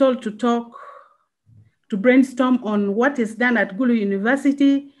was told to brainstorm on what is done at Gulu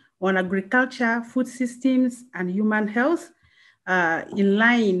University on agriculture, food systems, and human health in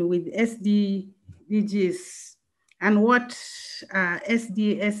line with SDGs and what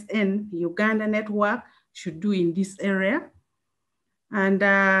SDSN Uganda network should do in this area. And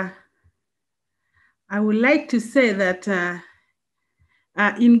I would like to say that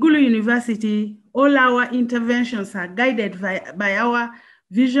in Gulu University, all our interventions are guided by our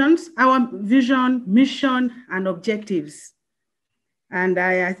vision, mission, and objectives. And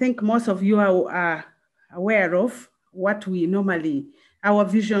I think most of you are aware of what we normally, our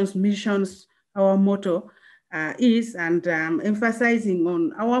visions, missions, our motto is, and emphasizing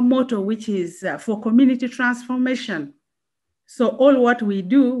on our motto, which is for community transformation. So all what we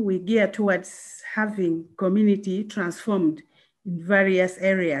do, we gear towards having community transformed in various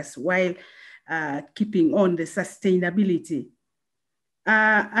areas while keeping on the sustainability.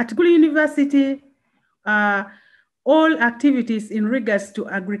 At Gulu University, all activities in regards to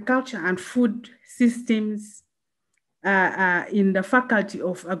agriculture and food systems in the Faculty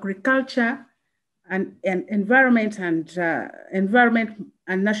of Agriculture and Environment and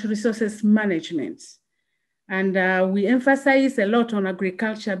Natural Resources Management. And we emphasize a lot on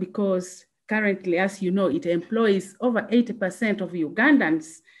agriculture because currently, as you know, it employs over 80% of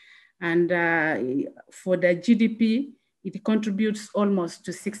Ugandans. And for the GDP, it contributes almost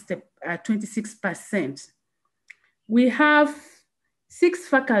to 26%. We have 6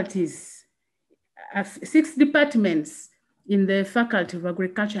 faculties, 6 departments in the Faculty of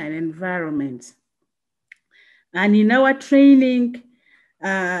Agriculture and Environment. And in our training,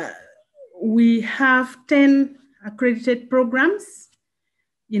 we have 10 accredited programs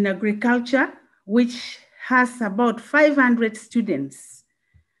in agriculture, which has about 500 students.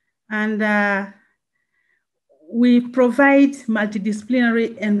 And we provide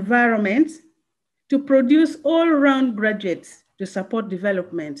multidisciplinary environment to produce all-round graduates to support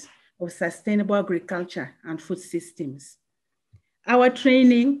development of sustainable agriculture and food systems. our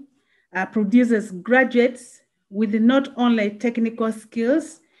training produces graduates with not only technical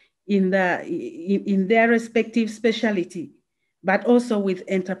skills in their respective specialty, but also with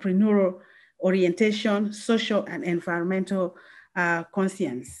entrepreneurial orientation, social and environmental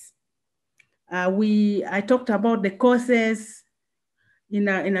conscience. I talked about the courses in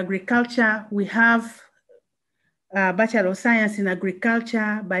agriculture. We have Bachelor of Science in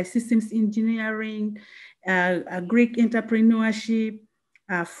Agriculture by Systems Engineering, Greek Entrepreneurship,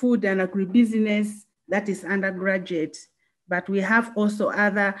 Food and Agribusiness, that is undergraduate. But we have also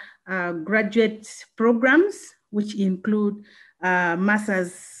other graduate programs, which include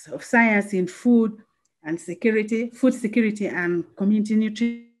Masters of Science in Food and Security, Food Security and Community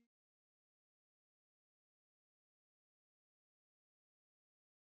Nutrition,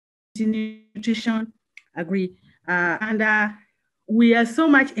 and we are so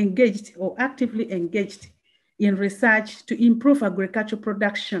much engaged or actively engaged in research to improve agricultural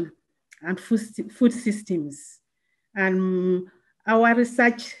production and food systems. And our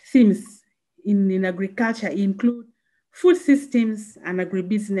research themes in agriculture include food systems and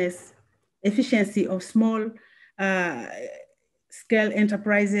agribusiness, efficiency of small scale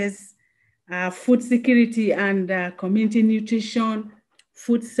enterprises, food security and community nutrition,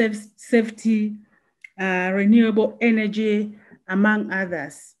 food safety, renewable energy, among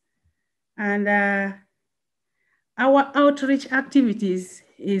others. And our outreach activities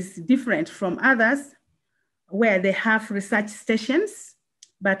is different from others where they have research stations,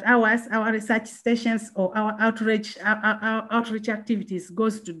 but our research stations or our outreach activities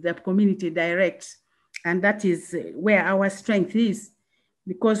goes to the community direct. And that is where our strength is,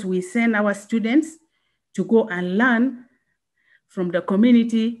 because we send our students to go and learn from the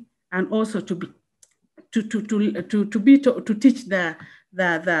community and also to teach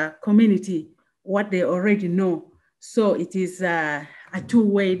the community what they already know. So it is a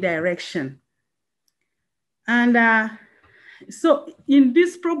two-way direction. And so in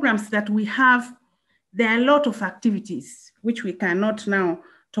these programs that we have, there are a lot of activities which we cannot now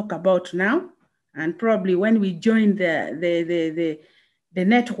talk about now. And probably when we join the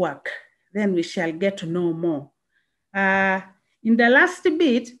network, then we shall get to know more. In the last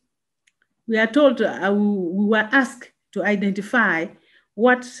bit, we are told, we were asked to identify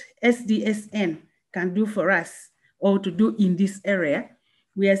what SDSN can do for us or to do in this area.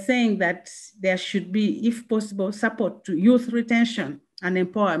 We are saying that there should be, if possible, support to youth retention and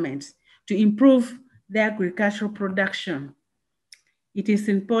empowerment to improve their agricultural production. It is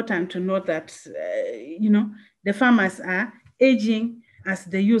important to note that, the farmers are aging as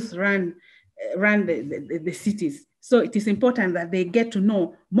the youth run the cities. So it is important that they get to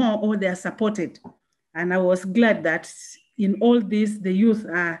know more or they are supported. And I was glad that in all this, the youth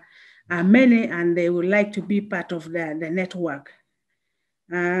are many and they would like to be part of the network.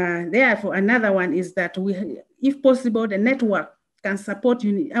 Therefore, another one is that if possible, the network can support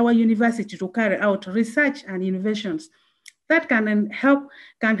our university to carry out research and innovations that can help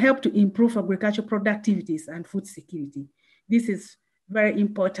to improve agricultural productivities and food security. This is very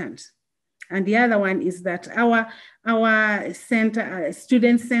important. And the other one is that our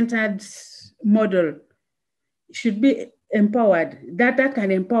student-centered model should be empowered. That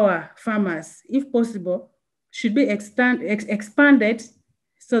can empower farmers, if possible, should be expanded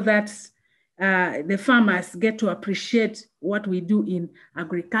so that the farmers get to appreciate what we do in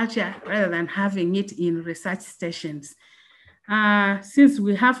agriculture rather than having it in research stations. Since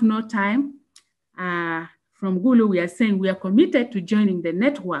we have no time, from Gulu, we are saying we are committed to joining the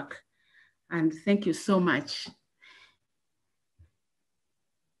network. And thank you so much.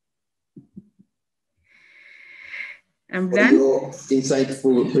 I'm done. For your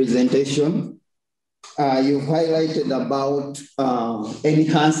insightful presentation. You've highlighted about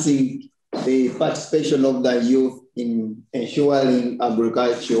enhancing the participation of the youth in ensuring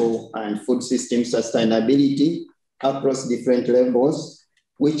agricultural and food system sustainability across different levels,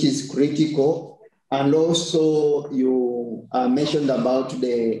 which is critical. And also you mentioned about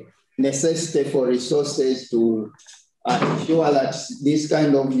the necessity for resources to ensure that this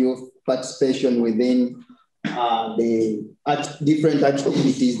kind of youth participation within the different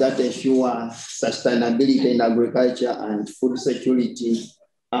activities that ensure sustainability in agriculture and food security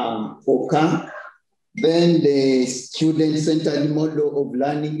occur. Then the student-centered model of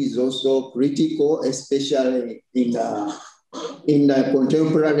learning is also critical, especially in the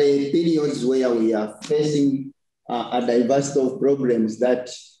contemporary periods where we are facing a diversity of problems that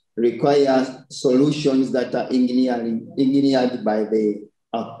require solutions that are engineered by the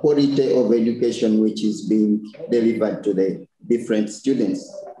quality of education which is being delivered to the different students.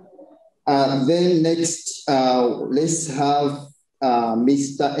 Then next, let's have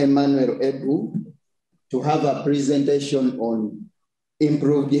Mr. Emmanuel Ebu to have a presentation on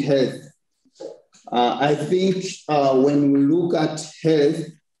improved health. I think when we look at health,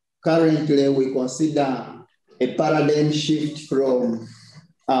 currently we consider a paradigm shift from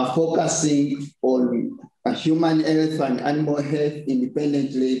focusing on human health and animal health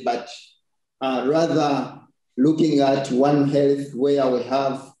independently, but rather looking at one health where we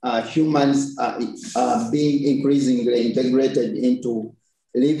have humans being increasingly integrated into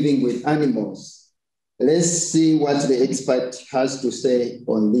living with animals. Let's see what the expert has to say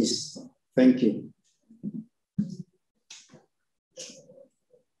on this. Thank you.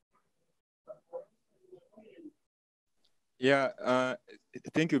 Yeah,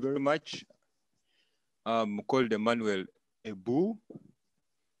 thank you very much. I'm called Emmanuel Ebu.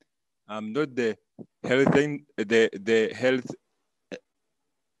 I'm not the health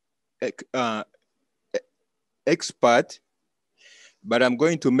expert, but I'm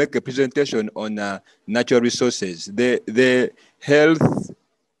going to make a presentation on natural resources. The health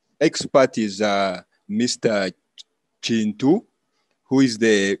expert is Mr. Chintu, who is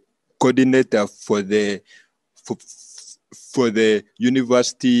the coordinator for the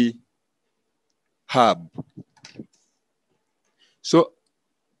university hub. So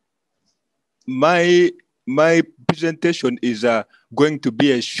my presentation is going to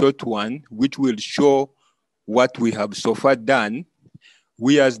be a short one, which will show what we have so far done.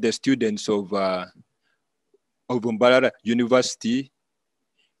 We as the students of Mbarara University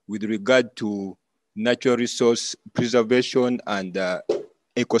with regard to natural resource preservation and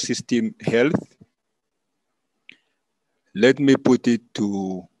ecosystem health. Let me put it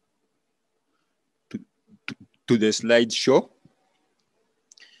to the slideshow.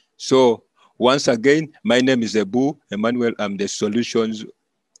 So once again, my name is Ebu Emmanuel. I'm the solutions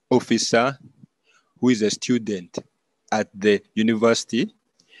officer who is a student at the university.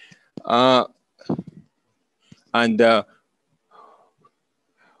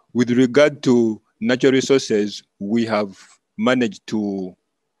 With regard to natural resources, we have managed to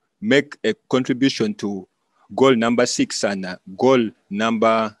make a contribution to goal number 6 and goal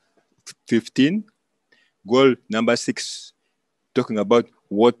number 15. Goal number 6, talking about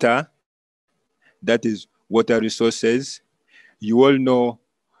water, that is water resources. You all know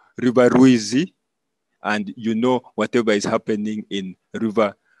River Ruizi, and you know whatever is happening in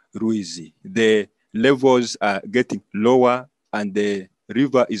River Ruizi. The levels are getting lower and the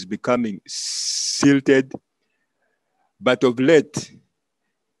river is becoming silted. But of late,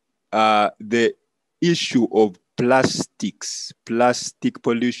 the issue of plastics, plastic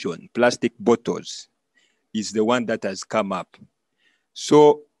pollution, plastic bottles is the one that has come up.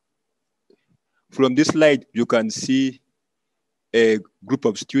 So from this slide, you can see a group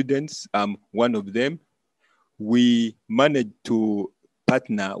of students. I'm one of them. We managed to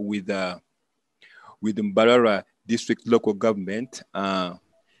partner with Mbarara District Local Government,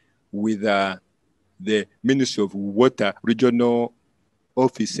 with the Ministry of Water regional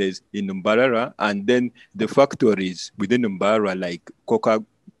offices in Mbarara, and then the factories within Mbarara like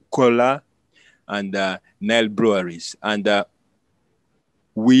Coca-Cola and Nile breweries. And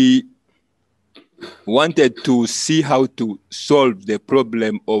we wanted to see how to solve the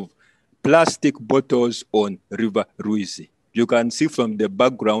problem of plastic bottles on River Ruizi. You can see from the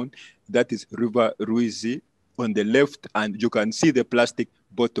background, that is River Ruizi on the left, and you can see the plastic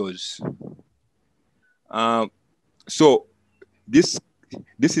bottles. So this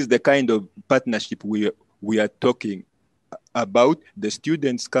is the kind of partnership we are talking about, the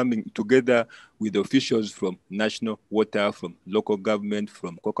students coming together with officials from national water, from local government,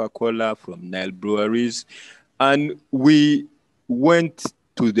 from Coca-Cola, from Nile breweries. And we went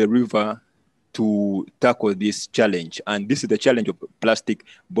to the river to tackle this challenge. And this is the challenge of plastic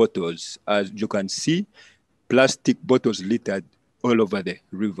bottles. As you can see, plastic bottles littered all over the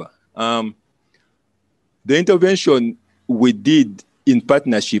river. The intervention we did in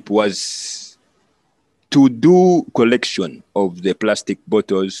partnership was to do collection of the plastic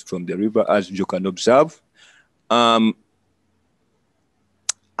bottles from the river, as you can observe. And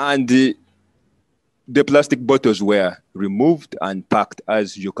the plastic bottles were removed and packed,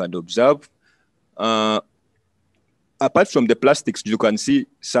 as you can observe. Apart from the plastics, you can see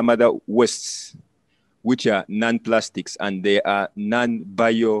some other wastes, which are non-plastics, and they are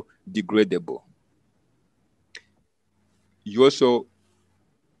non-biodegradable. You also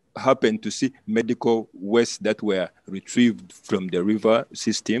happen to see medical waste that were retrieved from the river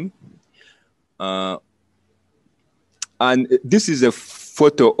system. And this is a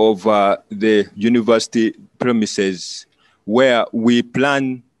photo of the university premises, where we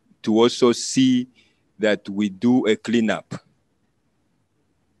plan to also see that we do a cleanup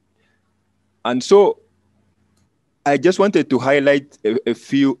And so I just wanted to highlight a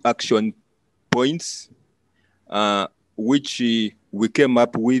few action points which we came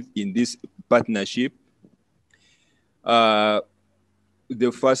up with in this partnership. The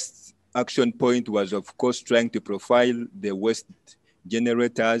first action point was, of course, trying to profile the waste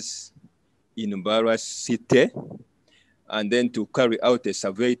generators in Mbara City, and then to carry out a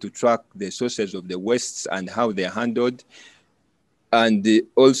survey to track the sources of the wastes and how they're handled, and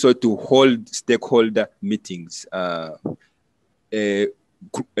also to hold stakeholder meetings. A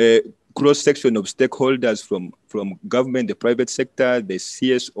cross-section of stakeholders from government, the private sector, the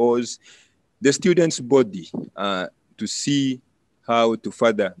CSOs, the students' body, to see how to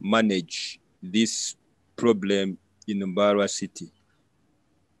further manage this problem in Mbara City.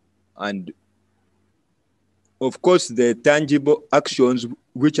 And of course, the tangible actions,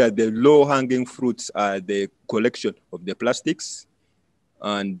 which are the low-hanging fruits, are the collection of the plastics.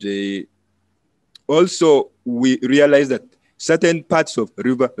 And also, we realized that certain parts of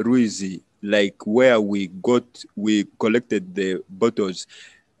River Ruizi, like where we collected the bottles,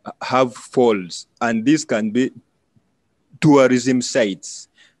 have falls, and these can be tourism sites.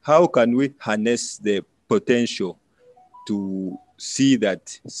 How can we harness the potential to see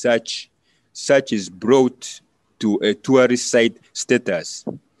that such is brought to a tourist site status?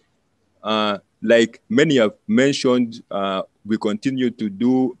 Like many have mentioned, we continue to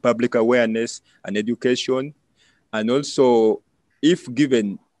do public awareness and education. And also, if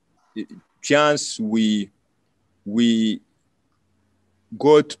given chance, we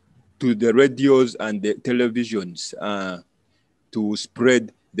go to the radios and the televisions to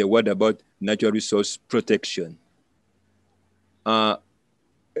spread the word about natural resource protection.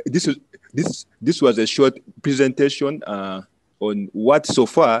 This was a short presentation on what so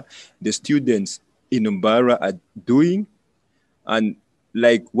far the students in Mbara are doing. And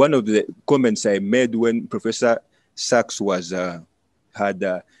like one of the comments I made when Professor Sachs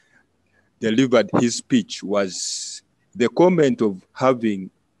had delivered his speech was the comment of having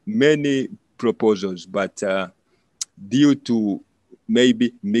many proposals, but due to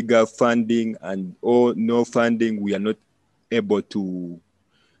maybe meager funding or no funding, we are not able to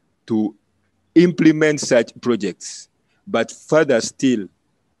implement such projects. But further still,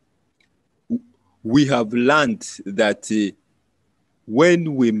 we have learned that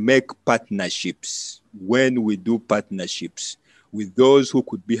when we make partnerships, when we do partnerships with those who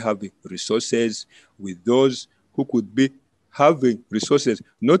could be having resources, with those who could be having resources,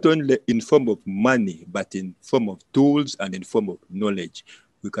 not only in form of money, but in form of tools and in form of knowledge,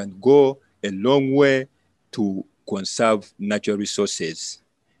 we can go a long way to conserve natural resources.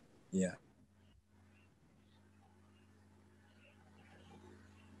 Yeah.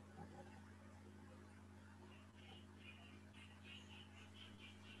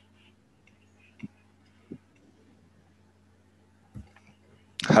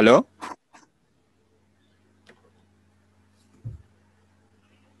 Hello?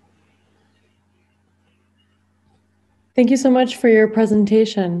 Thank you so much for your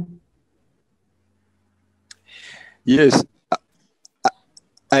presentation. Yes,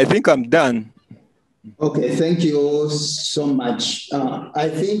 I think I'm done. Okay, thank you so much. I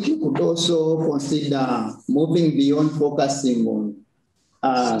think you could also consider moving beyond focusing on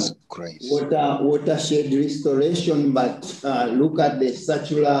watershed restoration, but look at the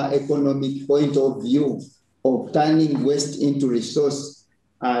circular economic point of view of turning waste into resource.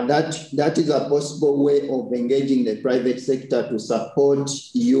 That is a possible way of engaging the private sector to support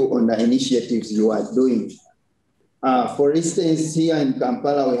you on the initiatives you are doing. For instance, here in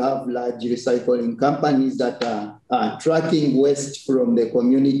Kampala, we have large recycling companies that are tracking waste from the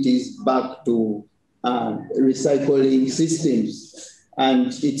communities back to recycling systems.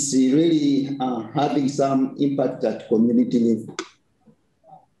 And it's really having some impact at community level.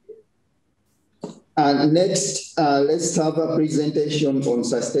 And next, let's have a presentation on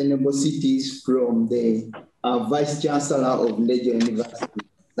sustainable cities from the Vice Chancellor of Ndejje University,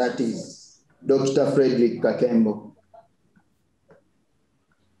 that is Dr. Frederick Kakembo.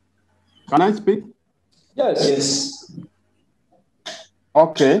 Can I speak? Yes. Yes.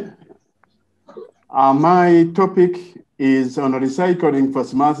 Okay. My topic is on recycling for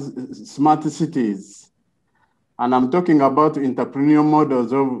smart cities. And I'm talking about entrepreneurial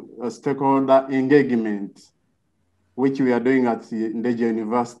models of stakeholder engagement, which we are doing at Ndejje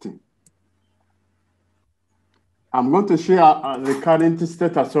University. I'm going to share the current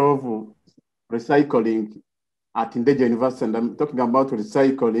status of recycling at Ndejje University, and I'm talking about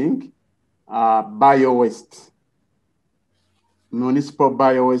recycling bio-waste, municipal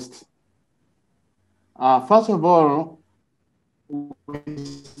bio-waste. First of all, we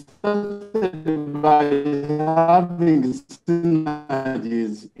started by having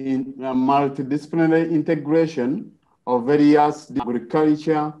synergies in multidisciplinary integration of various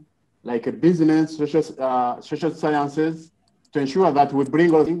agriculture, like a business, social sciences, to ensure that we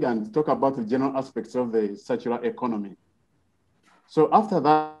bring us in and talk about the general aspects of the circular economy. So after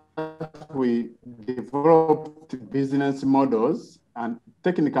that, we developed business models and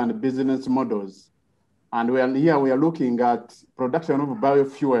technical and business models. And we are looking at production of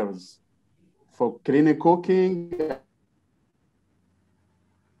biofuels for clean cooking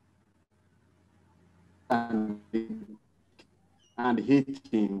and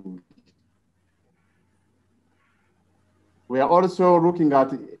heating. We are also looking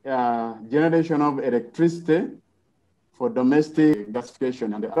at generation of electricity for domestic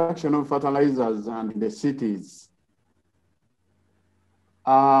gasification and the production of fertilizers and in the cities.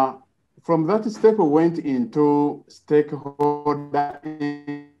 From that step, we went into stakeholder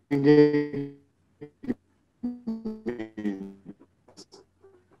engagement.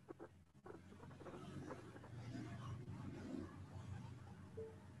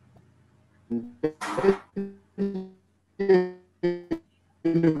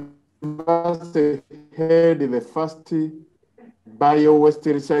 University held the first bio-waste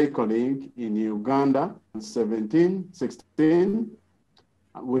recycling in Uganda in 2016.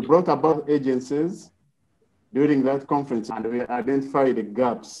 We brought about agencies during that conference, and we identified the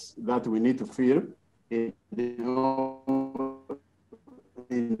gaps that we need to fill in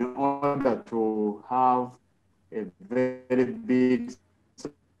order to have a very big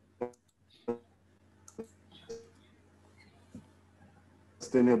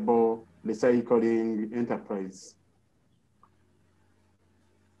sustainable recycling enterprise.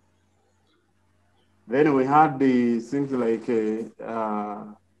 Then we had the things like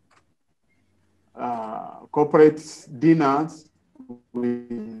corporate dinners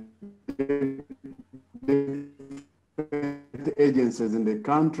with agencies in the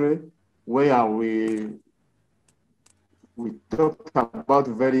country, where we talked about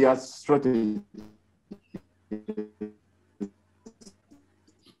various strategies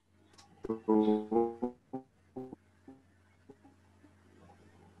to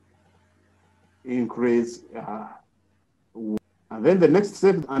increase. And then the next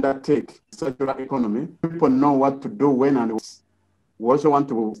step, undertake circular economy. People know what to do when and we also want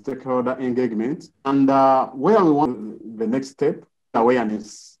to stakeholder engagement. And where we want the next step,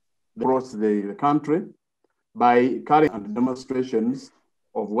 awareness across the country by carrying out demonstrations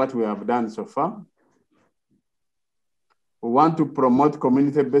of what we have done so far. We want to promote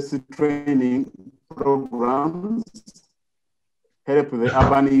community-based training programs, help the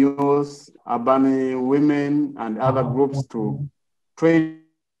urban youth, urban women, and other groups to train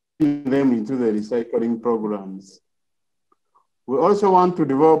them into the recycling programs. We also want to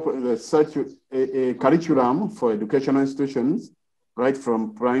develop such a curriculum for educational institutions, right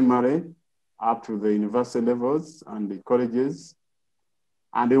from primary up to the university levels and the colleges.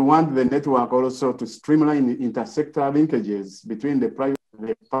 And we want the network also to streamline intersector linkages between the private and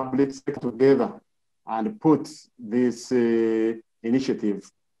the public sector together and put this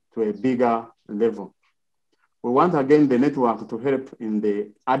initiative to a bigger level. We want, again, the network to help in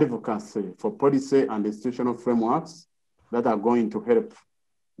the advocacy for policy and institutional frameworks that are going to help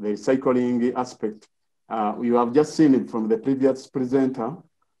the recycling aspect. You have just seen it from the previous presenter,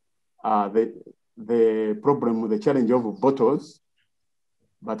 the problem with the challenge of bottles,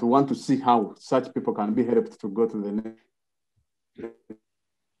 but we want to see how such people can be helped to go to the next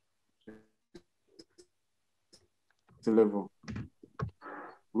level.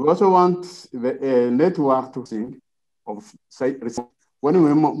 We also want the network to think of when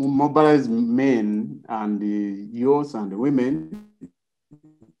we mobilize men and the youth and the women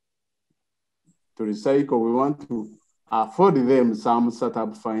to recycle, we want to afford them some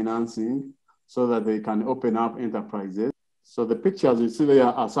startup financing so that they can open up enterprises. So the pictures you see there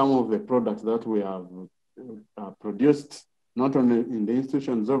are some of the products that we have produced, not only in the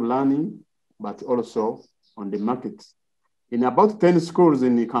institutions of learning, but also on the market. In about 10 schools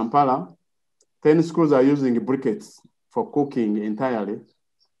in Kampala, 10 schools are using briquettes for cooking entirely.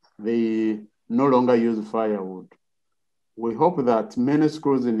 They no longer use firewood. We hope that many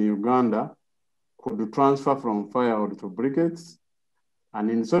schools in Uganda could transfer from firewood to briquettes, and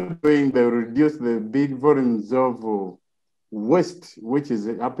in so doing, they will reduce the big volumes of waste, which is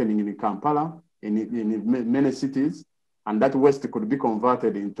happening in Kampala, in many cities, and that waste could be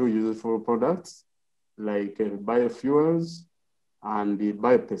converted into useful products like biofuels and the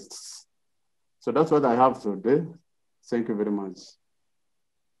biopests. So that's what I have today. Thank you very much.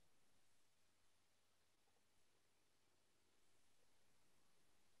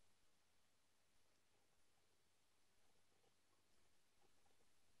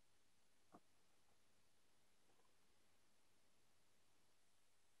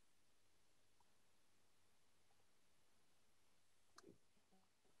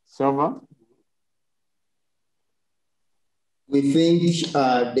 Silva? We think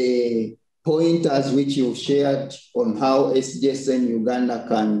the pointers which you've shared on how SDSN Uganda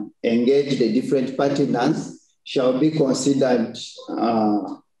can engage the different partners shall be considered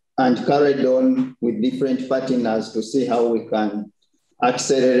and carried on with different partners to see how we can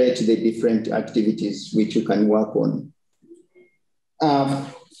accelerate the different activities which we can work on.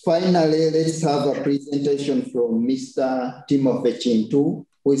 Finally, let's have a presentation from Mr. Timothy Chintu,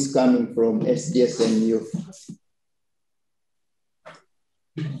 who is coming from SDSN Youth.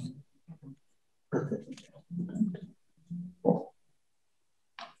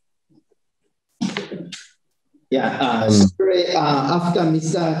 Yeah, after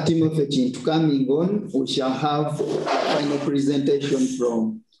Mr. Timothy Chintu coming on, we shall have a final presentation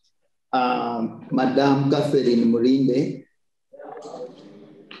from Madame Catherine Mulinde.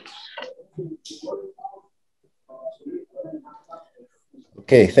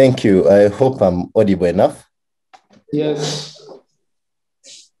 Okay, thank you. I hope I'm audible enough. Yes.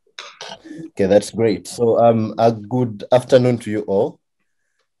 Okay, that's great. So a good afternoon to you all.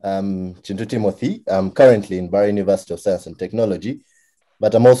 Chintu Timothy. I'm currently in Bara University of Science and Technology,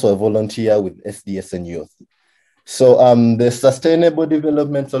 but I'm also a volunteer with SDSN Youth. So the Sustainable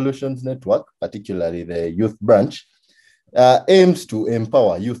Development Solutions Network, particularly the youth branch, aims to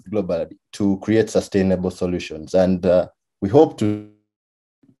empower youth globally to create sustainable solutions. And we hope to.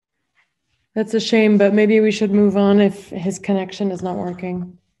 That's a shame, but maybe we should move on if his connection is not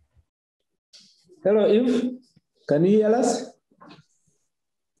working. Hello, Eve. Can you hear us?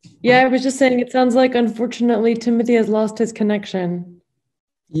 Yeah, I was just saying, it sounds like, unfortunately, Timothy has lost his connection.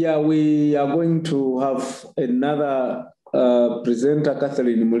 Yeah, we are going to have another presenter,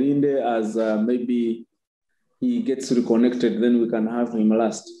 Catherine Mulinde, as maybe he gets reconnected, then we can have him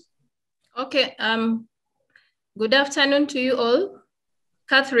last. Okay, good afternoon to you all.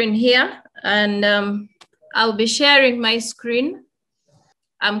 Catherine here, and I'll be sharing my screen.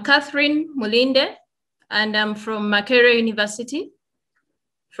 I'm Catherine Mulinde, and I'm from Makerere University,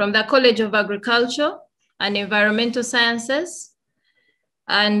 from the College of Agriculture and Environmental Sciences.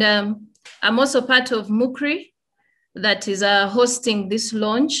 And I'm also part of MUCRI that is hosting this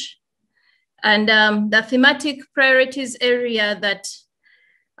launch. And the thematic priorities area that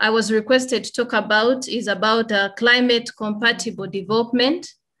I was requested to talk about is about climate compatible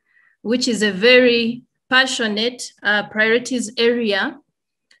development, which is a very passionate priorities area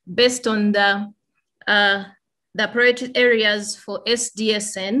based on the priority areas for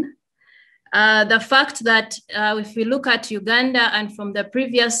SDSN. The fact that if we look at Uganda and from the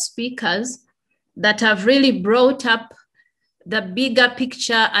previous speakers that have really brought up the bigger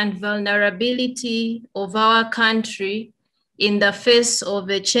picture and vulnerability of our country in the face of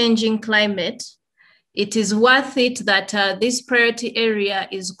a changing climate, it is worth it that this priority area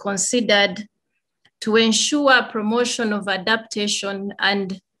is considered to ensure promotion of adaptation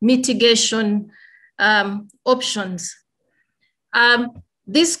and mitigation options.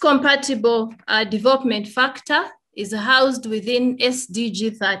 This compatible development factor is housed within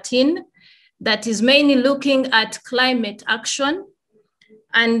SDG 13 that is mainly looking at climate action.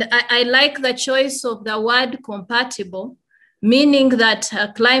 And I like the choice of the word compatible, meaning that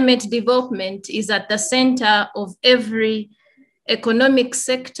climate development is at the center of every economic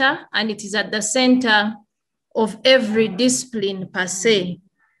sector, and it is at the center of every discipline per se.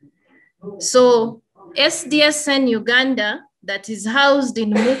 So SDSN Uganda, that is housed in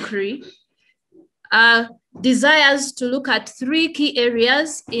MUCRI, desires to look at 3 key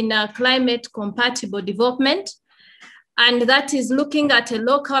areas in climate compatible development, and that is looking at a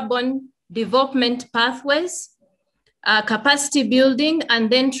low carbon development pathways, capacity building, and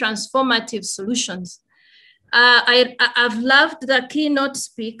then transformative solutions. I've loved the keynote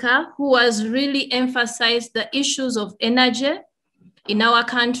speaker who has really emphasized the issues of energy in our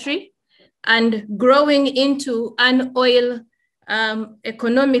country and growing into an oil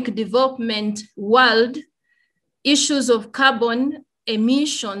economic development world, issues of carbon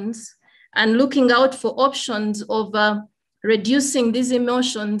emissions and looking out for options of reducing these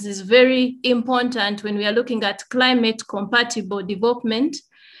emissions is very important when we are looking at climate compatible development.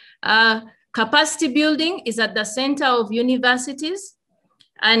 Capacity building is at the center of universities,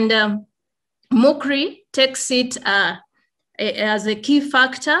 and MUCRI takes it as a key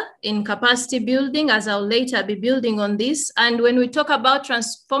factor in capacity building, as I'll later be building on this. And when we talk about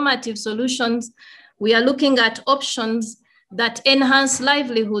transformative solutions, we are looking at options that enhance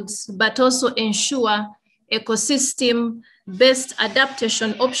livelihoods, but also ensure ecosystem-based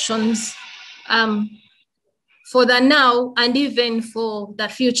adaptation options for the now and even for the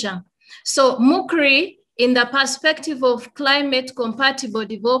future. So MUCRI in the perspective of climate compatible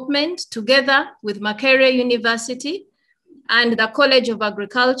development, together with Makerere University and the College of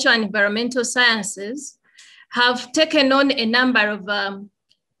Agriculture and Environmental Sciences, have taken on a number of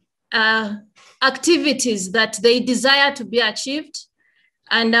activities that they desire to be achieved.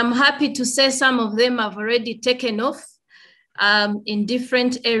 And I'm happy to say some of them have already taken off in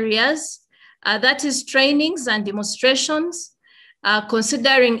different areas. That is trainings and demonstrations,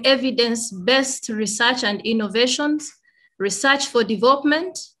 considering evidence-based research and innovations, research for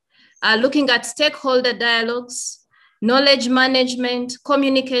development, looking at stakeholder dialogues, knowledge management,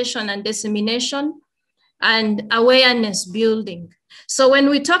 communication and dissemination, and awareness building. So when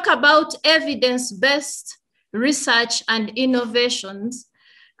we talk about evidence-based research and innovations,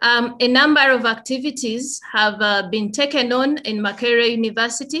 a number of activities have been taken on in Makerere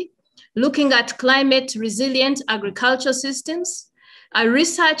University, looking at climate resilient agriculture systems.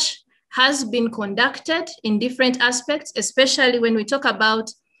 Research has been conducted in different aspects, especially when we talk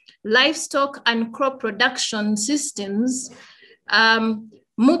about livestock and crop production systems.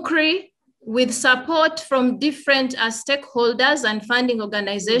 MUCRI, with support from different stakeholders and funding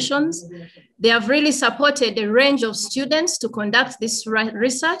organizations, they have really supported a range of students to conduct this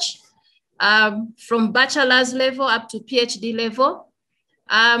research from bachelor's level up to PhD level.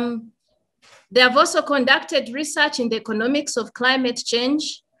 They have also conducted research in the economics of climate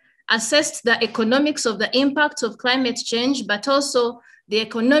change, assessed the economics of the impact of climate change, but also the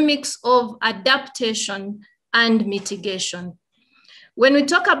economics of adaptation and mitigation. When we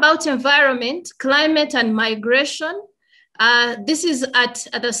talk about environment, climate and migration, this is at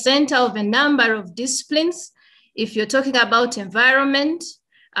the center of a number of disciplines. If you're talking about environment,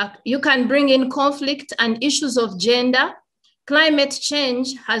 you can bring in conflict and issues of gender. Climate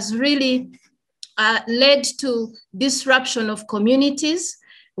change has really led to disruption of communities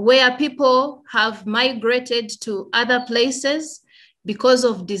where people have migrated to other places because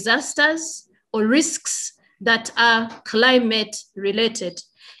of disasters or risks that are climate related.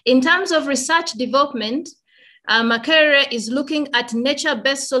 In terms of research development, Makerere is looking at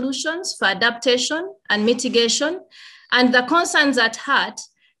nature-based solutions for adaptation and mitigation, and the concerns at heart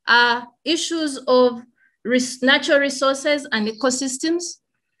are issues of natural resources and ecosystems,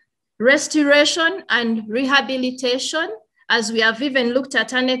 restoration and rehabilitation, as we have even looked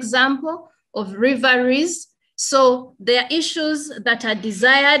at an example of riveries. So there are issues that are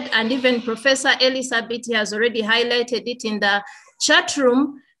desired, and even Professor Elisabeth has already highlighted it in the chat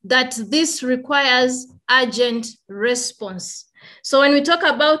room, that this requires urgent response. So when we talk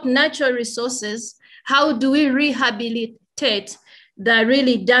about natural resources, how do we rehabilitate the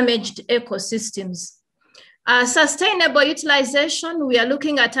really damaged ecosystems? Sustainable utilization, we are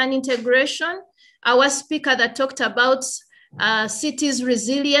looking at an integration. Our speaker that talked about cities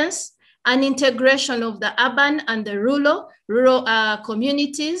resilience, an integration of the urban and the rural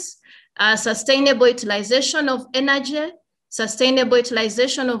communities, sustainable utilization of energy, sustainable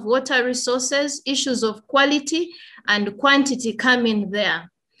utilization of water resources, issues of quality and quantity coming there.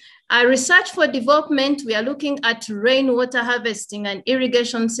 Research for development, we are looking at rainwater harvesting and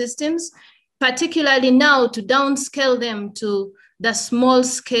irrigation systems, particularly now to downscale them to the small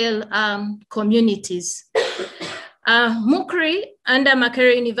scale communities. MUCRI under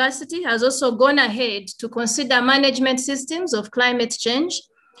Makerere University has also gone ahead to consider management systems of climate change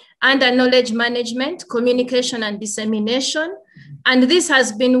under knowledge management, communication and dissemination. And this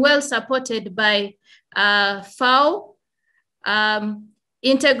has been well supported by FAO,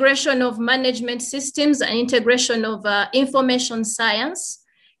 integration of management systems and integration of information science,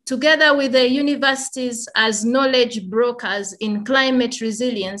 together with the universities as knowledge brokers in climate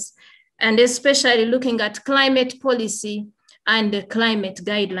resilience, and especially looking at climate policy and climate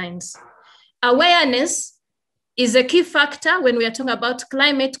guidelines. Awareness is a key factor when we are talking about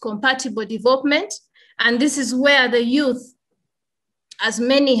climate compatible development. And this is where the youth, as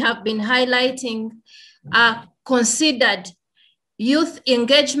many have been highlighting, are considered. Youth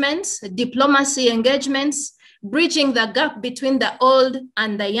engagements, diplomacy engagements, bridging the gap between the old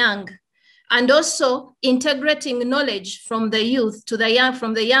and the young, and also integrating knowledge from the youth to the young,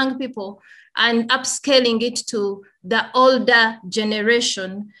 from the young people, and upscaling it to the older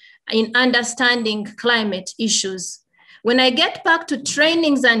generation in understanding climate issues. When I get back to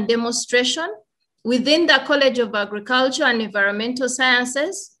trainings and demonstration, within the College of Agriculture and Environmental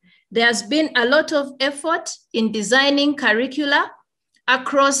Sciences, there's been a lot of effort in designing curricula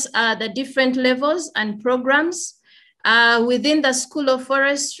across the different levels and programs. Within the School of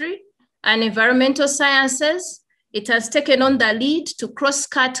Forestry and Environmental Sciences, it has taken on the lead to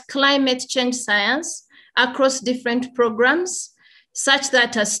cross-cut climate change science across different programs. such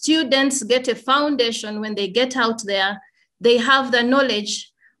that students get a foundation when they get out there. They have the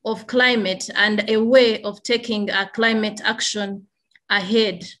knowledge of climate and a way of taking climate action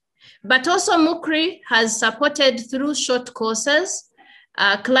ahead. But also MUCRI has supported through short courses,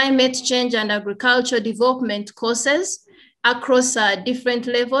 climate change and agriculture development courses across different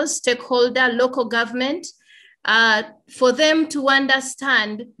levels, stakeholder, local government, for them to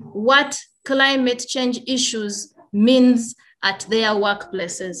understand what climate change issues means at their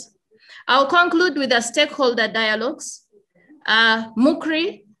workplaces. I'll conclude with the stakeholder dialogues.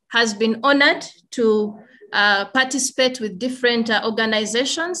 MUCRI has been honored to participate with different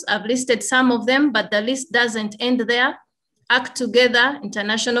organizations. I've listed some of them, but the list doesn't end there. Act Together,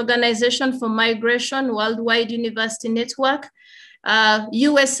 International Organization for Migration, Worldwide University Network,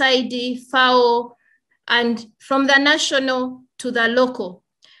 USAID, FAO, and from the national to the local.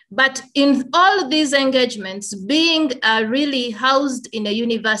 But in all these engagements, being really housed in a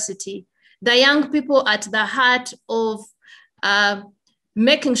university, the young people at the heart of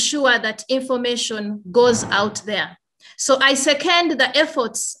making sure that information goes out there. So I second the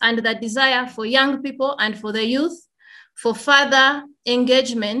efforts and the desire for young people and for the youth for further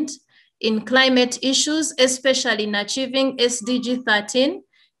engagement in climate issues, especially in achieving SDG 13,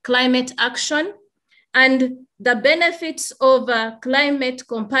 climate action, and the benefits of climate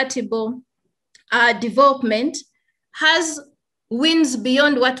compatible development has wins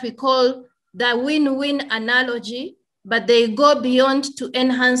beyond what we call the win-win analogy, but they go beyond to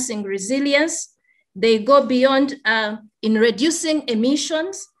enhancing resilience. They go beyond in reducing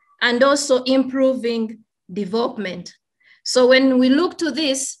emissions and also improving development. So when we look to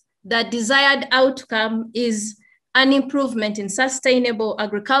this, the desired outcome is an improvement in sustainable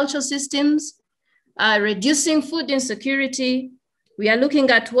agricultural systems, reducing food insecurity. We are looking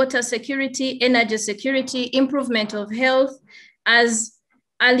at water security, energy security, improvement of health, as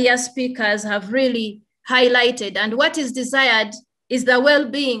earlier speakers have really highlighted. And what is desired is the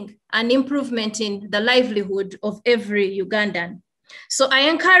well-being and improvement in the livelihood of every Ugandan. So I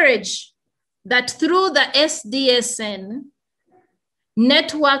encourage that through the SDSN,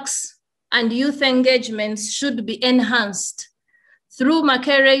 networks and youth engagements should be enhanced through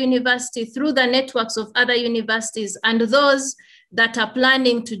Makerere University, through the networks of other universities, and those that are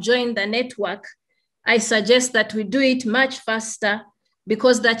planning to join the network. I suggest that we do it much faster,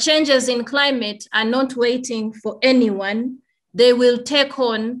 because the changes in climate are not waiting for anyone. They will take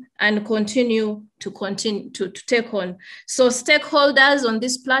on and continue to take on. So stakeholders on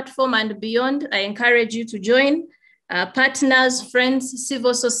this platform and beyond, I encourage you to join, partners, friends,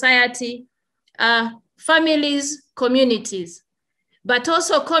 civil society, families, communities, but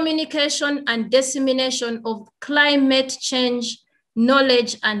also communication and dissemination of climate change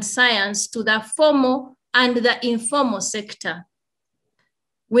knowledge and science to the formal and the informal sector.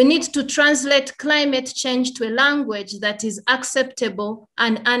 We need to translate climate change to a language that is acceptable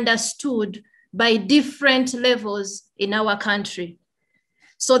and understood by different levels in our country.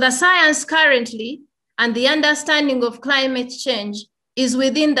 So the science currently and the understanding of climate change is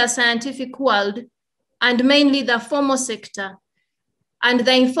within the scientific world and mainly the formal sector. And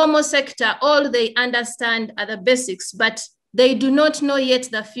the informal sector, all they understand are the basics, but they do not know yet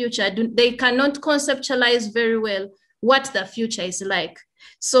the future. They cannot conceptualize very well what the future is like.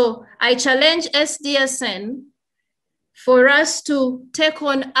 So I challenge SDSN for us to take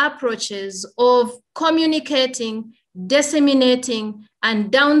on approaches of communicating, disseminating,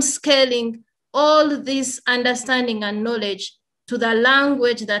 and downscaling all this understanding and knowledge to the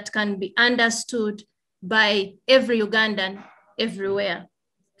language that can be understood by every Ugandan everywhere.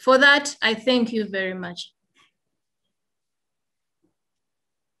 For that, I thank you very much.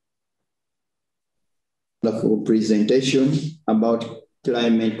 Wonderful presentation about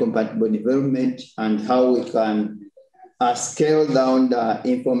climate compatible development and how we can scale down the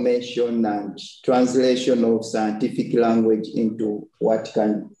information and translation of scientific language into what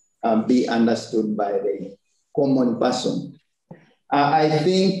can be understood by the common person. I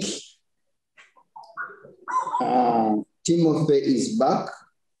think Timothy is back.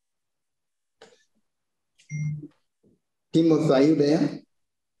 Timothy, are you there?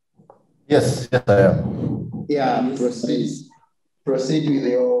 Yes, yes, I am. Yeah, proceed with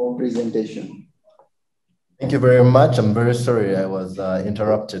your presentation. Thank you very much. I'm very sorry I was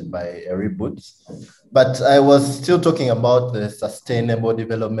interrupted by a reboot, but I was still talking about the Sustainable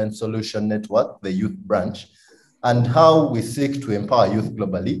Development Solution Network, the youth branch, and how we seek to empower youth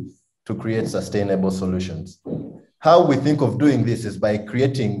globally to create sustainable solutions. How we think of doing this is by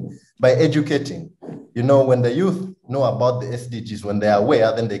educating. You know, when the youth know about the SDGs, when they are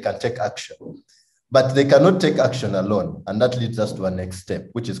aware, then they can take action. but they cannot take action alone. And that leads us to our next step,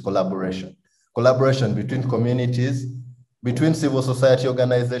 which is collaboration. Collaboration between communities, between civil society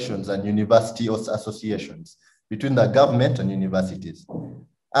organizations and university associations, between the government and universities.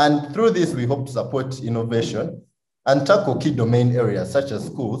 And through this, we hope to support innovation and tackle key domain areas such as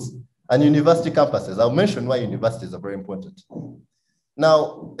schools and university campuses. I'll mention why universities are very important.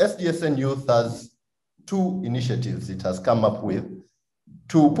 Now, SDSN Youth has 2 initiatives it has come up with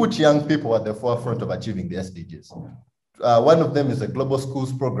to put young people at the forefront of achieving the SDGs. One of them is a Global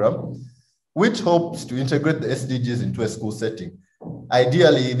Schools Program, which hopes to integrate the SDGs into a school setting.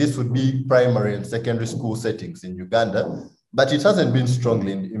 Ideally, this would be primary and secondary school settings in Uganda, but it hasn't been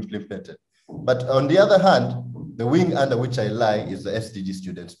strongly implemented. But on the other hand, the wing under which I lie is the SDG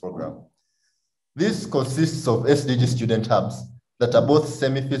Students Program. This consists of SDG student hubs that are both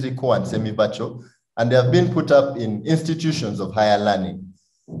semi-physical and semi-virtual, and they have been put up in institutions of higher learning.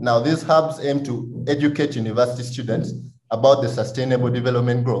 Now, these hubs aim to educate university students about the sustainable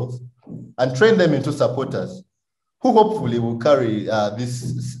development goals and train them into supporters who hopefully will carry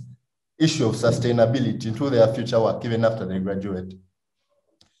this issue of sustainability into their future work even after they graduate.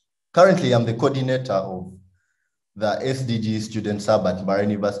 Currently, I'm the coordinator of the SDG Students Hub at Mbarara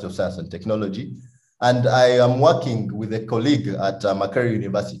University of Science and Technology, and I am working with a colleague at Makerere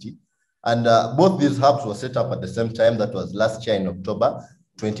University. And both these hubs were set up at the same time. That was last year in October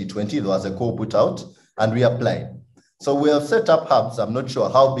 2020. There was a call put out and we applied. So we have set up hubs. I'm not sure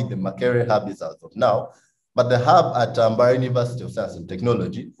how big the Makerere hub is as of now, but the hub at Mbarara University of Science and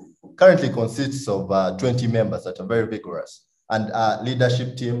Technology currently consists of 20 members that are very vigorous and a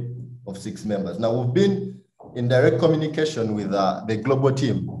leadership team of 6 members. Now we've been in direct communication with the global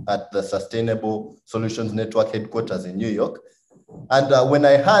team at the Sustainable Solutions Network headquarters in New York. And when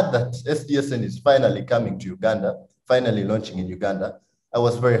I heard that SDSN is finally coming to Uganda, finally launching in Uganda, I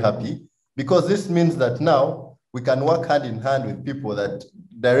was very happy because this means that now we can work hand in hand with people that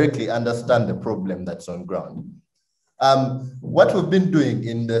directly understand the problem that's on ground. What we've been doing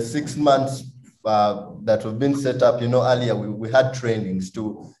in the 6 months that we've been set up, earlier we had trainings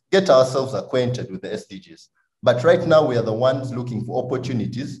to get ourselves acquainted with the SDGs. But right now we are the ones looking for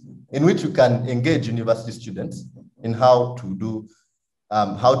opportunities in which we can engage university students in how to do,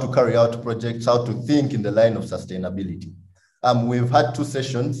 how to carry out projects, how to think in the line of sustainability. We've had 2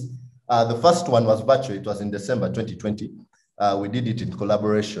 sessions. The first one was virtual. It was in December 2020. We did it in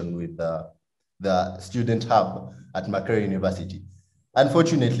collaboration with the student hub at Makerere University.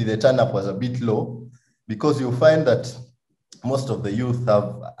 Unfortunately, the turn-up was a bit low because you'll find that most of the youth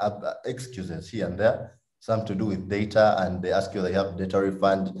have excuses here and there, some to do with data, and they ask you they have data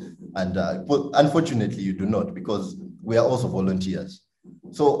refund. And unfortunately, you do not, because we are also volunteers.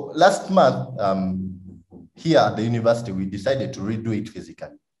 So last month, here at the university, we decided to redo it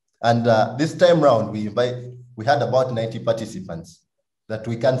physically. And this time round, we had about 90 participants that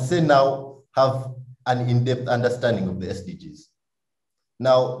we can say now have an in-depth understanding of the SDGs.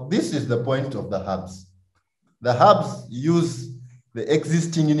 Now, this is the point of the hubs. The hubs use the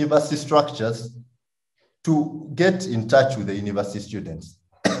existing university structures to get in touch with the university students.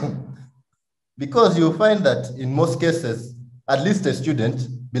 Because you'll find that in most cases, at least a student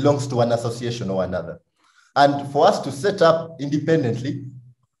belongs to one association or another. And for us to set up independently,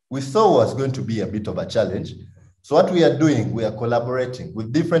 we saw was going to be a bit of a challenge. So what we are doing, we are collaborating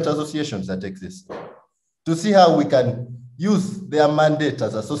with different associations that exist to see how we can use their mandate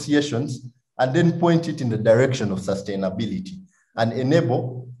as associations and then point it in the direction of sustainability and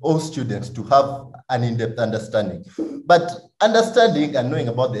enable all students to have an in-depth understanding. But understanding and knowing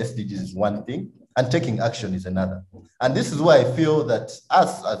about the SDGs is one thing, and taking action is another. And this is why I feel that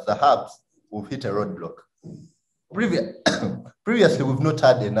us as the hubs, we've hit a roadblock. Previously, we've not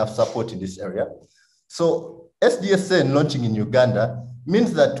had enough support in this area. So SDSN launching in Uganda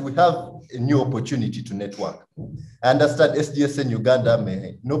means that we have a new opportunity to network. I understand SDSN Uganda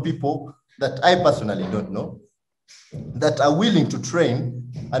may know people that I personally don't know, that are willing to train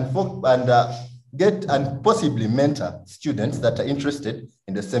and get and possibly mentor students that are interested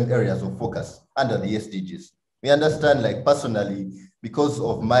in the same areas of focus under the SDGs. We understand, like personally, because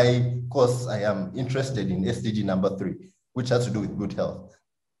of my course, I am interested in SDG number 3, which has to do with good health.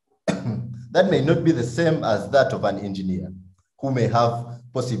 That may not be the same as that of an engineer who may have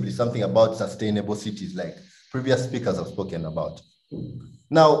possibly something about sustainable cities like previous speakers have spoken about.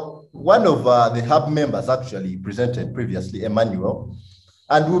 Now, one of the hub members actually presented previously, Emmanuel,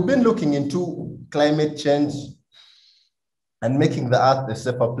 and we've been looking into climate change and making the earth a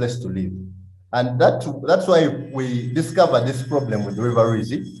safer place to live. And that's why we discovered this problem with River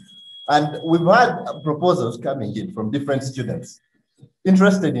Rizi. And we've had proposals coming in from different students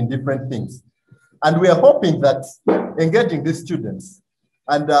interested in different things. And we are hoping that engaging these students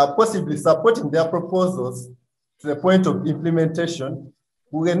and possibly supporting their proposals to the point of implementation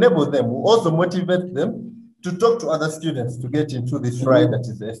will enable them, will also motivate them to talk to other students to get into this ride that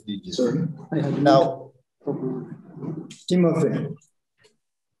is the SDGs. Sorry. Now, Timothy.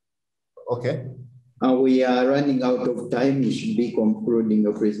 Okay. We are running out of time. You should be concluding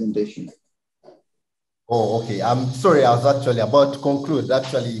your presentation. Oh, okay. I'm sorry. I was actually about to conclude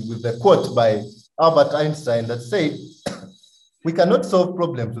actually with a quote by Albert Einstein that said, we cannot solve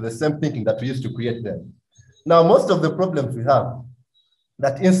problems with the same thinking that we used to create them. Now, most of the problems we have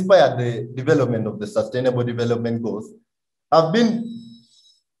that inspired the development of the Sustainable Development Goals have been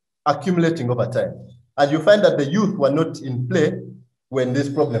accumulating over time. And you find that the youth were not in play when these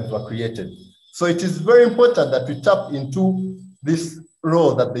problems were created. So it is very important that we tap into this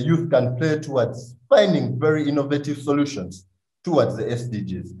role that the youth can play towards finding very innovative solutions towards the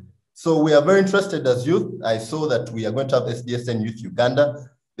SDGs. So we are very interested as youth. I saw that we are going to have SDSN Youth Uganda.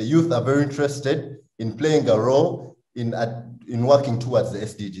 The youth are very interested in playing a role in working towards the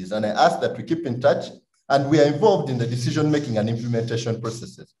SDGs. And I ask that we keep in touch and we are involved in the decision-making and implementation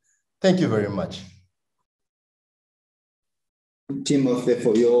processes. Thank you very much. Timothy,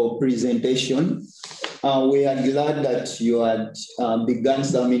 for your presentation. We are glad that you had begun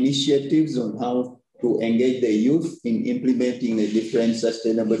some initiatives on how to engage the youth in implementing the different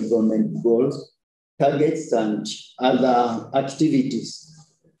sustainable development goals, targets, and other activities.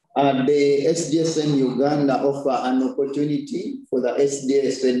 The SDSN Uganda offer an opportunity for the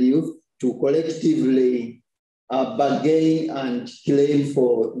SDSN youth to collectively bargain and claim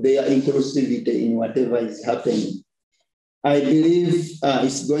for their inclusivity in whatever is happening. I believe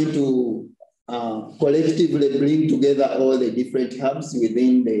it's going to collectively bring together all the different hubs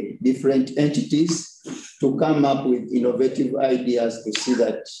within the different entities to come up with innovative ideas to see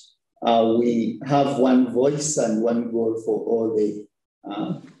that we have one voice and one goal for all the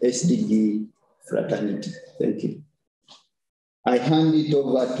SDG fraternity. Thank you. I hand it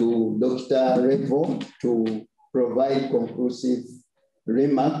over to Dr. Revo to provide conclusive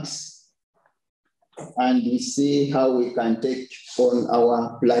remarks, and we see how we can take on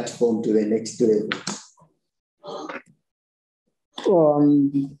our platform to the next level.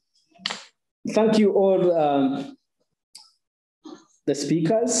 Thank you all, the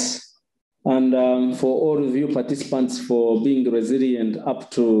speakers, and for all of you participants for being resilient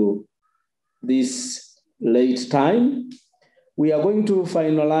up to this late time. We are going to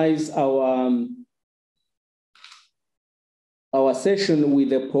finalize our session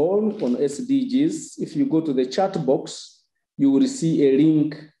with a poll on SDGs. If you go to the chat box, you will see a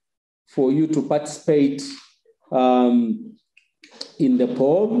link for you to participate in the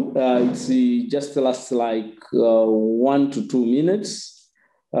poll. It's just lasts like 1 to 2 minutes.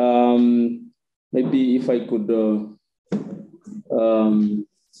 Maybe if I could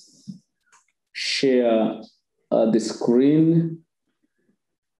share the screen.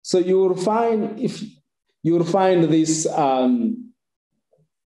 So you will find, this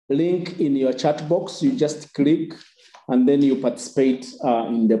link in your chat box. You just click and then you participate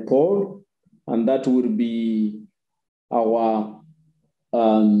in the poll, and that will be our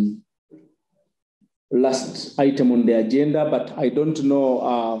last item on the agenda. But I don't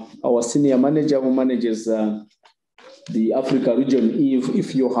know our senior manager who manages the Africa region,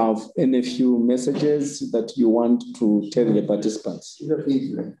 if you have any few messages that you want to tell the participants.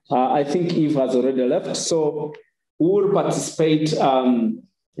 I think Eve has already left, so we will participate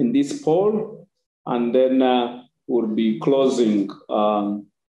in this poll, and then we'll be closing.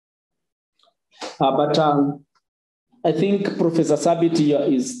 But I think Professor Sabit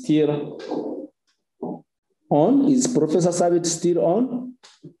is still on. Is Professor Sabit still on?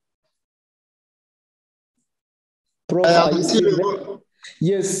 Prof, are you still there?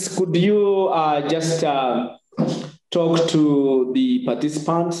 Yes, could you just talk to the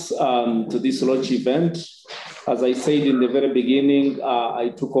participants to this launch event? As I said in the very beginning,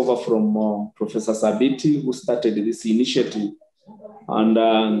 I took over from Professor Sabiti, who started this initiative. And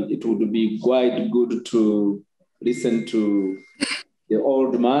it would be quite good to listen to the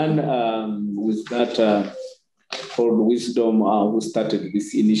old man with that old wisdom who started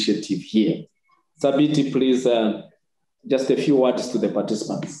this initiative here. Sabiti, please, just a few words to the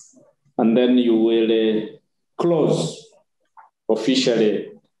participants, and then you will close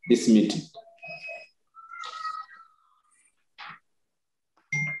officially this meeting.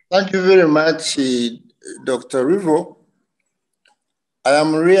 Thank you very much, Dr. Rivo. I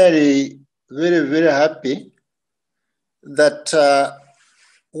am really very, very happy that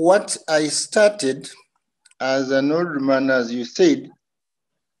what I started as an old man, as you said,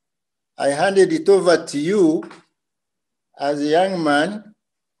 I handed it over to you as a young man,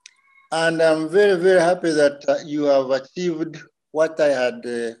 and I'm very, very happy that you have achieved what I had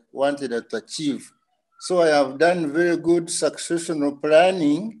wanted to achieve. So I have done very good successional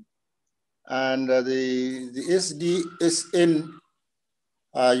planning, and the SDSN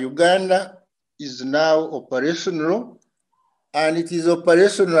Uganda is now operational, and it is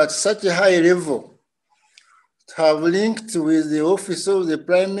operational at such a high level to have linked with the Office of the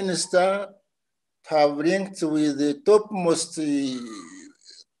Prime Minister, to have linked with the topmost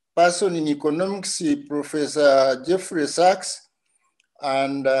person in economics, Professor Jeffrey Sachs,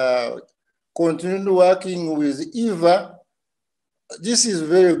 and continued working with Eva. This is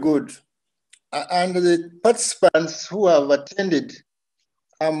very good. And the participants who have attended,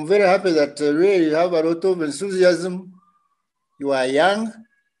 I'm very happy that really you have a lot of enthusiasm. You are young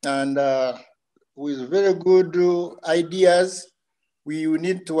and with very good ideas. We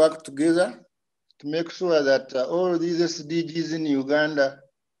need to work together to make sure that all these SDGs in Uganda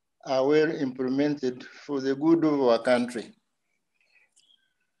are well implemented for the good of our country.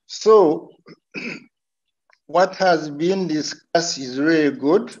 So what has been discussed is really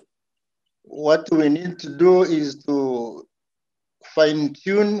good. What we need to do is to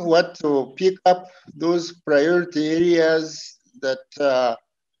fine-tune what to pick up those priority areas that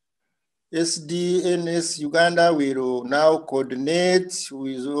SDNS Uganda will now coordinate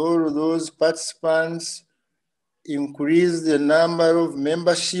with all those participants, increase the number of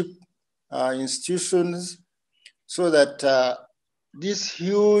membership institutions so that this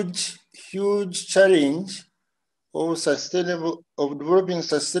huge challenge of developing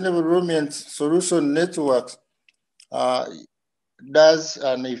sustainable development solution networks does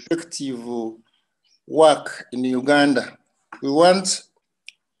an effective work in Uganda. We want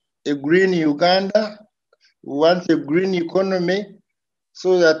a green Uganda, we want a green economy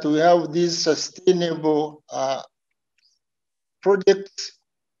so that we have these sustainable projects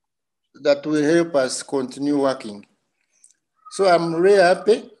that will help us continue working. So I'm really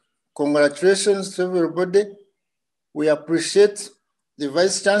happy. Congratulations to everybody. We appreciate the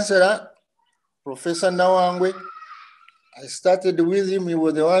Vice Chancellor, Professor Nawangwe. I started with him. He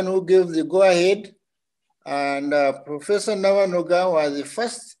was the one who gave the go-ahead. And Professor Nawanoga was the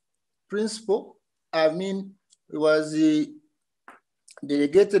first principal. I mean, he was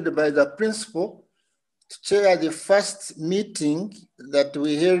delegated by the principal to chair the first meeting that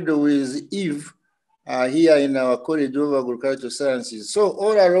we held with Eve here in our College of Agricultural Sciences. So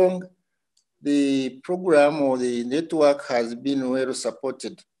all along, the program or the network has been well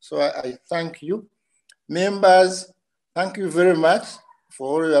supported. So I thank you. Members, thank you very much for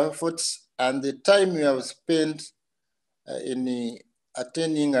all your efforts and the time you have spent in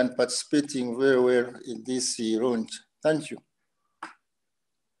attending and participating very well in this launch. Thank you.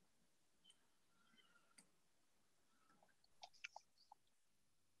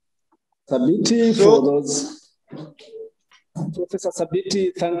 Sabiti, for those. Professor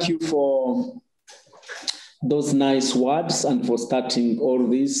Sabiti, thank you for those nice words and for starting all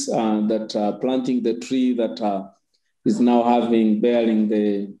this, planting the tree that is now bearing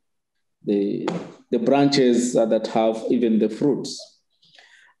the branches that have even the fruits.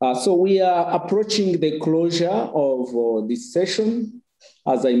 So we are approaching the closure of this session.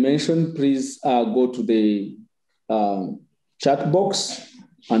 As I mentioned, please go to the chat box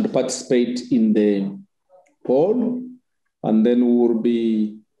and participate in the poll. And then we will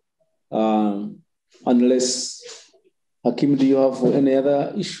be, unless, Hakim, do you have any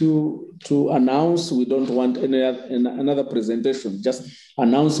other issue to announce? We don't want another presentation, just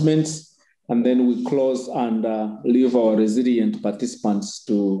announcements, and then we close and leave our resilient participants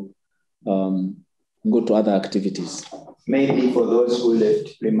to go to other activities. Maybe for those who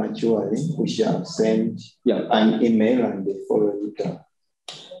left prematurely, we shall send an email and they follow it up.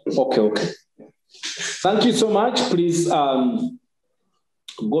 Okay. Thank you so much. Please go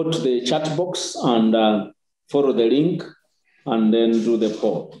to the chat box and follow the link and then do the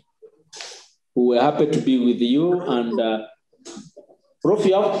poll. We were happy to be with you. And Prof,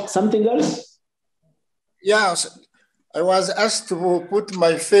 you have something else? Yes, I was asked to put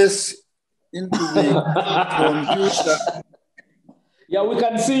my face into the computer. Yeah, we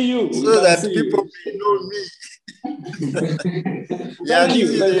can see you. So that people may know me. Yeah, this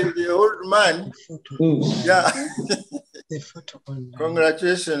is the old man. Yeah.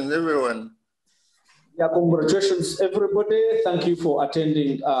 Congratulations, everyone. Yeah, congratulations, everybody. Thank you for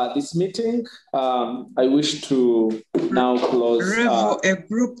attending this meeting. I wish to now close. A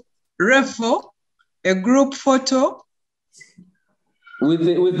group photo. With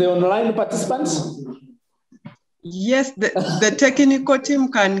the online participants? Yes, the technical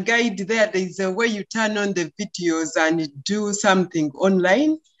team can guide there. There's a way you turn on the videos and do something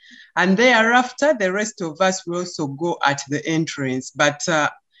online. And thereafter, the rest of us will also go at the entrance. But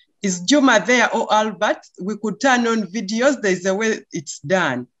is Juma there or Albert? We could turn on videos. There's a way it's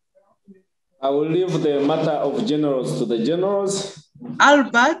done. I will leave the matter of generals to the generals.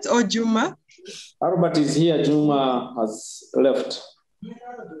 Albert or Juma? Albert is here. Juma has left.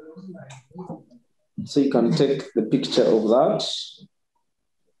 So you can take the picture of that.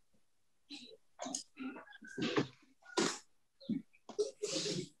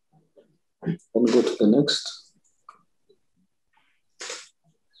 And go to the next.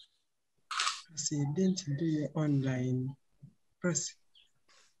 So you didn't do your online. Press.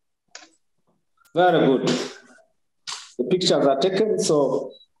 Very good. The pictures are taken.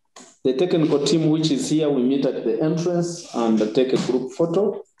 So the technical team, which is here, we meet at the entrance and take a group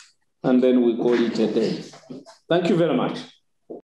photo. And then we call it a day. Thank you very much.